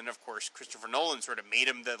movies? And then, of course, Christopher Nolan sort of made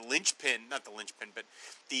him the linchpin, not the linchpin, but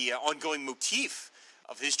the ongoing motif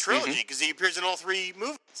of his trilogy, because he appears in all 3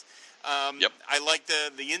 movies. Yep. I like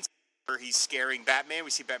the instant where he's scaring Batman. We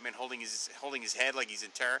see Batman holding his head like he's in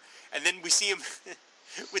terror. And then we see him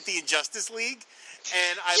with the Injustice League.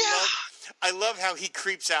 And I love how he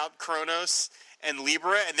creeps out Kronos and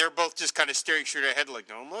Libra, and they're both just kind of staring straight ahead, like,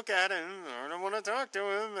 don't look at him, I don't want to talk to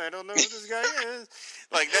him, I don't know who this guy is.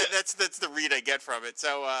 Like, that's the read I get from it.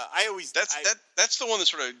 So I always... That's the one that's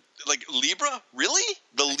sort of, like, Libra? Really?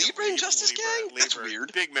 The Libra Injustice Gang? That's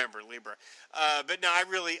weird. Big member, Libra. But no, I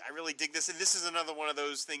really dig this, and this is another one of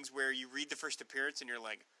those things where you read the first appearance, and you're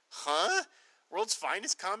like, huh? World's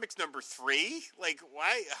Finest Comics number 3? Like,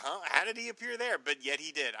 why? Huh? How did he appear there? But yet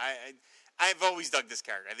he did. I've always dug this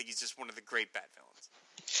character. I think he's just one of the great Bat villains.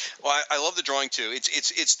 Well, I love the drawing too.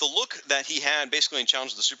 It's the look that he had basically in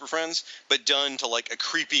Challenge of the Super Friends, but done to like a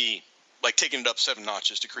creepy, like taking it up 7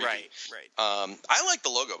 notches to creepy. Right. I like the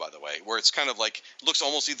logo, by the way, where it's kind of like looks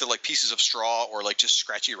almost either like pieces of straw or like just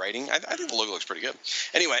scratchy writing. I think the logo looks pretty good.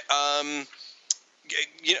 Anyway,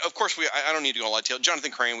 of course, I don't need to go on a lot of detail.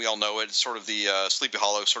 Jonathan Crane, we all know it. It's sort of the Sleepy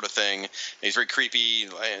Hollow sort of thing. And he's very creepy,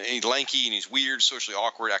 and he's lanky, and he's weird, socially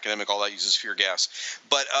awkward, academic, all that, uses fear gas.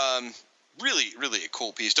 But really, really a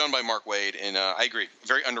cool piece done by Mark Waid, and I agree,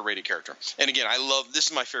 very underrated character. And again, this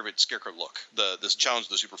is my favorite Scarecrow look, this Challenge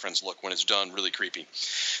of the Super Friends look when it's done really creepy.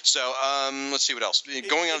 So let's see what else.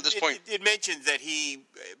 Going on at this point. It mentions that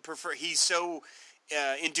he's so...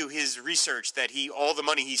 into his research that all the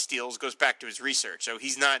money he steals goes back to his research. So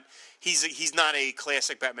he's not a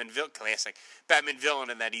classic Batman villain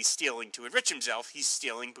in that he's stealing to enrich himself. He's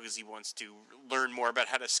stealing because he wants to learn more about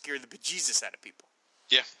how to scare the bejesus out of people.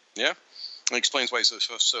 Yeah. It explains why he's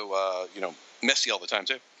so messy all the time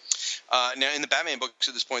too. Now, in the Batman books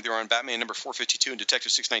at this point, they were on Batman number 452 and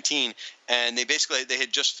Detective 619, and they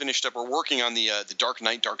had just finished up or working on the Dark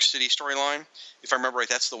Knight, Dark City storyline. If I remember right,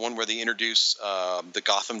 that's the one where they introduce the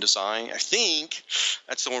Gotham design. I think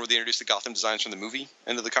that's the one where they introduce the Gotham designs from the movie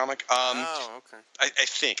into the comic. Okay. I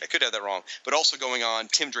think. I could have that wrong. But also going on,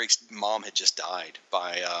 Tim Drake's mom had just died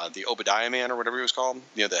by the Obadiah Man or whatever he was called,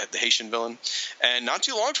 the Haitian villain. And not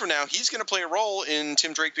too long from now, he's going to play a role in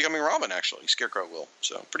Tim Drake becoming Robin, actually. Scarecrow will.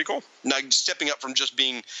 So pretty cool. Now, stepping up from just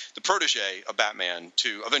being the protege of Batman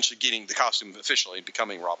to eventually getting the costume officially,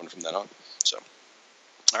 becoming Robin from then on. So,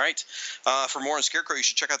 all right. For more on Scarecrow, you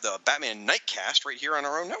should check out the Batman Nightcast right here on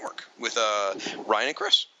our own network with Ryan and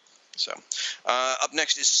Chris. So, up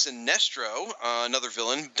next is Sinestro, another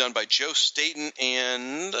villain done by Joe Staton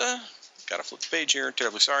and gotta flip the page here,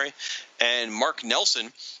 terribly sorry, and Mark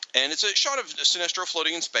Nelson, and it's a shot of Sinestro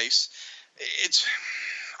floating in space.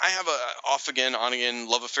 I have a off again, on again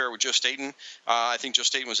love affair with Joe Staton. I think Joe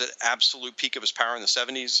Staton was at absolute peak of his power in the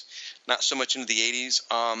 70s, not so much into the 80s.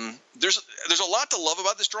 There's a lot to love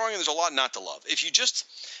about this drawing, and there's a lot not to love. If you just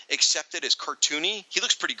accept it as cartoony, he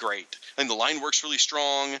looks pretty great. I mean, the line works really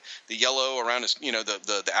strong. The yellow around his,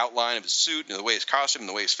 the outline of his suit, and the way his costume and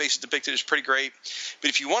the way his face is depicted is pretty great. But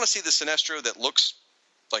if you want to see the Sinestro that looks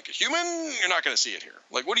like a human, you're not going to see it here.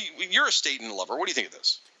 Like, you're a Staton lover. What do you think of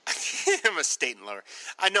this? I'm a Staton lover.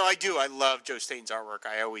 I do. I love Joe Staton's artwork.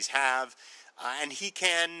 I always have. And he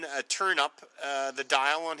can turn up the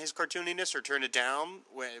dial on his cartooniness or turn it down,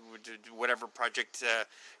 whatever project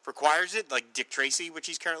requires it. Like Dick Tracy, which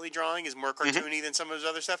he's currently drawing, is more cartoony than some of his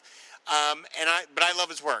other stuff. But I love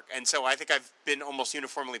his work. And so I think I've been almost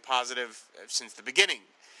uniformly positive since the beginning.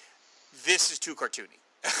 This is too cartoony.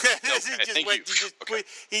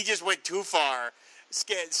 He just went too far.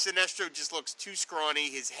 Sinestro just looks too scrawny.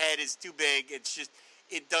 His head is too big.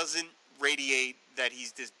 It doesn't radiate that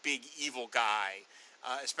he's this big evil guy.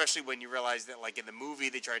 Especially when you realize that, like in the movie,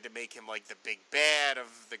 they tried to make him like the big bad of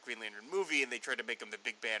the Green Lantern movie, and they tried to make him the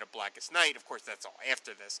big bad of Blackest Night. Of course, that's all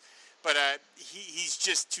after this. But he's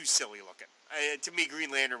just too silly looking. To me, Green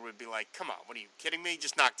Lantern would be like, "Come on, what are you kidding me?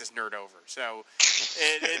 Just knock this nerd over." So,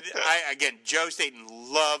 again, Joe Staton,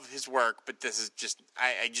 love his work, but this is just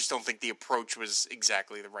I just don't think the approach was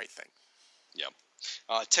exactly the right thing. Yeah.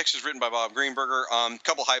 Text is written by Bob Greenberger.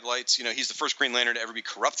 Couple highlights. He's the first Green Lantern to ever be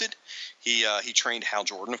corrupted. He trained Hal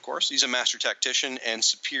Jordan, of course. He's a master tactician and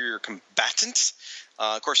superior combatant.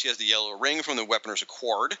 Of course, he has the yellow ring from the Weaponers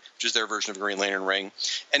Accord, which is their version of a Green Lantern ring.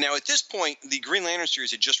 And now at this point, the Green Lantern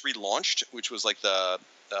series had just relaunched, which was like the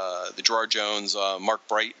Gerard Jones, Mark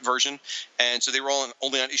Bright version. And so they were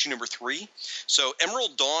only on issue number 3. So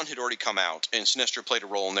Emerald Dawn had already come out, and Sinestro played a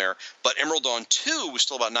role in there. But Emerald Dawn 2 was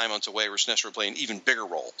still about 9 months away, where Sinestro played an even bigger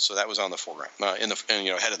role. So that was on the foreground,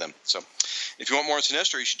 ahead of them. So if you want more on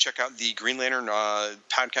Sinestro, you should check out the Green Lantern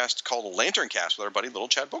podcast called Lantern Cast with our buddy Little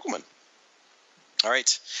Chad Bokelman. All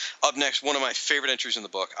right. Up next, one of my favorite entries in the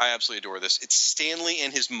book. I absolutely adore this. It's Stanley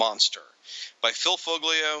and His Monster by Phil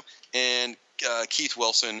Foglio and Keith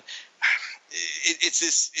Wilson. It's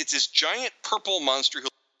this giant purple monster who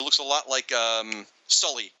looks a lot like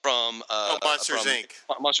Sully from Monsters Inc.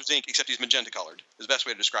 Monsters Inc., except he's magenta colored. Is the best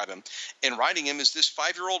way to describe him. And riding him is this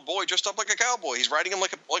 5-year-old boy dressed up like a cowboy. He's riding him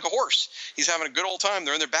like a horse. He's having a good old time.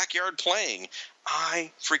 They're in their backyard playing.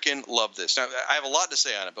 I freaking love this. Now, I have a lot to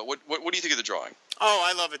say on it, but what do you think of the drawing? Oh,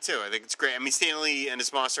 I love it too. I think it's great. I mean, Stanley and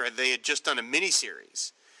His Monster, they had just done a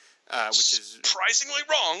miniseries, which is surprisingly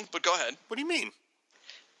wrong. But go ahead. What do you mean?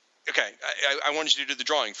 Okay, I wanted you to do the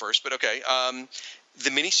drawing first, but okay. The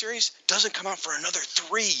miniseries doesn't come out for another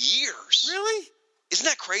 3 years. Really? Isn't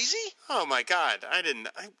that crazy? Oh my God!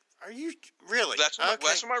 Are you really? That's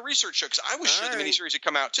what my research showed. Because I was sure the miniseries had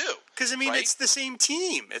come out too. Because it's the same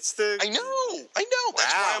team. It's the. I know. Wow,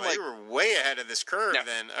 That's why I'm they were way ahead of this curve. Now,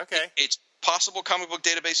 then okay. It's possible comic book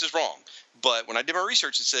database is wrong, but when I did my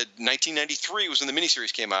research, it said 1993 was when the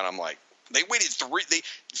miniseries came out. I'm like, they waited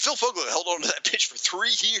Phil Foglio held on to that pitch for 3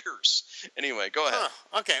 years. Anyway, go ahead.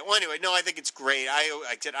 Okay. Well, anyway, no, I think it's great.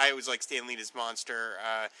 I always like Stanley and His Monster.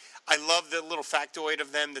 I love the little factoid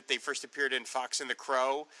of them that they first appeared in Fox and the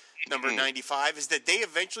Crow, number 95, is that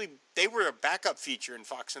they were a backup feature in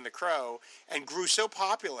Fox and the Crow and grew so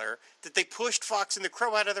popular that they pushed Fox and the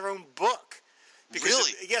Crow out of their own book.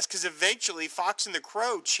 Really? Yes, because eventually Fox and the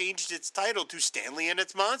Crow changed its title to Stanley and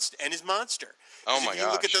His Monster. Oh my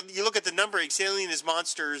gosh! You look at the numbering. Stanley and His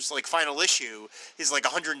Monster's final issue is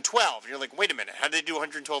 112. And you're like, wait a minute, how did they do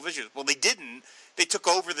 112 issues? Well, they didn't. They took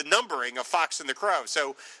over the numbering of Fox and the Crow.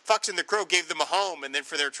 So Fox and the Crow gave them a home, and then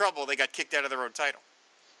for their trouble, they got kicked out of their own title.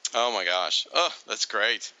 Oh my gosh! Oh, that's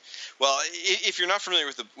great. Well, if you're not familiar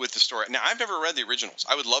with the story, now I've never read the originals.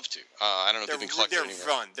 I would love to. I don't know if they've been collected They're anywhere.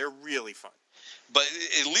 fun. They're really fun. But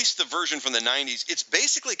at least the version from the 90s, it's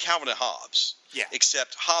basically Calvin and Hobbes. Yeah.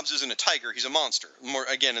 Except Hobbes isn't a tiger; he's a monster. More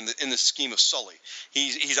again in the scheme of Sully,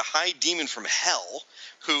 he's a high demon from hell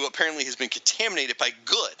who apparently has been contaminated by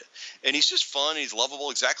good, and he's just fun. He's lovable,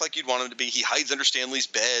 exactly like you'd want him to be. He hides under Stanley's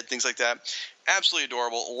bed, things like that. Absolutely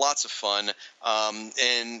adorable, lots of fun,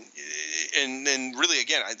 and really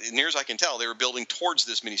again, near as I can tell, they were building towards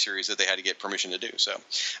this miniseries that they had to get permission to do. So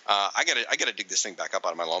I gotta dig this thing back up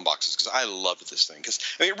out of my loan boxes because I loved this thing. Because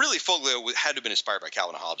I mean, really, Foglio had to have been inspired by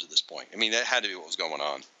Calvin and Hobbes at this point. I mean, that had to be what was going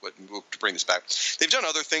on to bring this back. They've done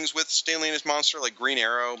other things with Stanley and his monster, like Green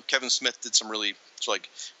Arrow. Kevin Smith did some really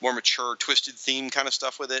like more mature, twisted theme kind of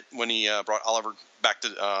stuff with it when he brought Oliver back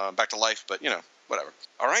to life. But whatever.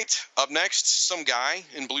 All right. Up next, some guy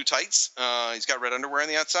in blue tights. He's got red underwear on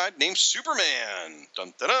the outside, named Superman.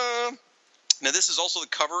 Dun, dun, dun. Now, this is also the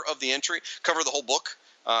cover of the entry, cover of the whole book.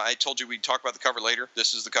 I told you we'd talk about the cover later.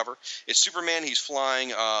 This is the cover. It's Superman. He's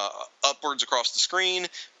flying upwards across the screen.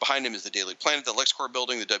 Behind him is the Daily Planet, the LexCorp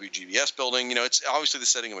building, the WGBS building. It's obviously the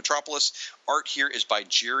setting of Metropolis. Art here is by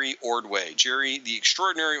Jerry Ordway. Jerry, the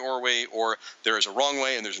Extraordinary Ordway, or There is a Wrong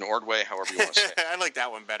Way and There's an Ordway, however you want to say it. I like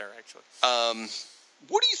that one better, actually.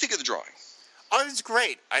 What do you think of the drawing? Oh, it's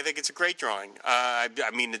great. I think it's a great drawing. I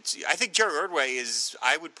think Jerry Ordway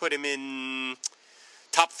I would put him in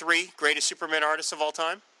top 3 greatest Superman artists of all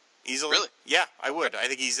time, easily. Really? Yeah, I would. I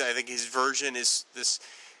think his version is this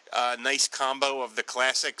nice combo of the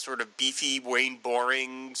classic sort of beefy, Wayne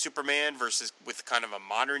Boring Superman versus with kind of a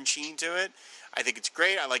modern sheen to it. I think it's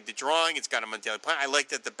great. I like the drawing. It's got him on Daily Planet. I like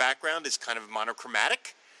that the background is kind of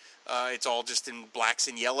monochromatic. It's all just in blacks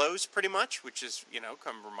and yellows, pretty much, which is,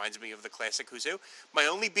 kind of reminds me of the classic Who's Who. My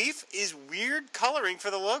only beef is weird coloring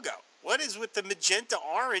for the logo. What is with the magenta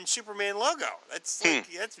orange Superman logo? That's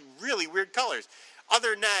that's really weird colors.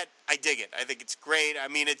 Other than that, I dig it. I think it's great. I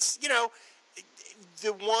mean, it's,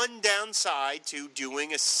 the one downside to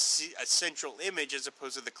doing a central image as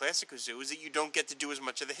opposed to the classic Who's Who is that you don't get to do as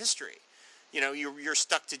much of the history. You're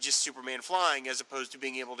stuck to just Superman flying as opposed to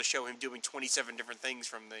being able to show him doing 27 different things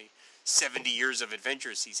from the 70 years of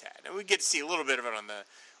adventures he's had. And we get to see a little bit of it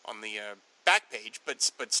on the back page, but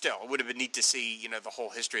still, it would have been neat to see the whole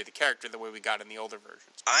history of the character the way we got in the older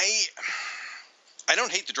versions. I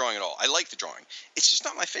don't hate the drawing at all. I like the drawing. It's just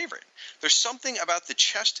not my favorite. There's something about the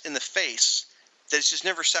chest and the face that's just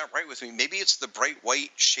never sat right with me. Maybe it's the bright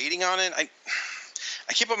white shading on it.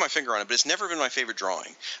 I can't put my finger on it, but it's never been my favorite drawing.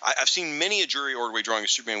 I've seen many a Jerry Ordway drawing of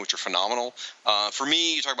Superman, which are phenomenal. For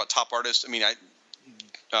me, you talk about top artists. I mean,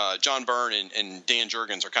 John Byrne and Dan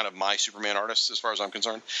Jurgens are kind of my Superman artists as far as I'm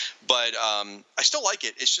concerned. But I still like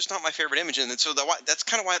it. It's just not my favorite image. And so that's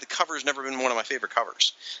kind of why the cover has never been one of my favorite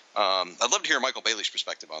covers. I'd love to hear Michael Bailey's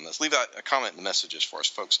perspective on this. Leave a comment in the messages for us,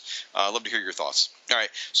 folks. I'd love to hear your thoughts. All right.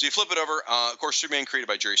 So you flip it over. Of course, Superman created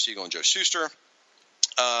by Jerry Siegel and Joe Shuster.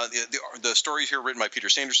 The stories here written by Peter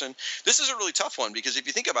Sanderson. This is a really tough one because if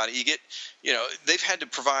you think about it, you get, they've had to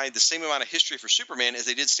provide the same amount of history for Superman as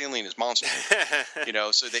they did Stanley and his monster.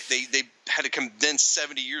 So they had to condense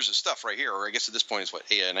 70 years of stuff right here, or I guess at this point it's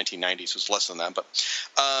 1990, so it's less than that. But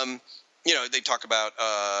they talk about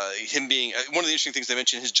him being one of the interesting things they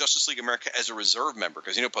mention is Justice League America as a reserve member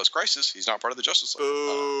because post-crisis he's not part of the Justice League.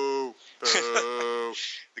 Boo.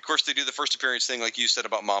 Of course, they do the first appearance thing, like you said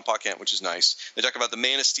about Monpa Kent, which is nice. They talk about the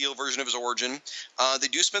Man of Steel version of his origin. They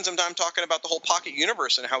do spend some time talking about the whole Pocket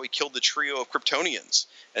Universe and how he killed the trio of Kryptonians,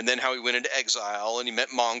 and then how he went into exile and he met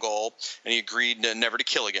Mongol and he agreed never to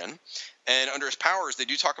kill again. And under his powers, they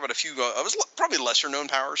do talk about a few of his probably lesser-known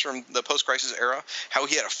powers from the post-crisis era, how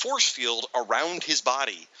he had a force field around his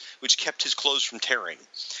body, which kept his clothes from tearing.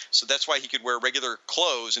 So that's why he could wear regular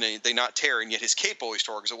clothes and they not tear, and yet his cape always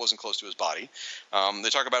tore because it wasn't close to his body. They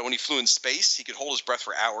talk about when he flew in space, he could hold his breath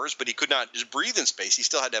for hours, but he could not just breathe in space. He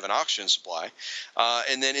still had to have an oxygen supply.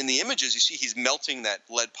 And then in the images, you see he's melting that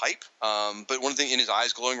lead pipe, but one thing in his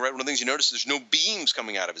eyes glowing red, one of the things you notice, there's no beams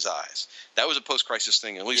coming out of his eyes. That was a post-crisis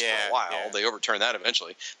thing, at least for a while. Yeah. They overturned that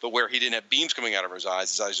eventually. But where he didn't have beams coming out of his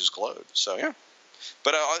eyes just glowed. So, yeah.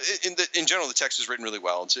 But in general, the text is written really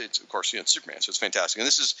well. It's of course, it's Superman, so it's fantastic. And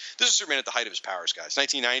this is Superman at the height of his powers, guys.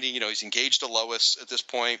 1990, he's engaged to Lois at this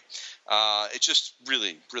point. It's just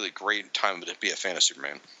really, really great time to be a fan of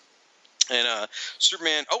Superman. And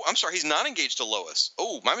Superman, I'm sorry, he's not engaged to Lois.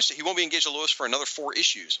 Oh, my mistake. He won't be engaged to Lois for another 4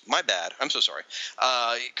 issues. My bad. I'm so sorry.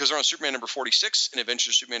 Because they're on Superman number 46 and Adventures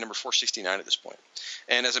of Superman number 469 at this point.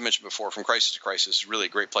 And as I mentioned before, From Crisis to Crisis is really a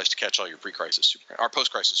great place to catch all your pre-crisis Superman, or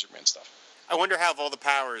post-crisis Superman stuff. I wonder how of all the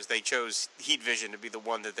powers they chose heat vision to be the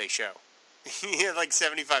one that they show. He had like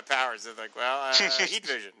 75 powers. They're like, well, heat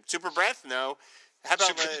vision. Super breath? No. How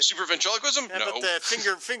about super ventriloquism? How No. about the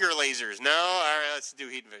finger lasers? No. All right, let's do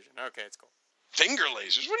heat vision. Okay, it's cool. Finger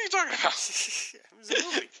lasers? What are you talking about? It was a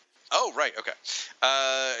movie. Oh, right. Okay.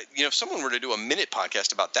 If someone were to do a minute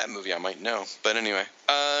podcast about that movie, I might know. But anyway,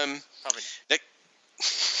 Probably.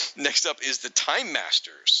 Next up is the Time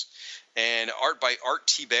Masters, and art by Art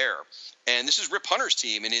T. Bear. And this is Rip Hunter's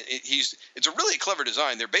team, and it's a really clever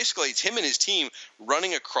design. It's him and his team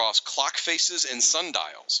running across clock faces and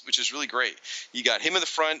sundials, which is really great. You got him in the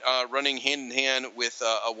front running hand in hand with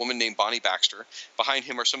a woman named Bonnie Baxter. Behind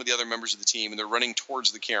him are some of the other members of the team, and they're running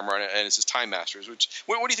towards the camera, and it says Time Masters.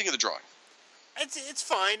 What do you think of the drawing? It's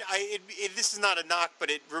fine. This is not a knock, but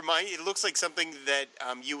it looks like something that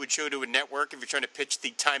you would show to a network if you're trying to pitch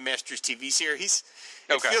the Time Masters TV series.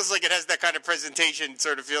 It feels like it has that kind of presentation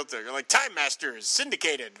sort of feel to it. You're like, Time Masters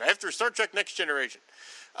syndicated after Star Trek Next Generation.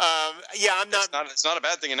 I'm not. It's not a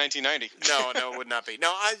bad thing in 1990. No, it would not be.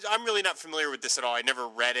 No, I'm really not familiar with this at all. I never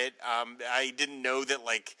read it. I didn't know that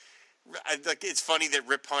it's funny that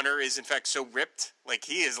Rip Hunter is in fact so ripped. Like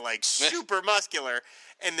he is like super muscular,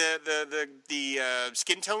 and the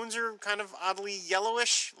skin tones are kind of oddly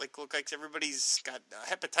yellowish. Look like everybody's got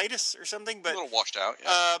hepatitis or something. But a little washed out.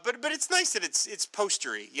 Yeah. But it's nice that it's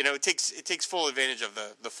postery. It takes full advantage of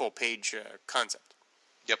the full page concept.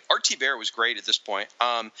 Yep, R.T. Bear was great at this point.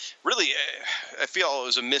 Really, I feel it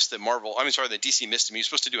was a miss that that DC missed him. He was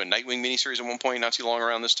supposed to do a Nightwing miniseries at one point, not too long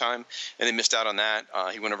around this time, and they missed out on that.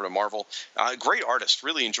 He went over to Marvel. Great artist,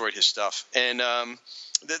 really enjoyed his stuff. And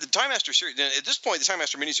the Time Master series, at this point, the Time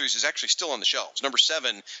Master miniseries is actually still on the shelves. Number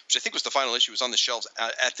 7, which I think was the final issue, was on the shelves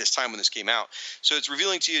at this time when this came out. So it's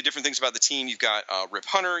revealing to you different things about the team. You've got Rip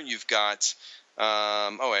Hunter, you've got...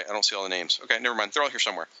 I don't see all the names. Okay, never mind. They're all here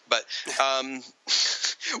somewhere. But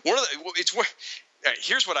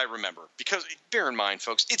here's what I remember. Because bear in mind,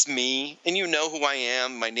 folks, it's me, and you know who I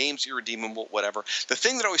am. My name's irredeemable, whatever. The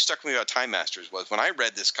thing that always stuck with me about Time Masters was when I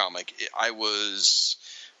read this comic, I was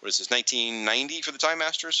 1990 for the Time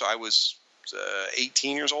Masters, so I was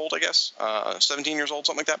 18 years old, I guess, 17 years old,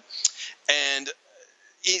 something like that. And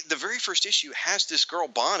the very first issue has this girl,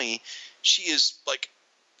 Bonnie. She is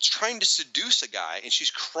trying to seduce a guy, and she's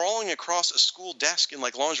crawling across a school desk in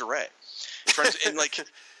lingerie, to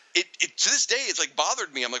this day it's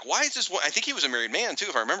bothered me. I'm like, why is this one? I think he was a married man too,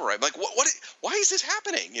 if I remember right. I'm like, why is this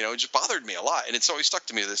happening? It just bothered me a lot, and it's always stuck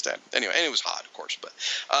to me to this day. Anyway, and it was hot, of course, but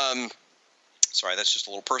sorry, that's just a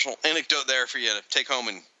little personal anecdote there for you to take home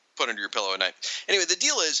and put under your pillow at night. Anyway, the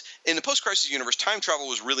deal is, in the post-crisis universe, time travel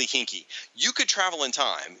was really hinky. You could travel in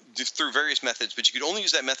time through various methods, but you could only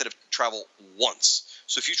use that method of travel once.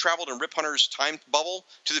 So if you traveled in Rip Hunter's time bubble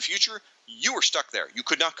to the future, you were stuck there. You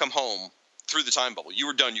could not come home through the time bubble. You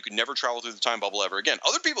were done. You could never travel through the time bubble ever again.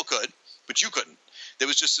 Other people could, but you couldn't. There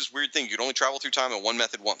was just this weird thing. You could only travel through time in one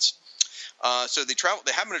method once. So they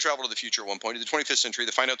happen to travel to the future at one point, in the 25th century.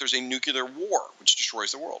 They find out there's a nuclear war which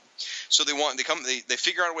destroys the world. So they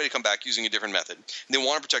figure out a way to come back using a different method. And they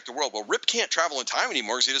want to protect the world. Well, Rip can't travel in time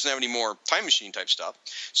anymore because he doesn't have any more time machine type stuff.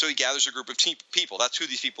 So he gathers a group of people. That's who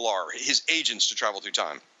these people are, his agents to travel through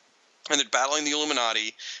time. And they're battling the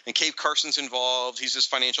Illuminati, and Cave Carson's involved. He's this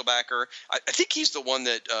financial backer. I think he's the one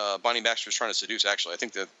that Bonnie Baxter was trying to seduce, actually. I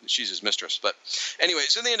think that she's his mistress. But anyway,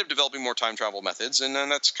 so they end up developing more time travel methods, and then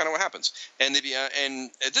that's kind of what happens. And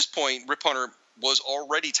at this point, Rip Hunter was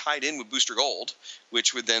already tied in with Booster Gold,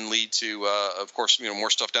 which would then lead to, of course, more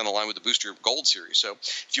stuff down the line with the Booster Gold series. So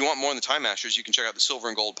if you want more on the Time Masters, you can check out the Silver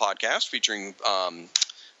and Gold podcast featuring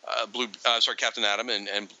Captain Atom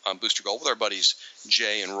and Booster Gold with our buddies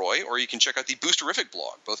Jay and Roy, or you can check out the Boosterific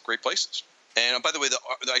blog, both great places. And by the way,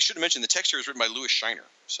 I should have mentioned the text here is written by Louis Shiner,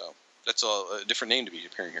 so that's a different name to be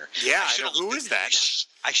appearing here. Yeah, who is that?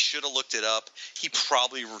 I should have looked it up. He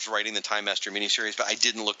probably was writing the Time Master miniseries, but I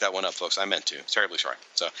didn't look that one up, folks. I meant to. Terribly sorry.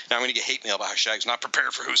 So now I'm going to get hate mail about hashtags not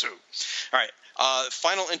prepared for Who's Who. All right.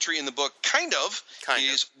 Final entry in the book,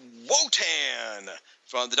 is Wotan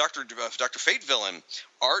from the Dr. Fate villain,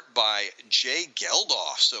 art by Jay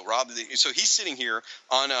Geldof. So Rob, he's sitting here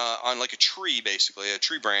on a tree, basically a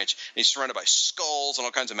tree branch, and he's surrounded by skulls and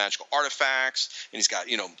all kinds of magical artifacts, and he's got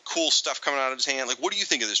cool stuff coming out of his hand. What do you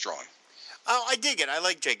think of this drawing? Oh, I dig it. I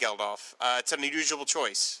like Jay Geldof. It's an unusual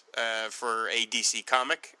choice for a DC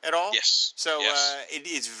comic at all. Yes. So it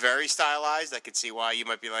is very stylized. I could see why you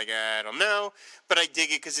might be like, I don't know. But I dig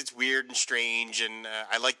it because it's weird and strange. And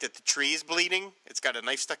I like that the tree is bleeding. It's got a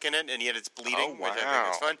knife stuck in it, and yet it's bleeding, which I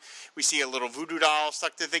think is fun. We see a little voodoo doll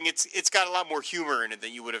stuck to the thing. It's got a lot more humor in it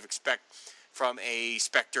than you would have expected from a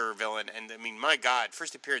Spectre villain. And, I mean, my God,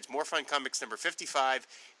 first appearance, Morphine Comics number 55,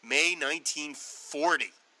 May 1940.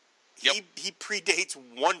 Yep. He predates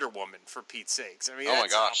Wonder Woman, for Pete's sakes. I mean, Oh my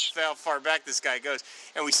that's gosh. how far back this guy goes.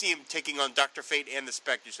 And we see him taking on Dr. Fate and the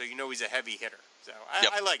Spectre, so you know he's a heavy hitter. So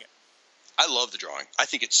Yep. I like it. I love the drawing. I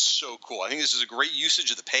think it's so cool. I think this is a great usage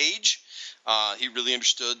of the page. He really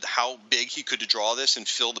understood how big he could draw this and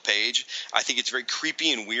fill the page. I think it's very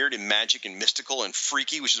creepy and weird and magic and mystical and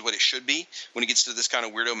freaky, which is what it should be when it gets to this kind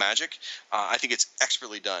of weirdo magic. I think it's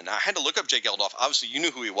expertly done. I had to look up Jay Geldof. Obviously, you knew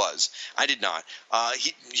who he was. I did not.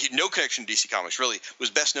 He had no connection to DC Comics, really. Was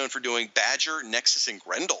best known for doing Badger, Nexus, and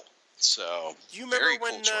Grendel. So, Do you remember very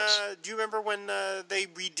when? cool choice. Do you remember when they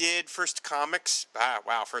redid First Comics?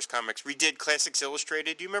 First Comics redid Classics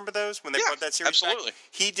Illustrated. Do you remember those when they Yeah, brought that series absolutely. back?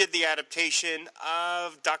 He did the adaptation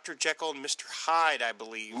of Dr. Jekyll and Mr. Hyde, I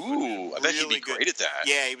believe. Ooh, I bet he'd be Really good. great at that.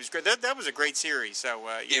 Yeah, he was great. That was a great series. So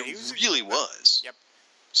yeah, he It was really was. Yep.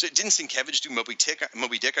 So didn't Sienkiewicz do Moby Dick, I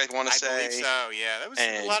want to I say? believe so. Yeah, that was a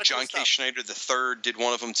And lot of John cool K. stuff. Schneider III did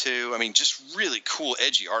one of them too. I mean, just really cool,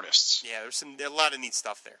 edgy artists. Yeah, there's a lot of neat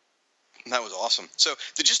stuff there. That was awesome. So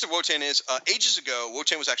the gist of Wotan is, ages ago,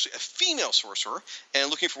 Wotan was actually a female sorcerer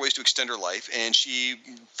and looking for ways to extend her life, and she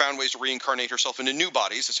found ways to reincarnate herself into new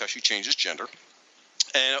bodies. That's how she changes gender.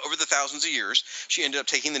 And over the thousands of years, she ended up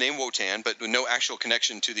taking the name Wotan, but with no actual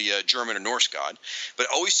connection to the German or Norse god. But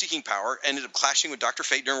always seeking power, ended up clashing with Dr.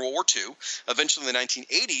 Fate during World War II. Eventually, in the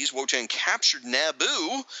 1980s, Wotan captured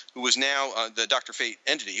Naboo, who was now the Dr. Fate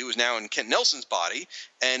entity, who was now in Kent Nelson's body.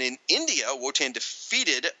 And in India, Wotan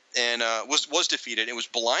defeated and was defeated and was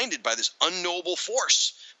blinded by this unknowable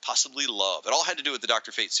force, possibly love. It all had to do with the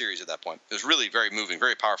Dr. Fate series at that point. It was really very moving,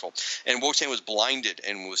 very powerful. And Wotan was blinded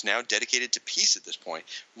and was now dedicated to peace at this point.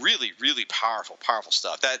 Really, really powerful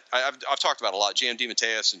stuff. That I've talked about a lot. J.M.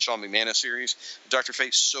 DeMatteis and Sean McManus series. Dr.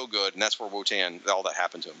 Fate, so good, and that's where Wotan, all that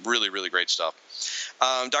happened to him. Really, really great stuff.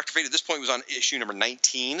 Dr. Fate at this point was on issue number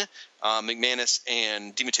 19. McManus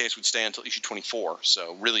and DeMatteis would stay until issue 24,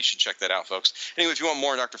 so really should check that out, folks. Anyway, if you want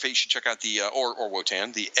more on Dr. Fate, you should check out the or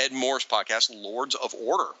Wotan, the Ed Morris podcast, Lords of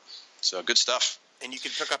Order. So good stuff. And you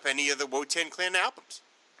can pick up any of the Wotan Clan albums.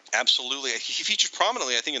 Absolutely. He features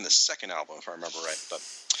prominently, I think, in the second album, if I remember right. But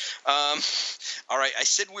all right, I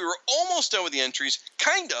said we were almost done with the entries,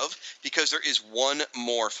 kind of, because there is one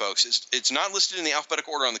more, folks. It's not listed in the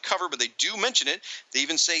alphabetical order on the cover, but they do mention it. They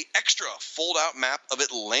even say extra fold-out map of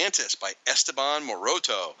Atlantis by Esteban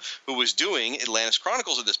Moroto, who was doing Atlantis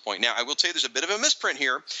Chronicles at this point. Now, I will tell you there's a bit of a misprint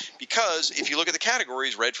here, because if you look at the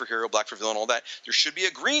categories, red for hero, black for villain, all that, there should be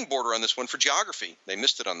a green border on this one for geography. They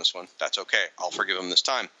missed it on this one. That's okay. I'll forgive them this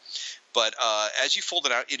time. But as you fold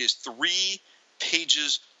it out, it is 3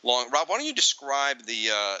 pages long. Rob, why don't you describe the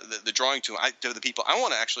drawing to the people? I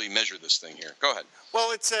want to actually measure this thing here. Go ahead.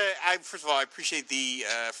 Well, it's first of all, I appreciate the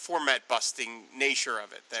format busting nature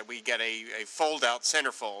of it. That we get a fold out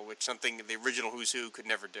centerfold, which something the original Who's Who could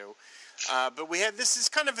never do. But we have this is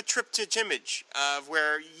kind of a triptych image of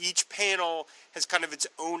where each panel has kind of its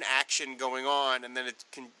own action going on, and then it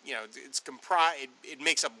can it's comprised. It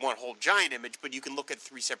makes up one whole giant image, but you can look at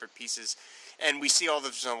 3 separate pieces. And we see a lot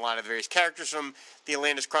of the various characters from the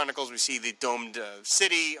Atlantis Chronicles. We see the domed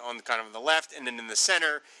city on the kind of the left, and then in the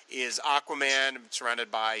center is Aquaman,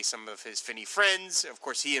 surrounded by some of his finny friends. Of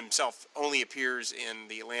course, he himself only appears in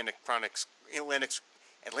the Atlantis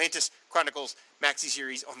Chronicles maxi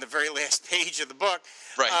series on the very last page of the book.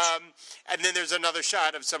 Right. And then there's another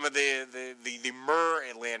shot of some of the mer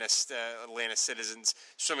Atlantis citizens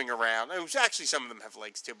swimming around. Actually, some of them have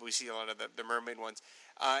legs too, but we see a lot of the mermaid ones.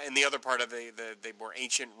 And the other part of the more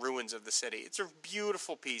ancient ruins of the city. It's a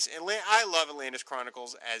beautiful piece. I love Atlantis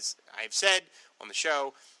Chronicles, as I've said on the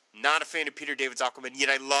show. Not a fan of Peter David's Aquaman, yet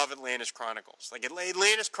I love Atlantis Chronicles. Like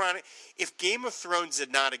Atlantis Chronicles, if Game of Thrones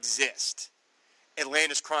did not exist,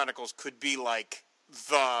 Atlantis Chronicles could be like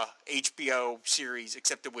the HBO series,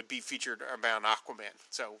 except it would be featured around Aquaman.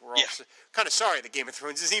 So we're all kind of sorry that Game of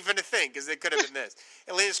Thrones is even a thing, because it could have been this.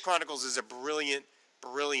 Atlantis Chronicles is a brilliant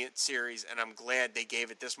series, and I'm glad they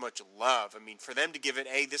gave it this much love. I mean, for them to give it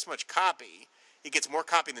this much copy, it gets more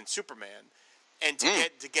copy than Superman, and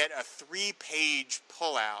to get a 3-page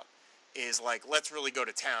pullout is like, let's really go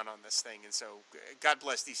to town on this thing. And so, God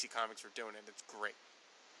bless DC Comics for doing it. It's great.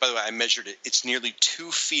 By the way, I measured it. It's nearly 2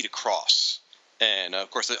 feet across. And, of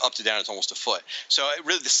course, up to down, it's almost a foot. So,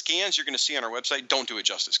 really, the scans you're going to see on our website don't do it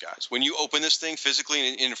justice, guys. When you open this thing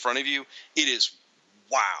physically in front of you, it is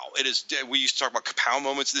wow. It is. We used to talk about kapow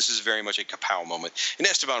moments. This is very much a kapow moment. And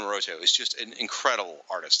Esteban Moroto is just an incredible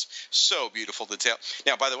artist. So beautiful detail.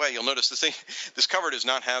 Now, by the way, you'll notice this cover does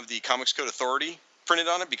not have the Comics Code Authority printed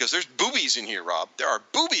on it because there's boobies in here, Rob. There are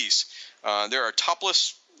boobies. There are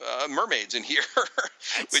topless mermaids in here,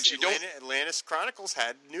 which you don't. Atlantis Chronicles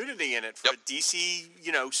had nudity in it for a DC,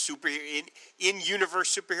 superhero in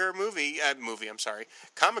universe superhero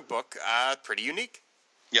comic book. Pretty unique.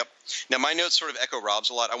 Yep. Now, my notes sort of echo Rob's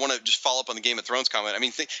a lot. I want to just follow up on the Game of Thrones comment. I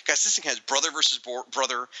mean, guys, this thing has brother versus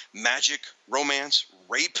brother, magic, romance,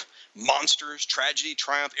 rape, monsters, tragedy,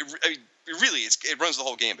 triumph. It runs the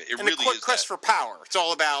whole gambit. It really is quest for power. It's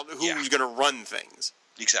all about who's going to run things.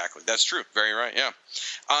 Exactly. That's true. Very right. Yeah.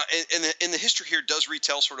 And the history here does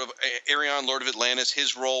retell sort of Aerion, Lord of Atlantis,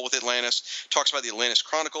 his role with Atlantis, talks about the Atlantis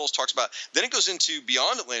Chronicles, then it goes into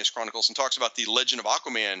Beyond Atlantis Chronicles and talks about the Legend of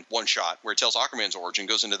Aquaman one-shot, where it tells Aquaman's origin,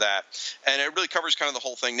 goes into that. And it really covers kind of the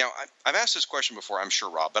whole thing. Now, I've asked this question before, I'm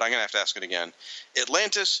sure, Rob, but I'm going to have to ask it again.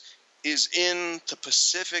 Atlantis is in the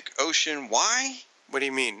Pacific Ocean. Why? What do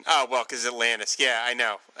you mean? Oh, well, because Atlantis. Yeah, I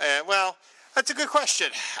know. That's a good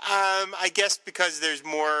question. I guess because there's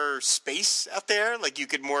more space out there, like you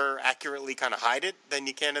could more accurately kind of hide it than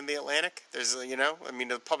you can in the Atlantic. There's,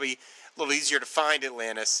 it's probably a little easier to find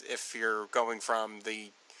Atlantis if you're going from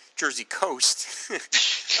the Jersey coast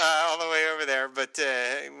all the way over there. But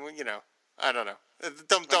I don't know.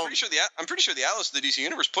 I'm pretty sure the Atlas of the DC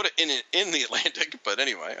Universe put it in the Atlantic. But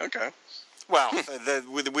anyway, okay. Well,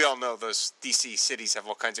 we all know those DC cities have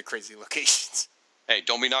all kinds of crazy locations. Hey,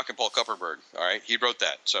 don't be knocking Paul Kupperberg, all right? He wrote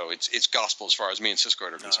that, so it's gospel as far as me and Cisco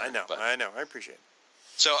are concerned. I know. I appreciate it.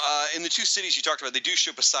 So in the two cities you talked about, they do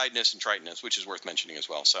show Poseidonus and Tritonus, which is worth mentioning as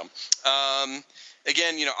well. So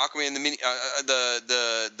again, Aquaman,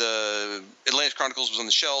 the Atlantis Chronicles was on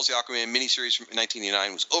the shelves. The Aquaman miniseries from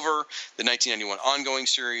 1989 was over. The 1991 ongoing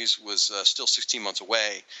series was still 16 months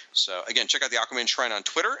away. So again, check out the Aquaman Shrine on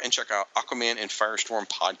Twitter and check out Aquaman and Firestorm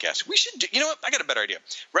podcast. We should do, what? I got a better idea.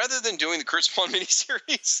 Rather than doing the Kurt Spawn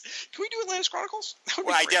miniseries, can we do Atlantis Chronicles?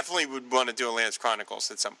 Well, I definitely would want to do Atlantis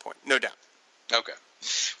Chronicles at some point, no doubt. Okay.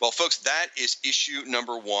 Well, folks, that is issue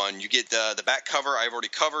number 1. You get the back cover I've already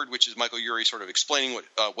covered, which is Michael Urey sort of explaining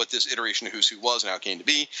what this iteration of Who's Who was and how it came to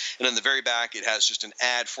be. And on the very back, it has just an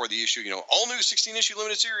ad for the issue, all new 16-issue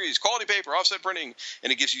limited series, quality paper, offset printing,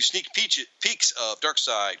 and it gives you sneak peeks of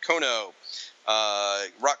Darkseid, Kono,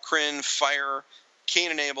 Rock Kryn, Fire,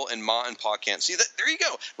 Cain and Abel, and Ma and Pa Kent. See, there you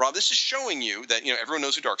go. Rob, this is showing you that, everyone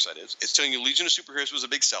knows who Darkseid is. It's telling you Legion of Superheroes was a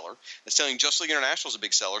big seller. It's telling you Justice League International is a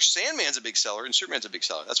big seller. Sandman's a big seller, and Superman's a big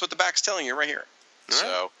seller. That's what the back's telling you right here. All right.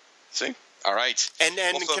 So, see? All right. And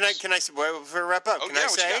well, can I before we wrap up, can I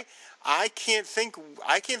say I can't think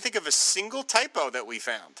of a single typo that we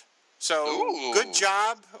found. So, Good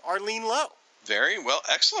job, Arlene Lowe. Very well,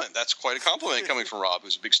 excellent. That's quite a compliment coming from Rob,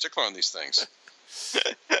 who's a big stickler on these things.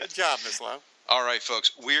 Good job, Miss Lowe. All right,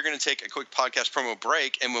 folks, we're going to take a quick podcast promo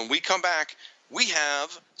break, and when we come back, we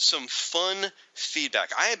have some fun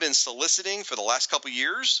feedback. I have been soliciting for the last couple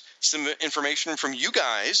years some information from you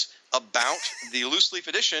guys about the Loose Leaf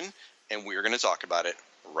edition, and we're going to talk about it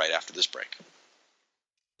right after this break.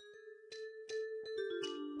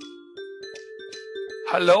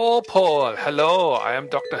 Hello, Paul. Hello, I am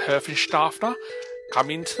Dr. Herfenstaffner.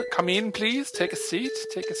 Come in, please. Take a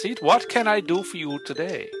seat. What can I do for you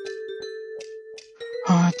today?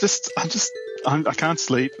 I can't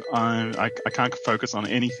sleep. I can't focus on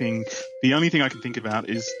anything. The only thing I can think about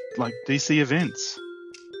is like DC events.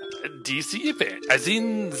 DC event, as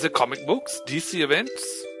in the comic books. DC events.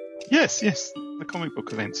 Yes, the comic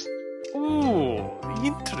book events. Ooh,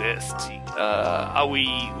 interesting. Are we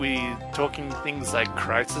talking things like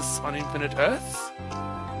Crisis on Infinite Earths?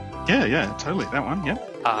 Yeah, totally. That one. Yeah.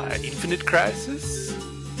 Infinite Crisis.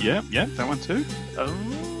 Yeah, that one too. Oh.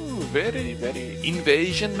 Very, very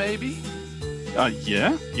Invasion, maybe.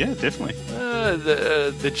 Yeah, definitely.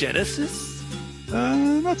 The Genesis.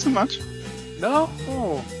 Not so much. No.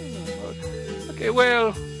 Oh. Okay.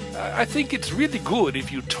 Well, I think it's really good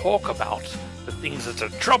if you talk about the things that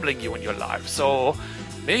are troubling you in your life. So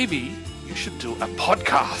maybe you should do a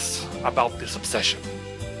podcast about this obsession.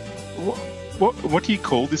 What do you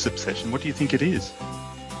call this obsession? What do you think it is?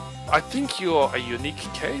 I think you're a unique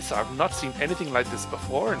case. I've not seen anything like this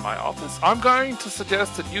before in my office. I'm going to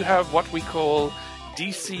suggest that you have what we call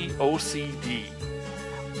DC OCD.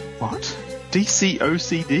 What? DC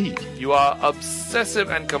OCD? You are obsessive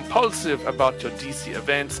and compulsive about your DC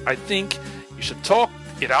events. I think you should talk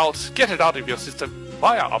it out, get it out of your system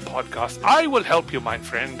via our podcast. I will help you, my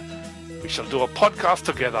friend. We shall do a podcast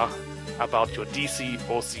together about your DC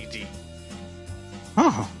OCD.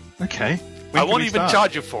 Oh, okay. I won't even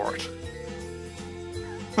charge you for it.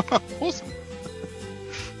 Awesome.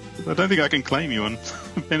 I don't think I can claim you on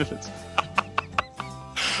benefits.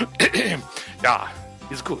 Yeah,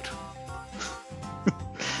 it's good.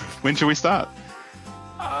 When should we start?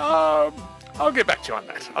 I'll get back to you on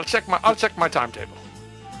that. I'll check my timetable.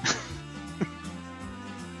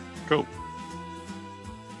 Cool.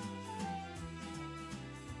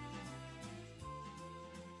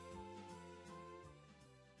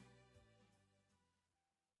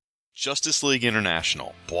 Justice League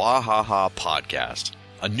International, Bwahaha Podcast,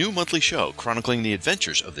 a new monthly show chronicling the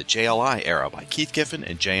adventures of the JLI era by Keith Giffen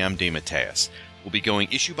and J.M. DeMatteis. We'll be going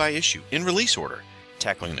issue by issue in release order,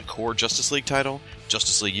 tackling the core Justice League title,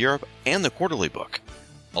 Justice League Europe, and the quarterly book.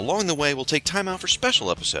 Along the way, we'll take time out for special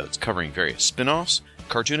episodes covering various spin-offs,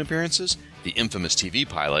 cartoon appearances, the infamous TV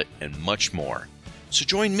pilot, and much more. So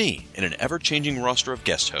join me in an ever-changing roster of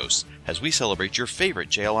guest hosts as we celebrate your favorite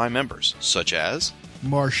JLI members, such as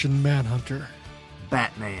Martian Manhunter,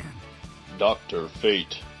 Batman, Dr.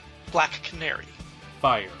 Fate, Black Canary,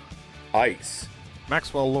 Fire, Ice,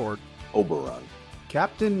 Maxwell Lord, Oberon,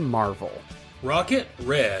 Captain Marvel, Rocket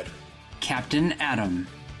Red, Captain Atom,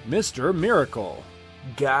 Mr. Miracle,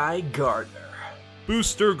 Guy Gardner,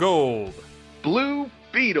 Booster Gold, Blue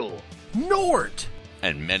Beetle, Nort,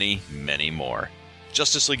 and many, many more.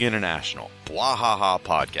 Justice League International, Bwahaha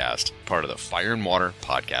Podcast, part of the Fire and Water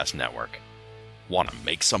Podcast Network. Want to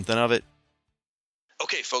make something of it?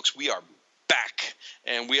 Okay, folks, we are back.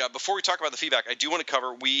 And before we talk about the feedback, I do want to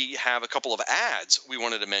cover, we have a couple of ads we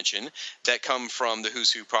wanted to mention that come from the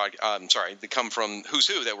Who's Who that come from Who's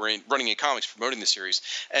Who that we're running in comics promoting the series.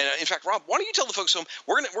 And in fact, Rob, why don't you tell the folks home,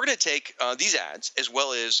 we're gonna take these ads as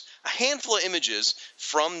well as a handful of images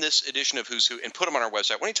from this edition of Who's Who and put them on our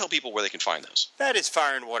website. Why don't you tell people where they can find those? That is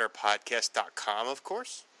fireandwaterpodcast.com, of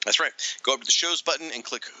course. That's right. Go up to the shows button and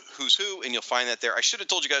click Who's Who, and you'll find that there. I should have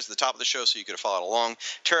told you guys at the top of the show so you could have followed along.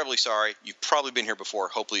 Terribly sorry. You've probably been here before.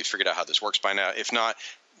 Hopefully you figured out how this works by now. If not,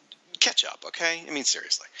 catch up, okay? I mean,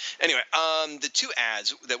 seriously. Anyway, the two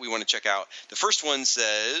ads that we want to check out. The first one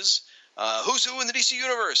says Who's Who in the DC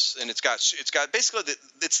Universe, and it's got basically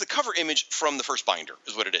it's the cover image from the first binder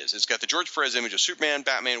is what it is. It's got the George Perez image of Superman,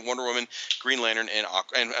 Batman, Wonder Woman, Green Lantern, and not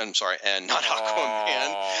Aquaman.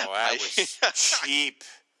 Oh, that was cheap.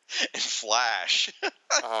 And Flash.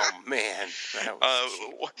 Oh, man. That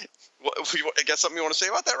was I got something you want to say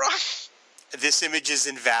about that, Rob? This image is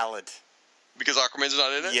invalid. Because Aquaman's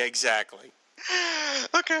not in it? Yeah, exactly.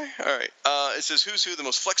 Okay, all right. It says Who's Who, the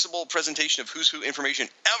most flexible presentation of Who's Who information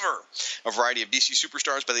ever. A variety of DC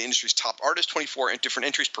superstars by the industry's top artists, 24 different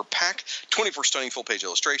entries per pack, 24 stunning full-page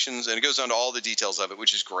illustrations, and it goes on to all the details of it,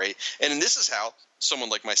 which is great. And this is how someone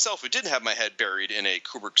like myself, who didn't have my head buried in a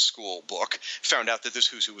Kubrick School book, found out that this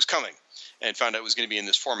Who's Who was coming and found out it was going to be in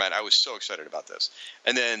this format. I was so excited about this.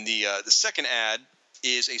 And then the second ad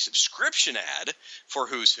is a subscription ad for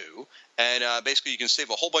Who's Who, and basically you can save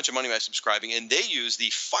a whole bunch of money by subscribing, and they use the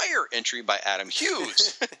Fire entry by Adam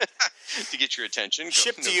Hughes to get your attention.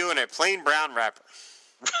 Shipped to you in a plain brown wrapper.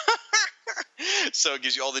 So it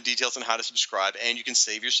gives you all the details on how to subscribe, and you can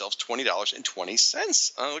save yourselves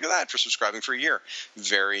 $20.20. Look at that for subscribing for a year.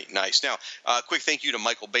 Very nice. Now, quick thank you to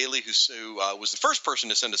Michael Bailey, who was the first person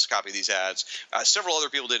to send us a copy of these ads. Several other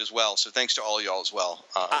people did as well, so thanks to all of y'all as well.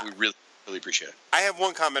 We really appreciate it. I have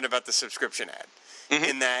one comment about the subscription ad,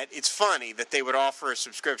 in that it's funny that they would offer a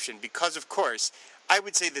subscription because, of course, I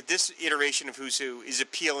would say that this iteration of Who's Who is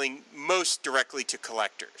appealing most directly to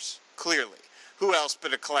collectors, clearly. Who else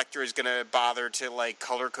but a collector is going to bother to, like,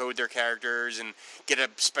 color code their characters and get a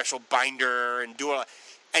special binder and do all?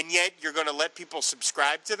 And yet you're going to let people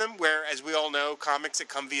subscribe to them, where, as we all know, comics that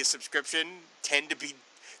come via subscription tend to be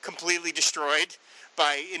completely destroyed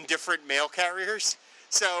by indifferent mail carriers.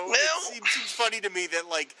 So it seems funny to me that,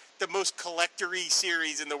 like, the most collector-y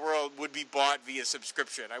series in the world would be bought via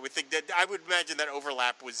subscription. I would imagine that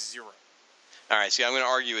overlap was zero. All right, see, I'm going to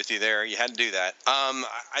argue with you there. You had to do that.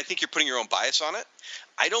 I think you're putting your own bias on it.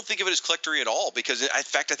 I don't think of it as collector-y at all because, in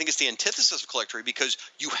fact, I think it's the antithesis of collector-y because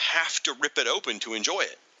you have to rip it open to enjoy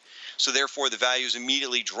it. So, therefore, the values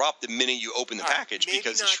immediately drop the minute you open the package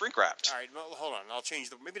because it's shrink-wrapped. All right, well, hold on. I'll change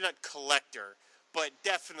maybe not collector, but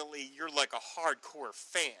definitely you're like a hardcore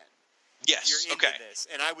fan. Yes, you're into this.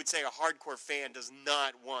 And I would say a hardcore fan does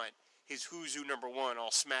not want his Who's Who #1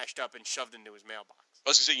 all smashed up and shoved into his mailbox. I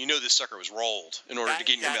was going to say, you know this sucker was rolled in order to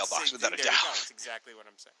get in your mailbox, without a doubt. That's exactly what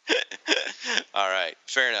I'm saying. All right.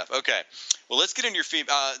 Fair enough. Okay. Well, let's get into your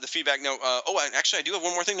the feedback now. Actually, I do have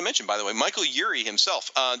one more thing to mention, by the way. Michael Urey himself.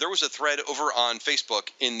 There was a thread over on Facebook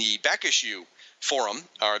in the back issue forum,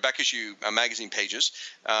 our back issue magazine pages.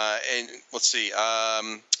 And let's see,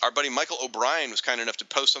 our buddy Michael O'Brien was kind enough to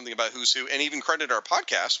post something about Who's Who and even credit our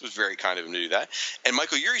podcast. Was very kind of him to do that. And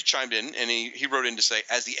Michael Urey chimed in, and he wrote in to say,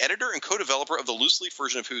 as the editor and co-developer of the loose-leaf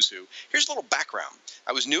version of Who's Who, here's a little background.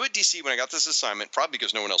 I was new at DC when I got this assignment, probably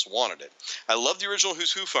because no one else wanted it. I loved the original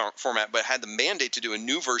Who's Who format, but had the mandate to do a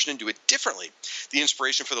new version and do it differently. The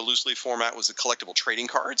inspiration for the loose-leaf format was the collectible trading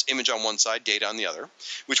cards, image on one side, data on the other,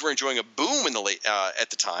 which were enjoying a boom in the late at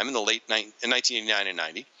the time in 1989 and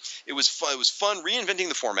 90. It was fun reinventing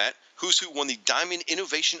the format. Who's Who won the Diamond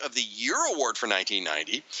Innovation of the Year award for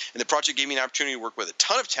 1990, and the project gave me an opportunity to work with a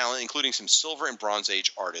ton of talent, including some Silver and Bronze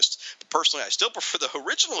Age artists. But personally, I still prefer the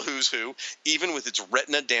original Who's Who, even with its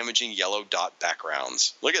retina-damaging yellow dot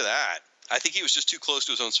backgrounds. Look at that. I think he was just too close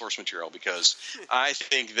to his own source material, because I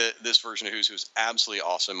think that this version of Who's Who is absolutely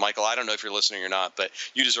awesome. Michael, I don't know if you're listening or not, but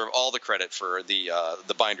you deserve all the credit for the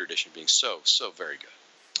binder edition being so very good.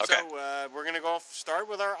 Okay. So we're going to start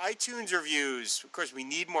with our iTunes reviews. Of course, we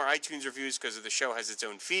need more iTunes reviews because the show has its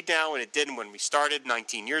own feed now, and it didn't when we started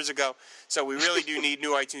 19 years ago. So we really do need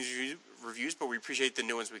new iTunes reviews, but we appreciate the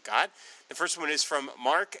new ones we got. The first one is from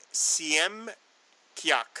Mark Siemkiak.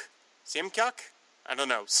 Siemkiak? I don't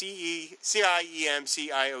know. Ciemcioch.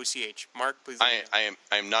 Mark, please. I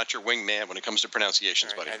am not your wingman when it comes to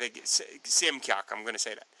pronunciations, right, buddy. I think it's Siemkiak. I'm going to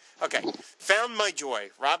say that. Okay. Found my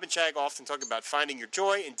joy. Rob and Shag often talk about finding your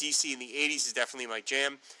joy, and DC in the 80s is definitely my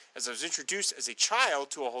jam. As I was introduced as a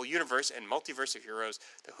child to a whole universe and multiverse of heroes,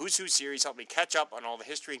 the Who's Who series helped me catch up on all the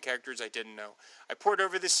history and characters I didn't know. I poured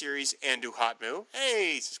over this series and do Hot Moo.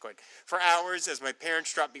 Hey, this is good. For hours as my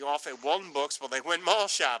parents dropped me off at Walden Books while they went mall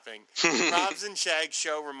shopping. Rob's and Shag's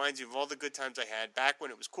show reminds me of all the good times I had back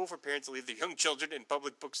when it was cool for parents to leave their young children in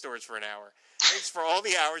public bookstores for an hour. Thanks for all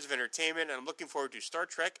the hours of entertainment, and I'm looking forward to Star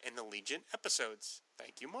Trek and the Legion episodes.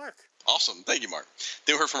 Thank you, Mark. Awesome. Thank you, Mark.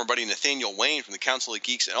 Then we heard from our buddy Nathaniel Wayne from the Council of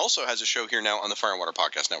Geeks, and also has a show here now on the Fire and Water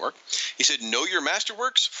Podcast Network. He said, know your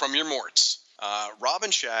masterworks from your morts. Rob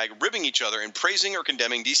and Shag ribbing each other and praising or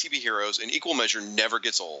condemning DCB heroes in equal measure never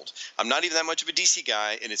gets old. I'm not even that much of a DC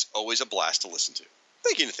guy, and it's always a blast to listen to.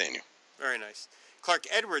 Thank you, Nathaniel. Very nice. Clark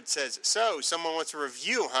Edwards says, so, someone wants a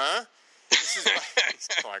review, huh? This is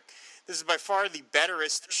Clark. This is by far the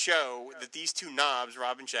betterest show that these two knobs,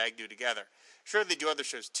 Rob and Shag, do together. Sure, they do other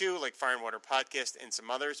shows too, like Fire and Water Podcast and some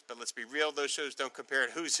others, but let's be real, those shows don't compare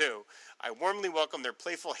to Who's Who. I warmly welcome their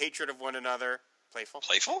playful hatred of one another. Playful?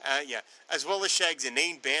 Playful? Yeah. As well as Shag's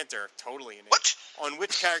inane banter, totally inane. What? On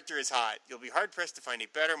which character is hot. You'll be hard-pressed to find a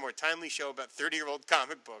better, more timely show about 30-year-old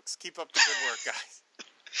comic books. Keep up the good work, guys.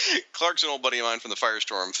 Clark's an old buddy of mine from the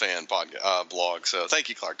Firestorm fan blog, so thank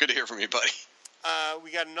you, Clark. Good to hear from you, buddy.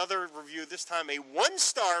 We got another review, this time a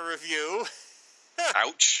one-star review.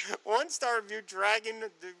 Ouch. One-star review,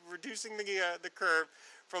 reducing the curve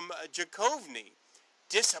from Jakovny.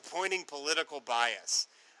 Disappointing political bias.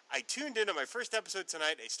 I tuned into my first episode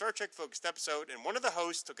tonight, a Star Trek-focused episode, and one of the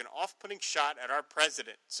hosts took an off-putting shot at our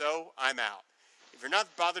president, so I'm out. If you're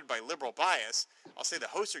not bothered by liberal bias, I'll say the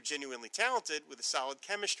hosts are genuinely talented with a solid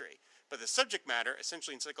chemistry. But the subject matter,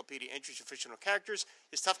 essentially encyclopedia entries of fictional characters,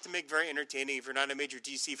 is tough to make very entertaining if you're not a major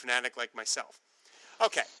DC fanatic like myself.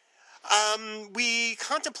 Okay. We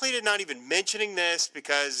contemplated not even mentioning this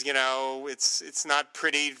because, it's not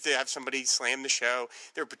pretty to have somebody slam the show.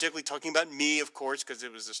 They were particularly talking about me, of course, because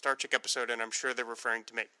it was a Star Trek episode, and I'm sure they're referring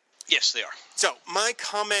to me. Yes, they are. So, my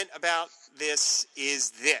comment about this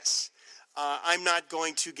is this. I'm not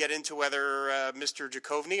going to get into whether Mr.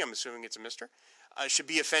 Jakovny, I'm assuming it's a Mr., should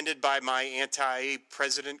be offended by my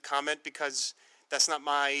anti-president comment because that's not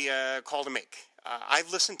my call to make.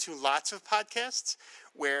 I've listened to lots of podcasts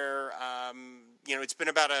where, it's been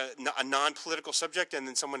about a non-political subject and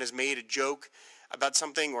then someone has made a joke about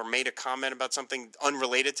something or made a comment about something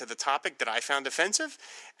unrelated to the topic that I found offensive.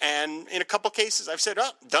 And in a couple cases, I've said,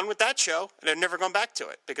 done with that show, and I've never gone back to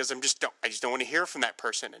it because I just don't want to hear from that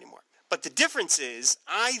person anymore. But the difference is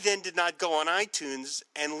I then did not go on iTunes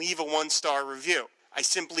and leave a one-star review. I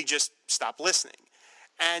simply just stopped listening.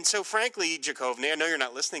 And so, frankly, Jakovny, I know you're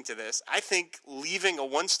not listening to this, I think leaving a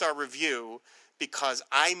one-star review because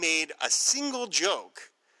I made a single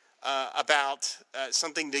joke about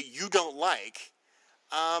something that you don't like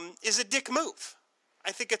is a dick move.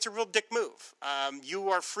 I think it's a real dick move. You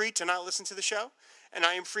are free to not listen to the show, and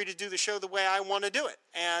I am free to do the show the way I want to do it.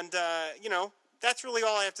 And, that's really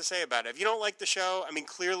all I have to say about it. If you don't like the show,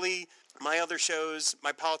 clearly my other shows,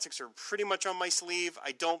 my politics are pretty much on my sleeve.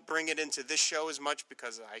 I don't bring it into this show as much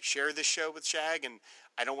because I share this show with Shag, and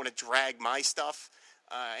I don't want to drag my stuff,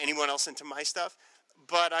 anyone else into my stuff.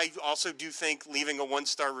 But I also do think leaving a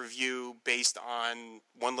 1-star review based on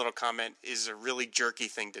one little comment is a really jerky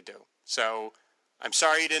thing to do. So I'm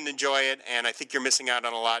sorry you didn't enjoy it, and I think you're missing out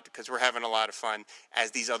on a lot because we're having a lot of fun,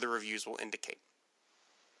 as these other reviews will indicate.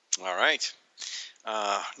 All right.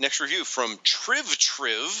 Next review from Triv.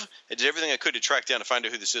 I did everything I could to track down to find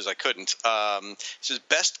out who this is. I couldn't. It says,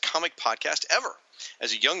 best comic podcast ever.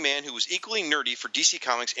 As a young man who was equally nerdy for DC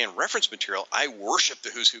Comics and reference material, I worshipped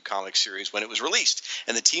the Who's Who comics series when it was released,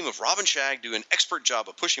 and the team of Rob and Shag do an expert job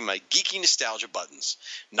of pushing my geeky nostalgia buttons.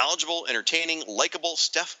 Knowledgeable, entertaining, likable,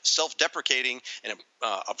 self-deprecating, and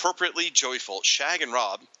appropriately joyful, Shag and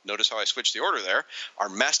Rob, notice how I switched the order there, are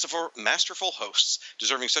masterful hosts,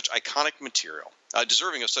 deserving of such iconic material.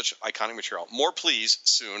 More please,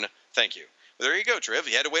 soon. Thank you. Well, there you go, Triv.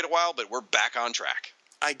 You had to wait a while, but we're back on track.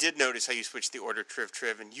 I did notice how you switched the order,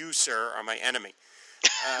 Triv, and you, sir, are my enemy.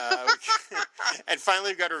 And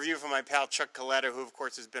finally, we've got a review from my pal Chuck Coletta, who, of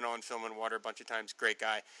course, has been on Film and Water a bunch of times. Great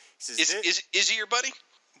guy. He says, is he your buddy?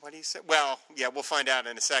 What do you say? Well, yeah, we'll find out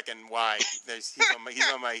in a second why. He's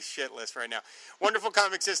on my shit list right now. Wonderful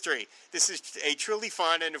Comics History. This is a truly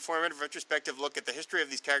fun and informative retrospective look at the history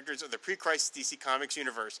of these characters of the pre-Crisis DC Comics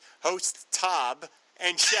universe. Hosts Tob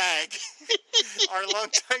and Shag are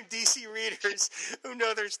longtime DC readers who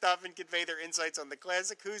know their stuff and convey their insights on the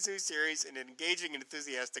classic Who's Who series in an engaging and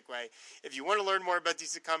enthusiastic way. If you want to learn more about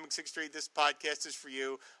DC Comics history, this podcast is for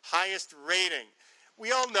you. Highest rating.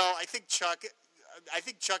 We all know, I think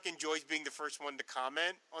Chuck enjoys being the first one to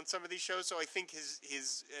comment on some of these shows, so I think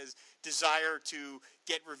his desire to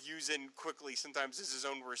get reviews in quickly sometimes is his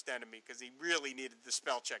own worst enemy, because he really needed the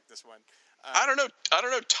spell check this one. I don't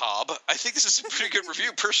know, Tob. I think this is a pretty good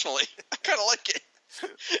review, personally. I kind of like it.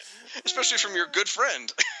 Especially from your good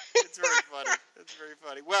friend. It's very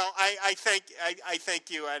funny. Well, I thank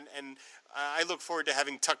you, and I look forward to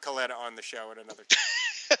having Tuck Coletta on the show at another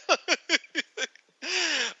time.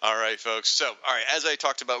 All right, folks. So, all right, as I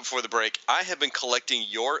talked about before the break, I have been collecting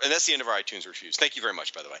and that's the end of our iTunes reviews. Thank you very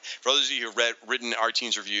much, by the way. For those of you who have written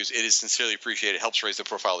iTunes reviews, it is sincerely appreciated. It helps raise the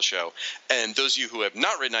profile of the show. And those of you who have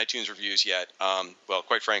not written iTunes reviews yet, well,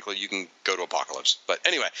 quite frankly, you can go to Apocalypse. But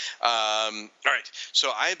anyway, all right.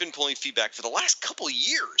 So I have been pulling feedback for the last couple of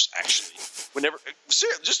years, actually.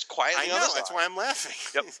 Just quietly. I know, that's why I'm laughing.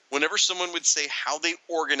 Yep. Whenever someone would say how they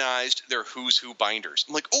organized their Who's Who binders,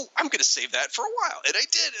 I'm like, oh, I'm going to save that for a while. And I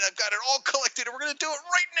did, and I've got it all collected, and we're going to do it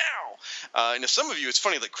right now. And if some of you, it's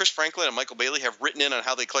funny, like Chris Franklin and Michael Bailey have written in on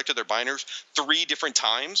how they collected their binders 3 different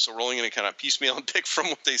times, so we're only going to kind of piecemeal and pick from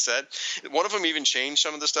what they said. One of them even changed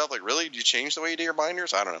some of the stuff, like, really? Did you change the way you do your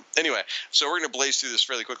binders? I don't know. Anyway, so we're going to blaze through this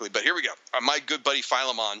fairly quickly, but here we go. My good buddy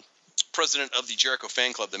Philemon, president of the Jericho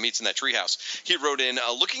fan club that meets in that treehouse, he wrote in,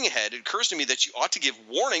 looking ahead, it occurs to me that you ought to give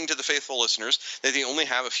warning to the faithful listeners that they only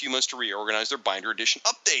have a few months to reorganize their binder edition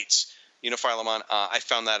updates. You know, Philemon, I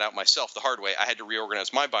found that out myself the hard way. I had to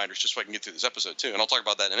reorganize my binders just so I can get through this episode, too, and I'll talk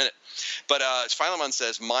about that in a minute. But as Philemon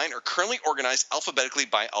says, mine are currently organized alphabetically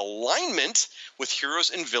by alignment with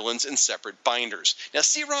heroes and villains in separate binders. Now,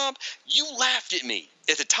 see, Rob, you laughed at me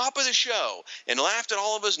at the top of the show and laughed at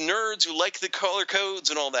all of us nerds who like the color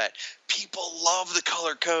codes and all that. People love the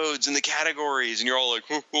color codes and the categories, and you're all like,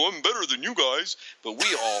 well, I'm better than you guys, but we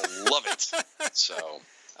all love it. So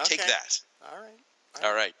take that.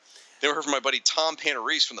 All right. Then we heard from my buddy Tom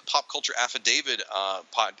Panarese from the Pop Culture Affidavit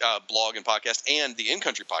blog and podcast and the In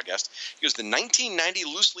Country podcast. He goes, the 1990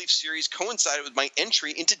 Loose Leaf series coincided with my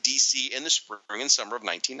entry into DC in the spring and summer of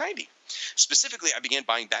 1990. Specifically, I began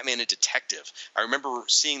buying Batman and Detective. I remember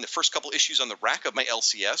seeing the first couple issues on the rack of my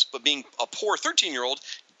LCS, but being a poor 13-year-old,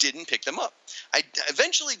 didn't pick them up. I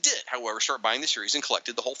eventually did, however, start buying the series and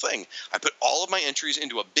collected the whole thing. I put all of my entries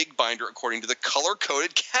into a big binder according to the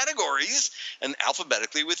color-coded categories and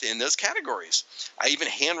alphabetically within those categories. I even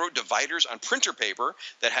hand-wrote dividers on printer paper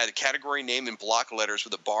that had a category name in block letters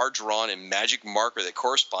with a bar drawn in magic marker that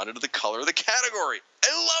corresponded to the color of the category.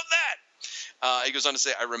 I love that! He goes on to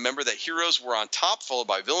say, I remember that heroes were on top, followed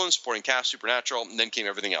by villains, supporting cast, supernatural, and then came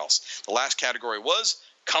everything else. The last category was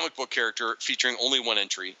comic book character featuring only one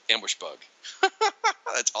entry, Ambush Bug.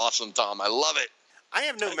 That's awesome, Tom. I love it. I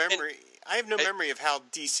have no memory of how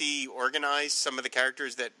DC organized some of the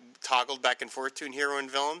characters that toggled back and forth between hero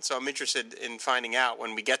and villain. So I'm interested in finding out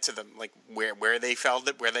when we get to them, like where they felt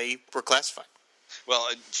it, where they were classified. Well,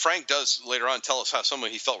 Frank does later on tell us how some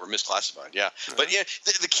of he felt were misclassified. Yeah. But yeah,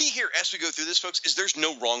 the key here as we go through this, folks, is there's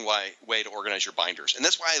no wrong way to organize your binders. And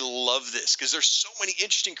that's why I love this, because there's so many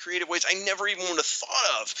interesting, creative ways I never even would have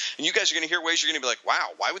thought of. And you guys are going to hear ways you're going to be like, wow,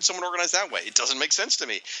 why would someone organize that way? It doesn't make sense to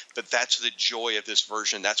me. But that's the joy of this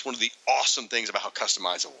version. That's one of the awesome things about how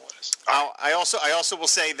customizable it is. I also will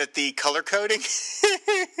say that the color coding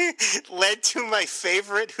led to my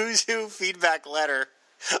favorite Who's Who feedback letter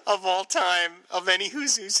of all time of any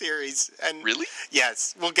Who's Who series. And really?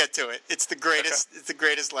 Yes, we'll get to it. It's the greatest. Okay. It's the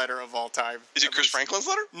greatest letter of all time. Is it Chris Franklin's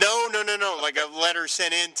letter? No. Like a letter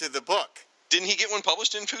sent into the book. Didn't he get one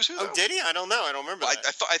published in Who's Who? Oh, did he? I don't know. I don't remember. Well,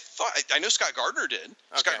 I know Scott Gardner did. Okay.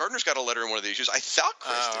 Scott Gardner's got a letter in one of the issues. I thought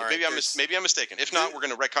Chris did. Right, maybe I'm mistaken. If not, we're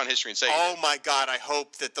going to retcon history and say. Oh my God! I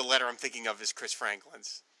hope that the letter I'm thinking of is Chris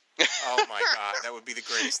Franklin's. Oh my God, that would be the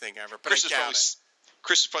greatest thing ever. But Chris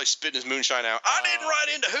is probably spitting his moonshine out. I didn't write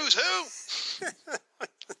into Who's Who.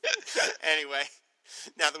 Anyway,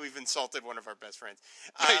 now that we've insulted one of our best friends,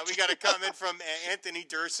 we got a comment from Anthony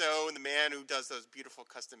Durso, the man who does those beautiful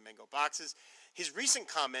custom mango boxes. His recent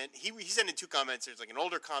comment, he sent in two comments. There's like an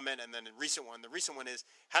older comment and then a recent one. The recent one is,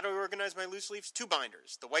 how do I organize my loose leaves? 2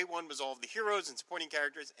 binders. The white one was all of the heroes and supporting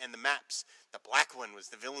characters and the maps. The black one was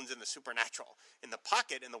the villains and the supernatural. In the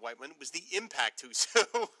pocket in the white one was the Impact Who's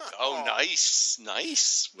Who. Oh, nice.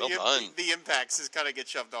 Well done. The Impacts just kind of get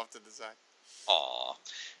shoved off to the side. Aw.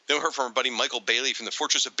 Then we heard from our buddy Michael Bailey from the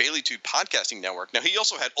Fortress of Baileytude podcasting network. Now, he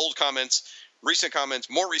also had old comments, recent comments,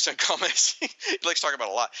 more recent comments. He likes to talk about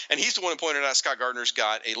a lot. And he's the one who pointed out Scott Gardner's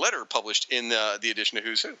got a letter published in the edition of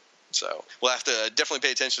Who's Who. So we'll have to definitely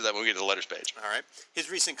pay attention to that when we get to the letters page. All right. His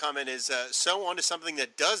recent comment is, so on to something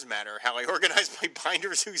that does matter, how I organize my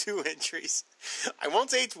binders Who's Who entries. I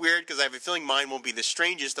won't say it's weird because I have a feeling mine won't be the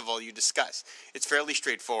strangest of all you discuss. It's fairly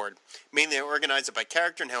straightforward. Mainly I organize it by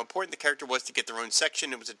character and how important the character was to get their own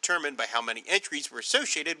section. It was determined by how many entries were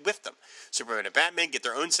associated with them. Superman and Batman get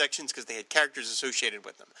their own sections because they had characters associated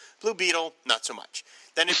with them. Blue Beetle, not so much.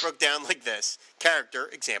 Then it broke down like this. Character,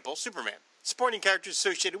 example, Superman. Supporting characters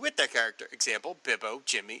associated with that character, example, Bibbo,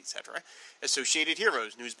 Jimmy, etc. Associated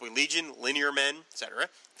heroes, Newsboy Legion, Linear Men, etc.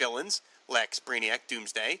 Villains, Lex, Brainiac,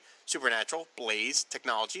 Doomsday. Supernatural, Blaze,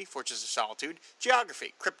 Technology, Fortress of Solitude.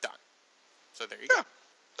 Geography, Krypton. So there you go.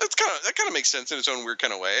 That kind of makes sense in its own weird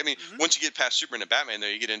kind of way. I mean, once you get past Superman and Batman,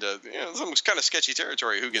 there you get into some kind of sketchy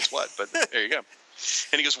territory, who gets what, but there you go.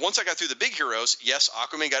 And he goes, once I got through the big heroes, yes,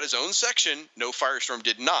 Aquaman got his own section. No, Firestorm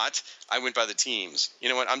did not. I went by the teams. You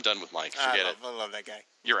know what? I'm done with Mike. Forget it. I love that guy.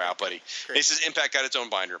 You're out, buddy. And he says Impact got its own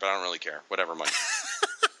binder, but I don't really care. Whatever, Mike.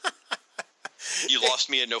 You lost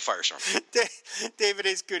me at No Firestorm. David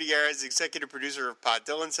Ace Gutierrez, executive producer of Pod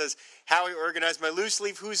Dylan, says, how I organized my loose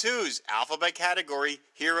leaf Who's Who's, alpha by category,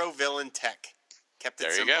 hero, villain, tech. Kept it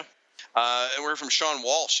there simple. You go. And we're from Sean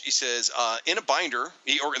Walsh. He says, in a binder,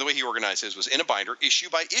 the way he organized his was in a binder, issue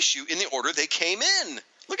by issue, in the order they came in.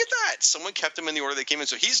 Look at that. Someone kept them in the order they came in,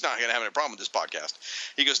 so he's not going to have any problem with this podcast.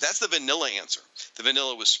 He goes, that's the vanilla answer. The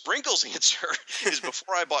vanilla with sprinkles answer is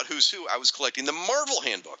before I bought Who's Who, I was collecting the Marvel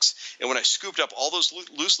handbooks. And when I scooped up all those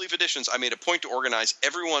loose leaf editions, I made a point to organize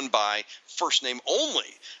everyone by first name only.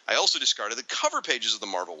 I also discarded the cover pages of the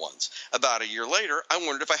Marvel ones. About a year later, I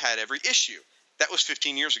wondered if I had every issue. That was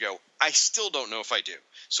 15 years ago. I still don't know if I do.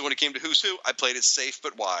 So when it came to Who's Who, I played it safe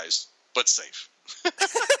but wise, but safe. By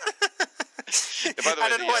the way, I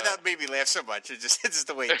don't know why that made me laugh so much. It's just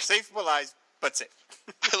the way it's safe but wise, but safe.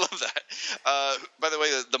 I love that. By the way,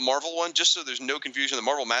 the Marvel one, just so there's no confusion, the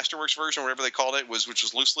Marvel Masterworks version, or whatever they called it, which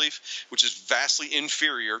was loose leaf, which is vastly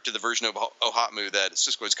inferior to the version of Ohatmu that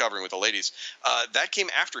Cisco is covering with the ladies. That came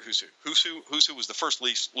after Who's Who. Who's Who was the first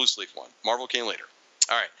loose leaf one. Marvel came later.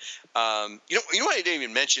 All right. You know what I didn't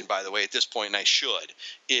even mention, by the way, at this point, and I should,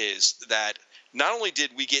 is that not only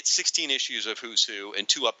did we get 16 issues of Who's Who and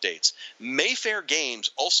 2 updates, Mayfair Games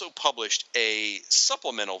also published a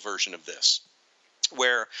supplemental version of this,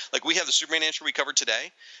 where, like we have the Superman answer we covered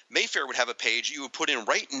today, Mayfair would have a page you would put in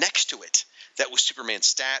right next to it. That was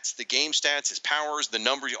Superman's stats, the game stats, his powers, the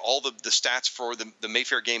numbers, all the stats for the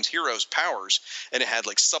Mayfair Games heroes' powers. And it had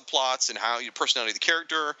like subplots and how your personality of the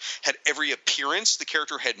character, had every appearance the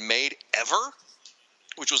character had made ever,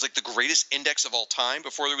 which was like the greatest index of all time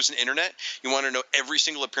before there was an internet. You want to know every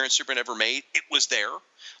single appearance Superman ever made, it was there.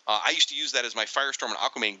 I used to use that as my Firestorm and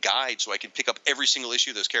Aquaman guide, so I could pick up every single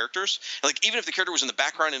issue of those characters. And, like, even if the character was in the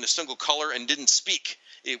background in a single color and didn't speak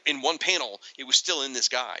in one panel, it was still in this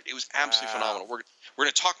guide. It was absolutely phenomenal. We're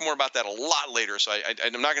going to talk more about that a lot later, so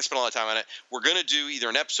I'm not going to spend a lot of time on it. We're going to do either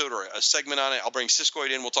an episode or a segment on it. I'll bring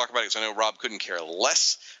Siskoid in. We'll talk about it because I know Rob couldn't care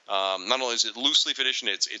less. Not only is it loose leaf edition,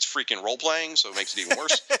 it's freaking role playing, so it makes it even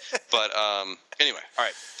worse. But anyway, all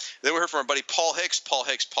right. Then we heard from our buddy Paul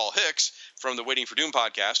Hicks from the Waiting for Doom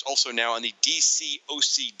podcast, also now on the DC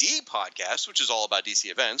OCD podcast, which is all about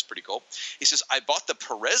DC events. Pretty cool. He says, I bought the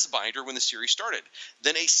Perez binder when the series started,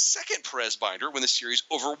 then a second Perez binder when the series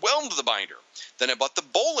overwhelmed the binder. Then I bought the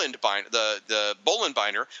Boland binder, the Boland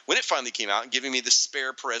binder when it finally came out, and giving me the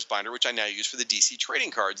spare Perez binder, which I now use for the DC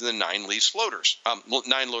trading cards and the 9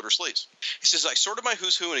 loader sleeves. He says, I sorted my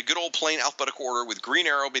who's who in a good old plain alphabetical order, with Green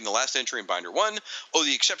Arrow being the last entry in binder 1. Oh,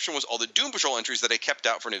 the exception was all the Doom Patrol entries that I kept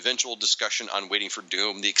out for an eventual discussion on Waiting for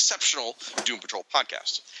Doom, the exceptional Doom Patrol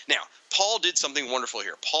podcast. Now, Paul did something wonderful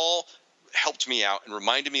here. Paul helped me out and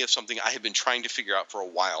reminded me of something I have been trying to figure out for a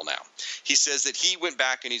while now. He says that he went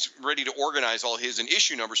back and he's ready to organize all his and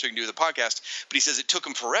issue numbers so he can do the podcast, but he says it took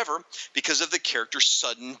him forever because of the character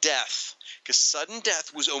Sudden Death. Because Sudden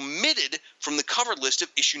Death was omitted from the cover list of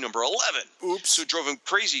issue number 11. Oops. So it drove him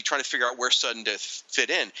crazy trying to figure out where Sudden Death fit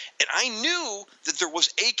in. And I knew that there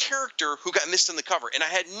was a character who got missed on the cover, and I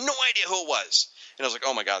had no idea who it was. And I was like,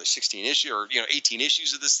 oh my God, there's 16 issues or 18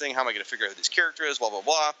 issues of this thing. How am I going to figure out who this character is? Blah, blah,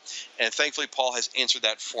 blah. And thankfully, Paul has answered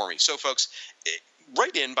that for me. So, folks,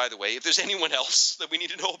 write in, by the way, if there's anyone else that we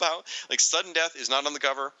need to know about. Like, Sudden Death is not on the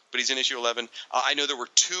cover, but he's in issue 11. I know there were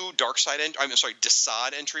 2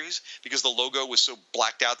 Desaad entries because the logo was so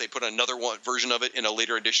blacked out. They put another version of it in a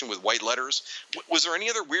later edition with white letters. Was there any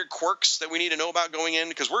other weird quirks that we need to know about going in?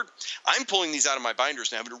 Because I'm pulling these out of my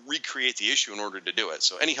binders and having to recreate the issue in order to do it.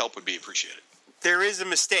 So any help would be appreciated. There is a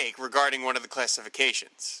mistake regarding one of the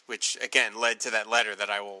classifications, which, again, led to that letter that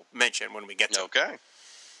I will mention when we get to it. Okay.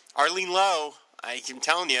 Arlene Lowe, I'm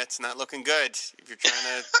telling you, it's not looking good if you're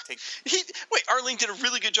trying to take... Wait, Arlene did a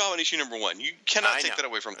really good job on issue number 1. You cannot take that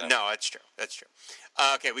away from them. No, that's true. That's true.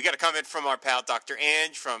 Okay, we got a comment from our pal Dr.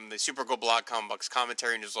 Ange from the Supergirl blog, Comic Books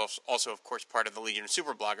Commentary, and is also, of course, part of the Legion of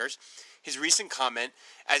Super Bloggers. His recent comment,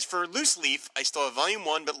 as for Loose Leaf, I still have Volume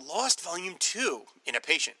 1, but lost Volume 2 in a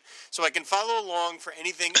patient. So I can follow along for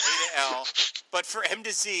anything A to L, but for M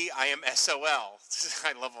to Z, I am SOL.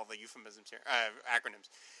 I love all the euphemisms here, acronyms.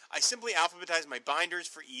 I simply alphabetize my binders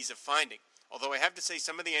for ease of finding, although I have to say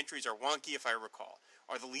some of the entries are wonky if I recall.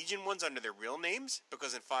 Are the Legion ones under their real names?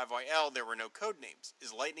 Because in 5YL there were no code names.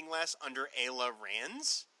 Is Lightning Lass under Ayla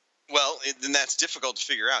Rands? Well, then that's difficult to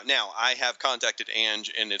figure out. Now, I have contacted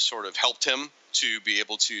Ange and have sort of helped him to be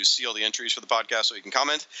able to see all the entries for the podcast so he can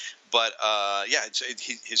comment. But,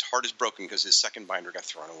 his heart is broken because his second binder got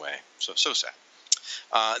thrown away. So sad.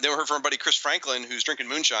 Then we heard from our buddy Chris Franklin, who's drinking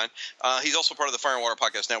moonshine. He's also part of the Fire and Water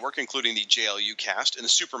Podcast Network, including the JLU cast and the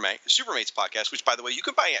Supermates podcast, which, by the way, you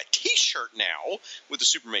can buy a T-shirt now with the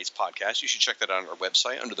Supermates podcast. You should check that out on our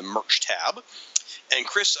website under the merch tab. And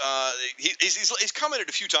Chris, he's commented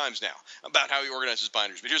a few times now about how he organizes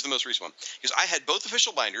binders, but here's the most recent one. Because I had both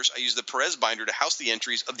official binders. I used the Perez binder to house the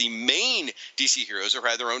entries of the main DC heroes who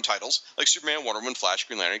had their own titles, like Superman, Wonder Woman, Flash,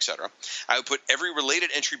 Green Lantern, etc. I would put every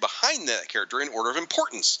related entry behind that character in order of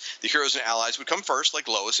importance. The heroes and allies would come first, like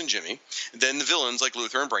Lois and Jimmy, then the villains, like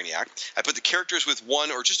Luthor and Brainiac. I put the characters with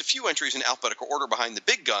one or just a few entries in alphabetical order behind the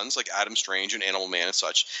big guns, like Adam Strange and Animal Man and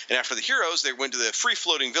such. And after the heroes, they went to the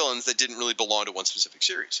free-floating villains that didn't really belong to one specific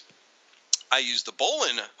series. I used the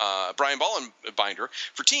Brian Bolin binder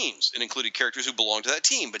for teams. It included characters who belonged to that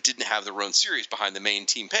team but didn't have their own series behind the main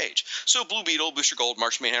team page. So Blue Beetle, Booster Gold,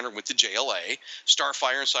 Martian Manhunter went to JLA.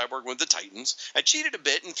 Starfire and Cyborg went to Titans. I cheated a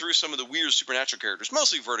bit and threw some of the weird supernatural characters,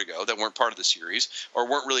 mostly Vertigo, that weren't part of the series or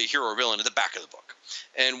weren't really a hero or villain, at the back of the book.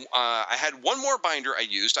 And I had one more binder I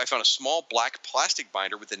used. I found a small black plastic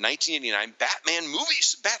binder with the 1989 Batman movie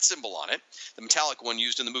bat symbol on it, the metallic one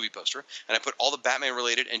used in the movie poster, and I put all the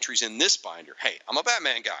Batman-related entries in this binder. Hey, I'm a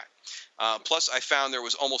Batman guy. Plus, I found there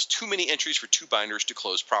was almost too many entries for 2 binders to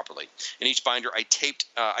close properly. In each binder, I taped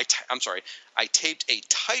a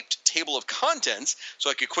typed table of contents so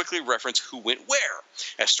I could quickly reference who went where.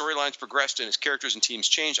 As storylines progressed and as characters and teams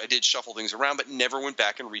changed, I did shuffle things around, but never went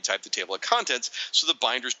back and retyped the table of contents so the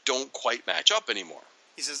binders don't quite match up anymore.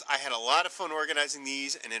 He says, I had a lot of fun organizing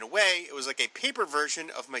these, and in a way, it was like a paper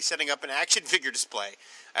version of my setting up an action figure display.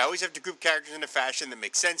 I always have to group characters in a fashion that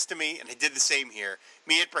makes sense to me, and I did the same here.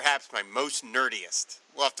 Me at perhaps my most nerdiest.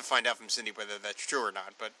 We'll have to find out from Cindy whether that's true or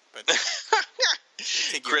not, but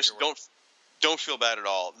Chris, Don't feel bad at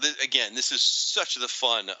all. Again, this is such the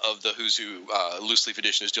fun of the Who's Who loose leaf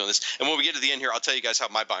edition is doing this. And when we get to the end here, I'll tell you guys how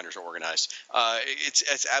my binders are organized.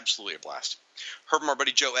 It's absolutely a blast. Heard from our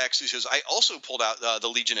buddy Joe X, who says, I also pulled out the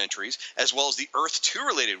Legion entries, as well as the Earth 2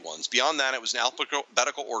 related ones. Beyond that, it was in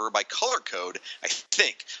alphabetical order by color code, I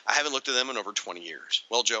think. I haven't looked at them in over 20 years.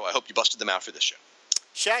 Well, Joe, I hope you busted them out for this show.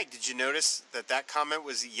 Shag, did you notice that comment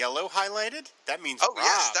was yellow highlighted? That means Rob.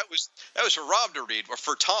 Yes, that was for Rob to read, or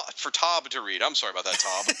for Tob to read. I'm sorry about that,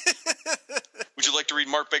 Tob. Would you like to read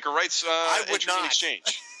Mark Baker Wright's entries in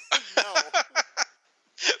exchange? No.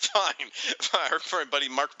 Fine. I heard from my buddy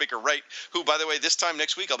Mark Baker Wright, who, by the way, this time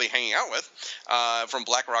next week I'll be hanging out with, from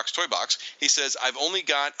Black Rock's Toy Box. He says, I've only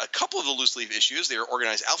got a couple of the loose leaf issues. They are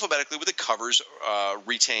organized alphabetically with the covers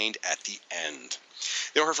retained at the end.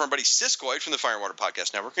 Then we heard from our buddy Siskoid from the Fire and Water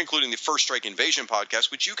Podcast Network, including the First Strike Invasion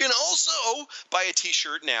podcast, which you can also buy a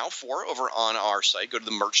t-shirt now for over on our site. Go to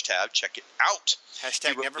the merch tab. Check it out.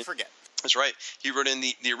 Hashtag never forget. That's right. He wrote in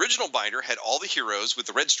the original binder had all the heroes with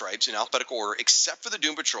the red stripes in alphabetical order except for the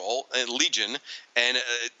Doom Patrol and Legion and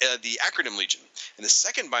the Acronym Legion. And the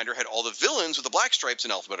second binder had all the villains with the black stripes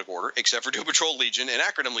in alphabetical order except for Doom Patrol, Legion, and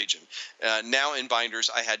Acronym Legion. Now in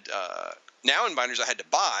binders I had to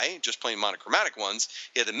buy just plain monochromatic ones.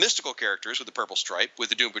 He had the mystical characters with the purple stripe with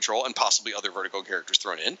the Doom Patrol and possibly other Vertigo characters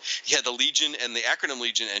thrown in. He had the Legion and the Acronym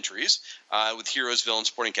Legion entries with heroes, villains,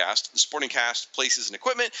 supporting cast. The supporting cast, places, and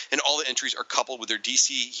equipment, and all the entries are coupled with their DC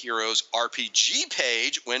Heroes RPG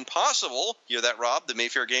page when possible. Hear that, Rob? The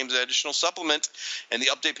Mayfair Games additional supplement. And the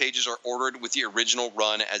update pages are ordered with the original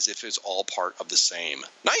run as if it's all part of the same.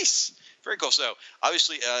 Nice! Very cool. So,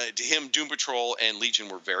 obviously, to him, Doom Patrol and Legion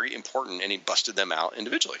were very important, and he busted them out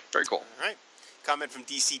individually. Very cool. All right. Comment from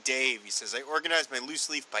DC Dave. He says, I organized my loose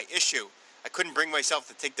leaf by issue. I couldn't bring myself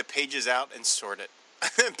to take the pages out and sort it.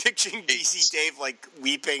 I'm picturing DC Dave, like,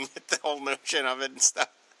 weeping at the whole notion of it and stuff.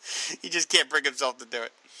 He just can't bring himself to do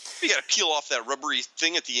it. You got to peel off that rubbery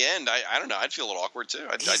thing at the end. I don't know. I'd feel a little awkward, too.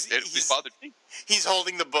 It bothered me. He's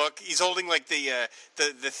holding the book. He's holding like the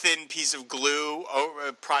thin piece of glue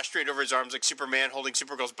prostrate over his arms, like Superman holding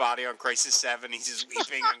Supergirl's body on Crisis 7. He's just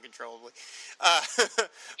weeping uncontrollably.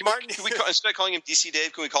 Martin, instead of calling him DC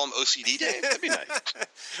Dave, can we call him OCD Dave? That'd be nice.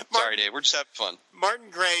 Sorry, Dave. We're just having fun. Martin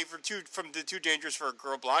Gray from the Too Dangerous for a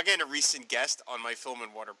Girl blog and a recent guest on my Film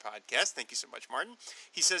and Water podcast. Thank you so much, Martin.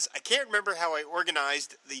 He says, I can't remember how I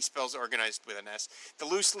organized the spells organized with an S. The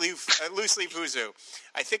loose leaf Who's Who.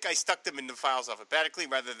 I think I stuck them in the files alphabetically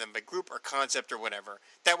rather than by group or concept or whatever.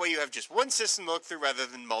 That way you have just one system to look through rather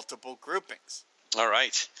than multiple groupings. All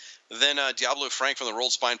right. Then Diablo Frank from the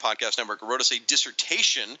Rolled Spine Podcast Network wrote us a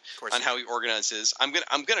dissertation on how he organizes. I'm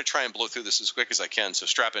gonna try and blow through this as quick as I can, so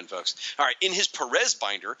strap in, folks. All right. In his Perez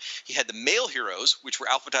binder, he had the male heroes, which were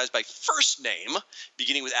alphabetized by first name,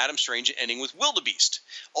 beginning with Adam Strange and ending with Wildebeest.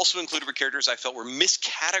 Also included were characters I felt were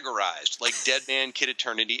miscategorized, like Deadman, Kid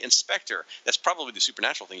Eternity, and Spectre. That's probably the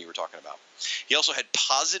supernatural thing you were talking about. He also had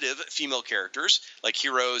positive female characters, like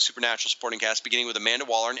heroes, supernatural, supporting cast, beginning with Amanda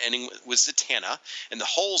Waller and ending with Zatanna. And the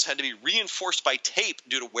holes had to be reinforced by tape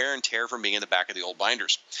due to wear and tear from being in the back of the old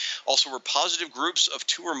binders. Also were positive groups of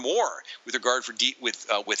two or more without regard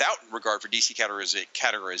for DC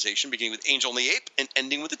categorization, beginning with Angel and the Ape and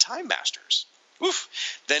ending with the Time Masters. Oof.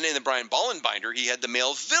 Then in the Brian Ballin binder, he had the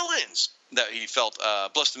male villains that he felt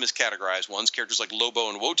plus the miscategorized ones, characters like Lobo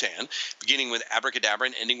and Wotan, beginning with Abracadabra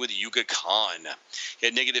and ending with Yuga Khan. He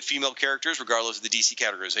had negative female characters, regardless of the DC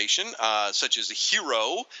categorization, such as the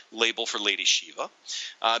hero label for Lady Shiva,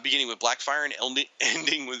 beginning with Blackfire and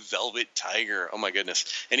ending with Velvet Tiger. Oh, my goodness.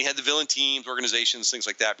 And he had the villain teams, organizations, things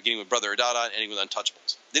like that, beginning with Brother Adada and ending with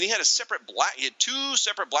Untouchables. Then he had two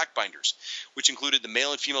separate black binders, which included the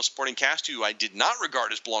male and female supporting cast, who I did not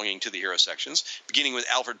regard as belonging to the hero sections, beginning with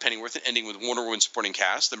Alfred Pennyworth and ending with Wonder Woman supporting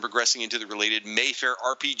cast, then progressing into the related Mayfair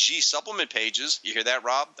RPG supplement pages. You hear that,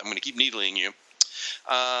 Rob? I'm going to keep needling you.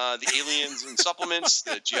 The aliens and supplements,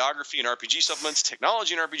 the geography and RPG supplements,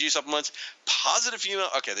 technology and RPG supplements, positive female.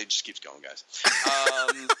 Okay, they just keeps going, guys.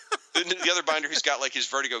 The other binder, he's got like his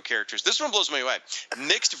Vertigo characters. This one blows me away.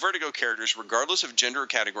 Mixed Vertigo characters, regardless of gender or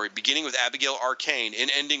category, beginning with Abigail Arcane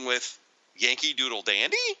and ending with Yankee Doodle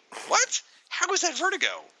Dandy? What? How is that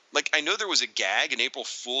Vertigo? Like, I know there was a gag, an April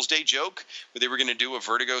Fool's Day joke, where they were going to do a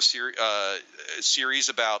Vertigo series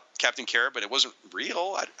about Captain Carrot, but it wasn't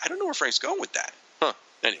real. I don't know where Frank's going with that. Huh.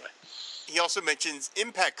 Anyway. He also mentions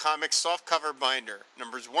Impact Comics softcover binder,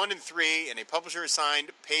 numbers 1 and 3, in a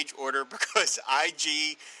publisher-assigned page order because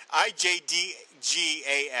IJDGAF. I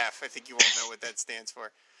think you all know what that stands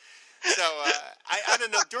for. So I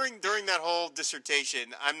don't know. During that whole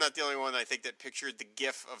dissertation, I'm not the only one I think that pictured the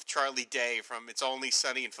GIF of Charlie Day from It's Only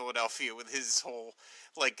Sunny in Philadelphia with his whole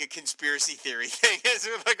like a conspiracy theory thing,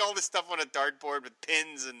 like all this stuff on a dartboard with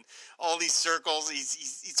pins and all these circles.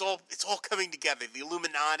 It's all coming together. The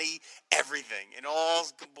Illuminati, everything, and all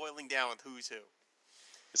boiling down with who's who.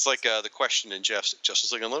 It's like the question in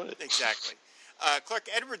Justice League Unlimited. Exactly. Clark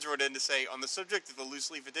Edwards wrote in to say, on the subject of the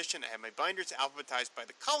loose leaf edition, I have my binders alphabetized by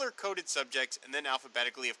the color-coded subjects and then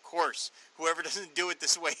alphabetically, of course. Whoever doesn't do it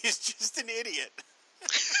this way is just an idiot.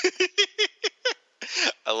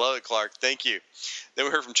 I love it, Clark. Thank you. Then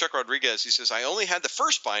we heard from Chuck Rodriguez. He says, I only had the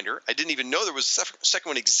first binder. I didn't even know there was a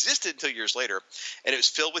second one existed until years later, and it was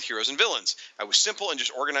filled with heroes and villains. I was simple and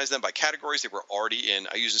just organized them by categories they were already in.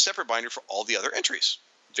 I used a separate binder for all the other entries.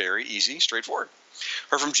 Very easy, straightforward.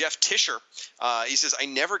 Heard from Jeff Tischer. He says, I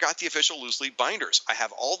never got the official loose leaf binders. I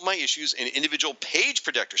have all of my issues in individual page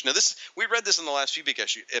protectors. Now, we read this in the last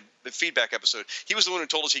feedback episode. He was the one who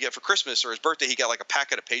told us he got for Christmas or his birthday, he got like a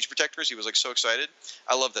packet of page protectors. He was like so excited.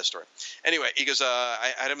 I love that story. Anyway, he goes,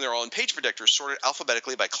 I had them there all in page protectors, sorted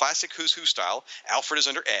alphabetically by classic Who's Who style. Alfred is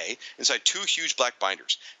under A, inside two huge black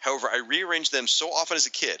binders. However, I rearranged them so often as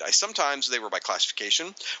a kid. Sometimes they were by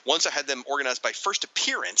classification. Once I had them organized by first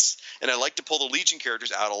appearance, and I like to pull the Legion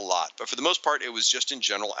characters out a lot, but for the most part, it was just in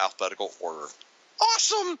general alphabetical order.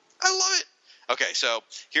 Awesome! I love it! Okay, so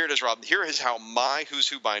here it is, Rob. Here is how my Who's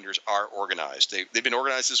Who binders are organized. They've been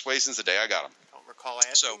organized this way since the day I got them. I don't recall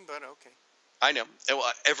asking, but okay. I know.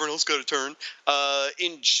 Well, everyone else got a turn.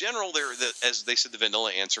 In general, as they said, the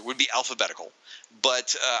vanilla answer would be alphabetical.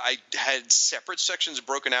 But I had separate sections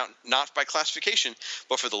broken out, not by classification,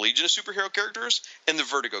 but for the Legion of Superhero characters and the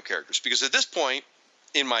Vertigo characters. Because at this point,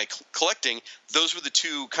 in my collecting, those were the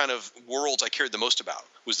two kind of worlds I cared the most about,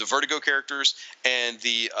 was the Vertigo characters and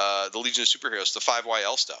the Legion of Superheroes, the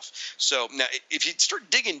 5YL stuff. So now, if you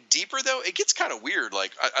start digging deeper, though, it gets kind of weird.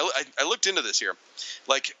 Like, I looked into this here.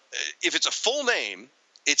 Like, if it's a full name,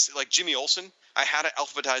 it's like Jimmy Olsen. I had it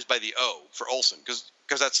alphabetized by the O for Olsen, because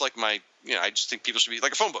that's like my, I just think people should be,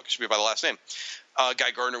 like a phone book, it should be by the last name.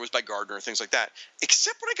 Guy Gardner was by Gardner, things like that.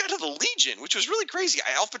 Except when I got to the Legion, which was really crazy.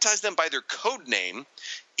 I alphabetized them by their code name,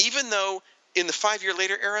 even though in the 5 Year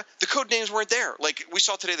Later era, the code names weren't there. Like we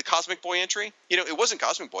saw today, the Cosmic Boy entry. It wasn't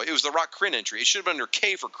Cosmic Boy. It was the Rock Kryn entry. It should have been under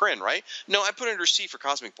K for Kryn, right? No, I put it under C for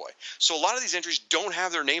Cosmic Boy. So a lot of these entries don't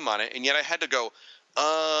have their name on it, and yet I had to go,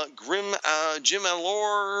 Grim, Jim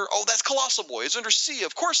Alor. Oh, that's Colossal Boy. It's under C.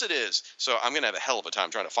 Of course it is. So I'm going to have a hell of a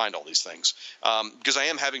time trying to find all these things, because I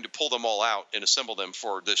am having to pull them all out and assemble them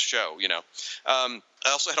for this show, I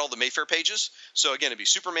also had all the Mayfair pages. So again, it'd be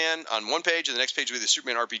Superman on one page, and the next page would be the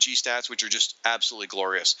Superman RPG stats, which are just absolutely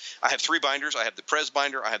glorious. I have 3 binders. I have the Prez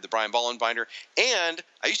binder. I have the Brian Bolland binder. And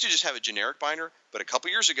I used to just have a generic binder, but a couple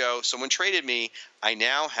years ago, someone traded me. I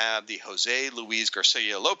now have the Jose Luis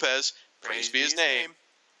Garcia Lopez, praise be his name,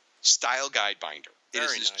 style guide binder. It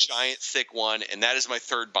is this giant, thick one, and that is my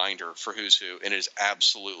 3rd binder for Who's Who, and it is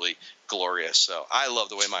absolutely glorious. So I love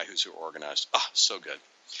the way my Who's Who are organized. Oh, so good.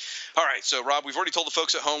 All right, so Rob, we've already told the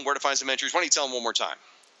folks at home where to find some entries. Why don't you tell them one more time?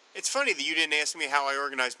 It's funny that you didn't ask me how I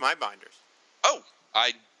organized my binders. Oh,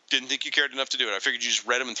 I didn't think you cared enough to do it. I figured you just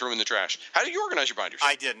read them and threw them in the trash. How did you organize your binders?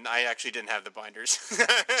 I didn't. I actually didn't have the binders.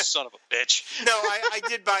 Son of a bitch. No, I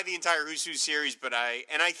did buy the entire Who's Who series, but I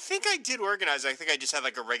think I did organize. I think I just had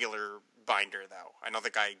like a regular binder, though. I don't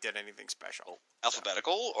think I did anything special.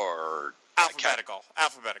 Alphabetical or? Alphabetical.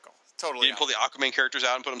 Alphabetical. Totally. You didn't pull the Aquaman characters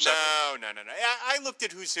out and put them separate? No. I looked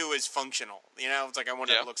at Who's Who as functional. It's like I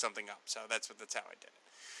wanted to look something up, so that's how I did it.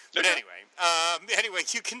 But anyway,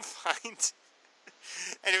 you can find...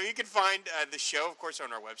 Anyway, you can find the show, of course,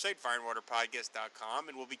 on our website, fireandwaterpodcast.com,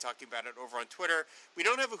 and we'll be talking about it over on Twitter. We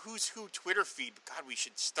don't have a Who's Who Twitter feed, but God, we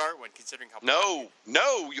should start one, considering how No,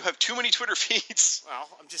 you have too many Twitter feeds. Well,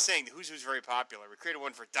 I'm just saying, the Who's Who's very popular. We created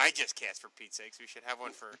one for Digest Cast, for Pete's sakes. We should have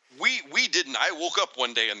one for... We didn't. I woke up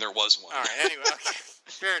one day and there was one. All right, anyway, okay.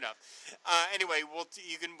 Fair enough. Anyway,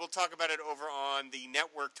 we'll talk about it over on the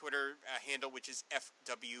network Twitter handle, which is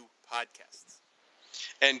FW Podcasts.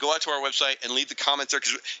 And go out to our website and leave the comments there,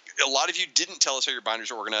 because a lot of you didn't tell us how your binders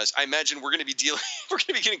are organized. I imagine we're going to be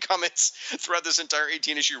getting comments throughout this entire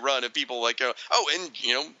 18-issue run of people like,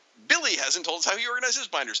 Billy hasn't told us how he organized his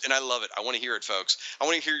binders, and I love it. I want to hear it, folks. I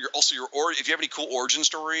want to hear if you have any cool origin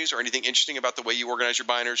stories or anything interesting about the way you organize your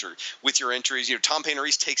binders or with your entries. Tom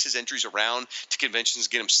Painter-Reese takes his entries around to conventions,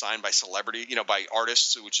 get them signed by celebrity, by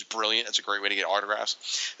artists, which is brilliant. That's a great way to get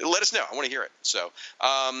autographs. Let us know. I want to hear it. So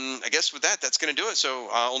I guess with that's going to do it. So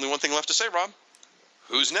only one thing left to say, Rob.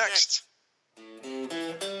 Who's next?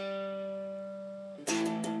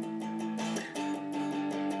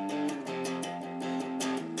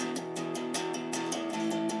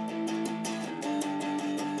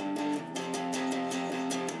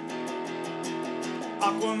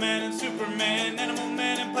 Aquaman and Superman, Animal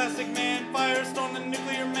Man and Plastic Man, Firestorm and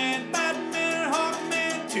Nuclear Man, Batman and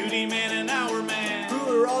Hawkman, 2D Man and Hour Man.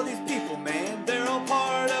 Who are all these people, man? They're all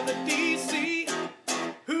part of the DC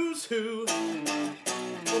Who's Who.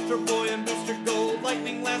 Ultra Boy and Booster Gold,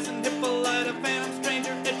 Lightning Lass and Hippolyta, Phantom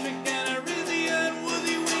Stranger, Etrick and Arizia and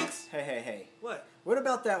Woozy Winks. Hey. What? What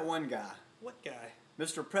about that one guy? What guy?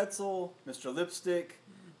 Mr. Pretzel, Mr. Lipstick,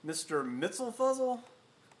 Mr. Mitzelfuzzle?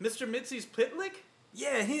 Mr. Mitzi's Pitlick?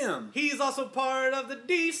 Yeah, him. He's also part of the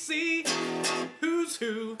DC Who's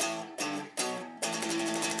Who.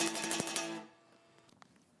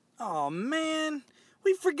 Oh man,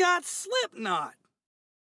 we forgot Slipknot.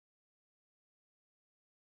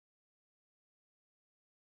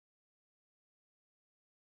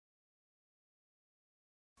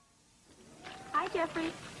 Hi,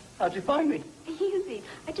 Jeffrey. How'd you find me? Easy.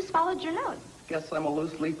 I just followed your notes. Guess I'm a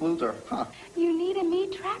loose leaf loser, huh? You need a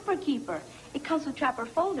neat Trapper Keeper. It comes with Trapper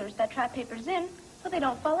folders that trap papers in so they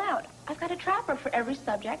don't fall out. I've got a Trapper for every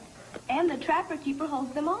subject, and the Trapper Keeper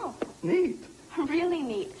holds them all. Neat. Really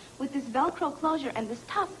neat, with this Velcro closure and this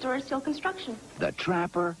tough Duracell construction. The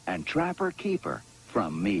Trapper and Trapper Keeper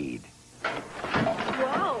from Mead.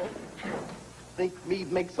 Whoa. Think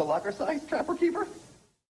Mead makes a locker-sized Trapper Keeper?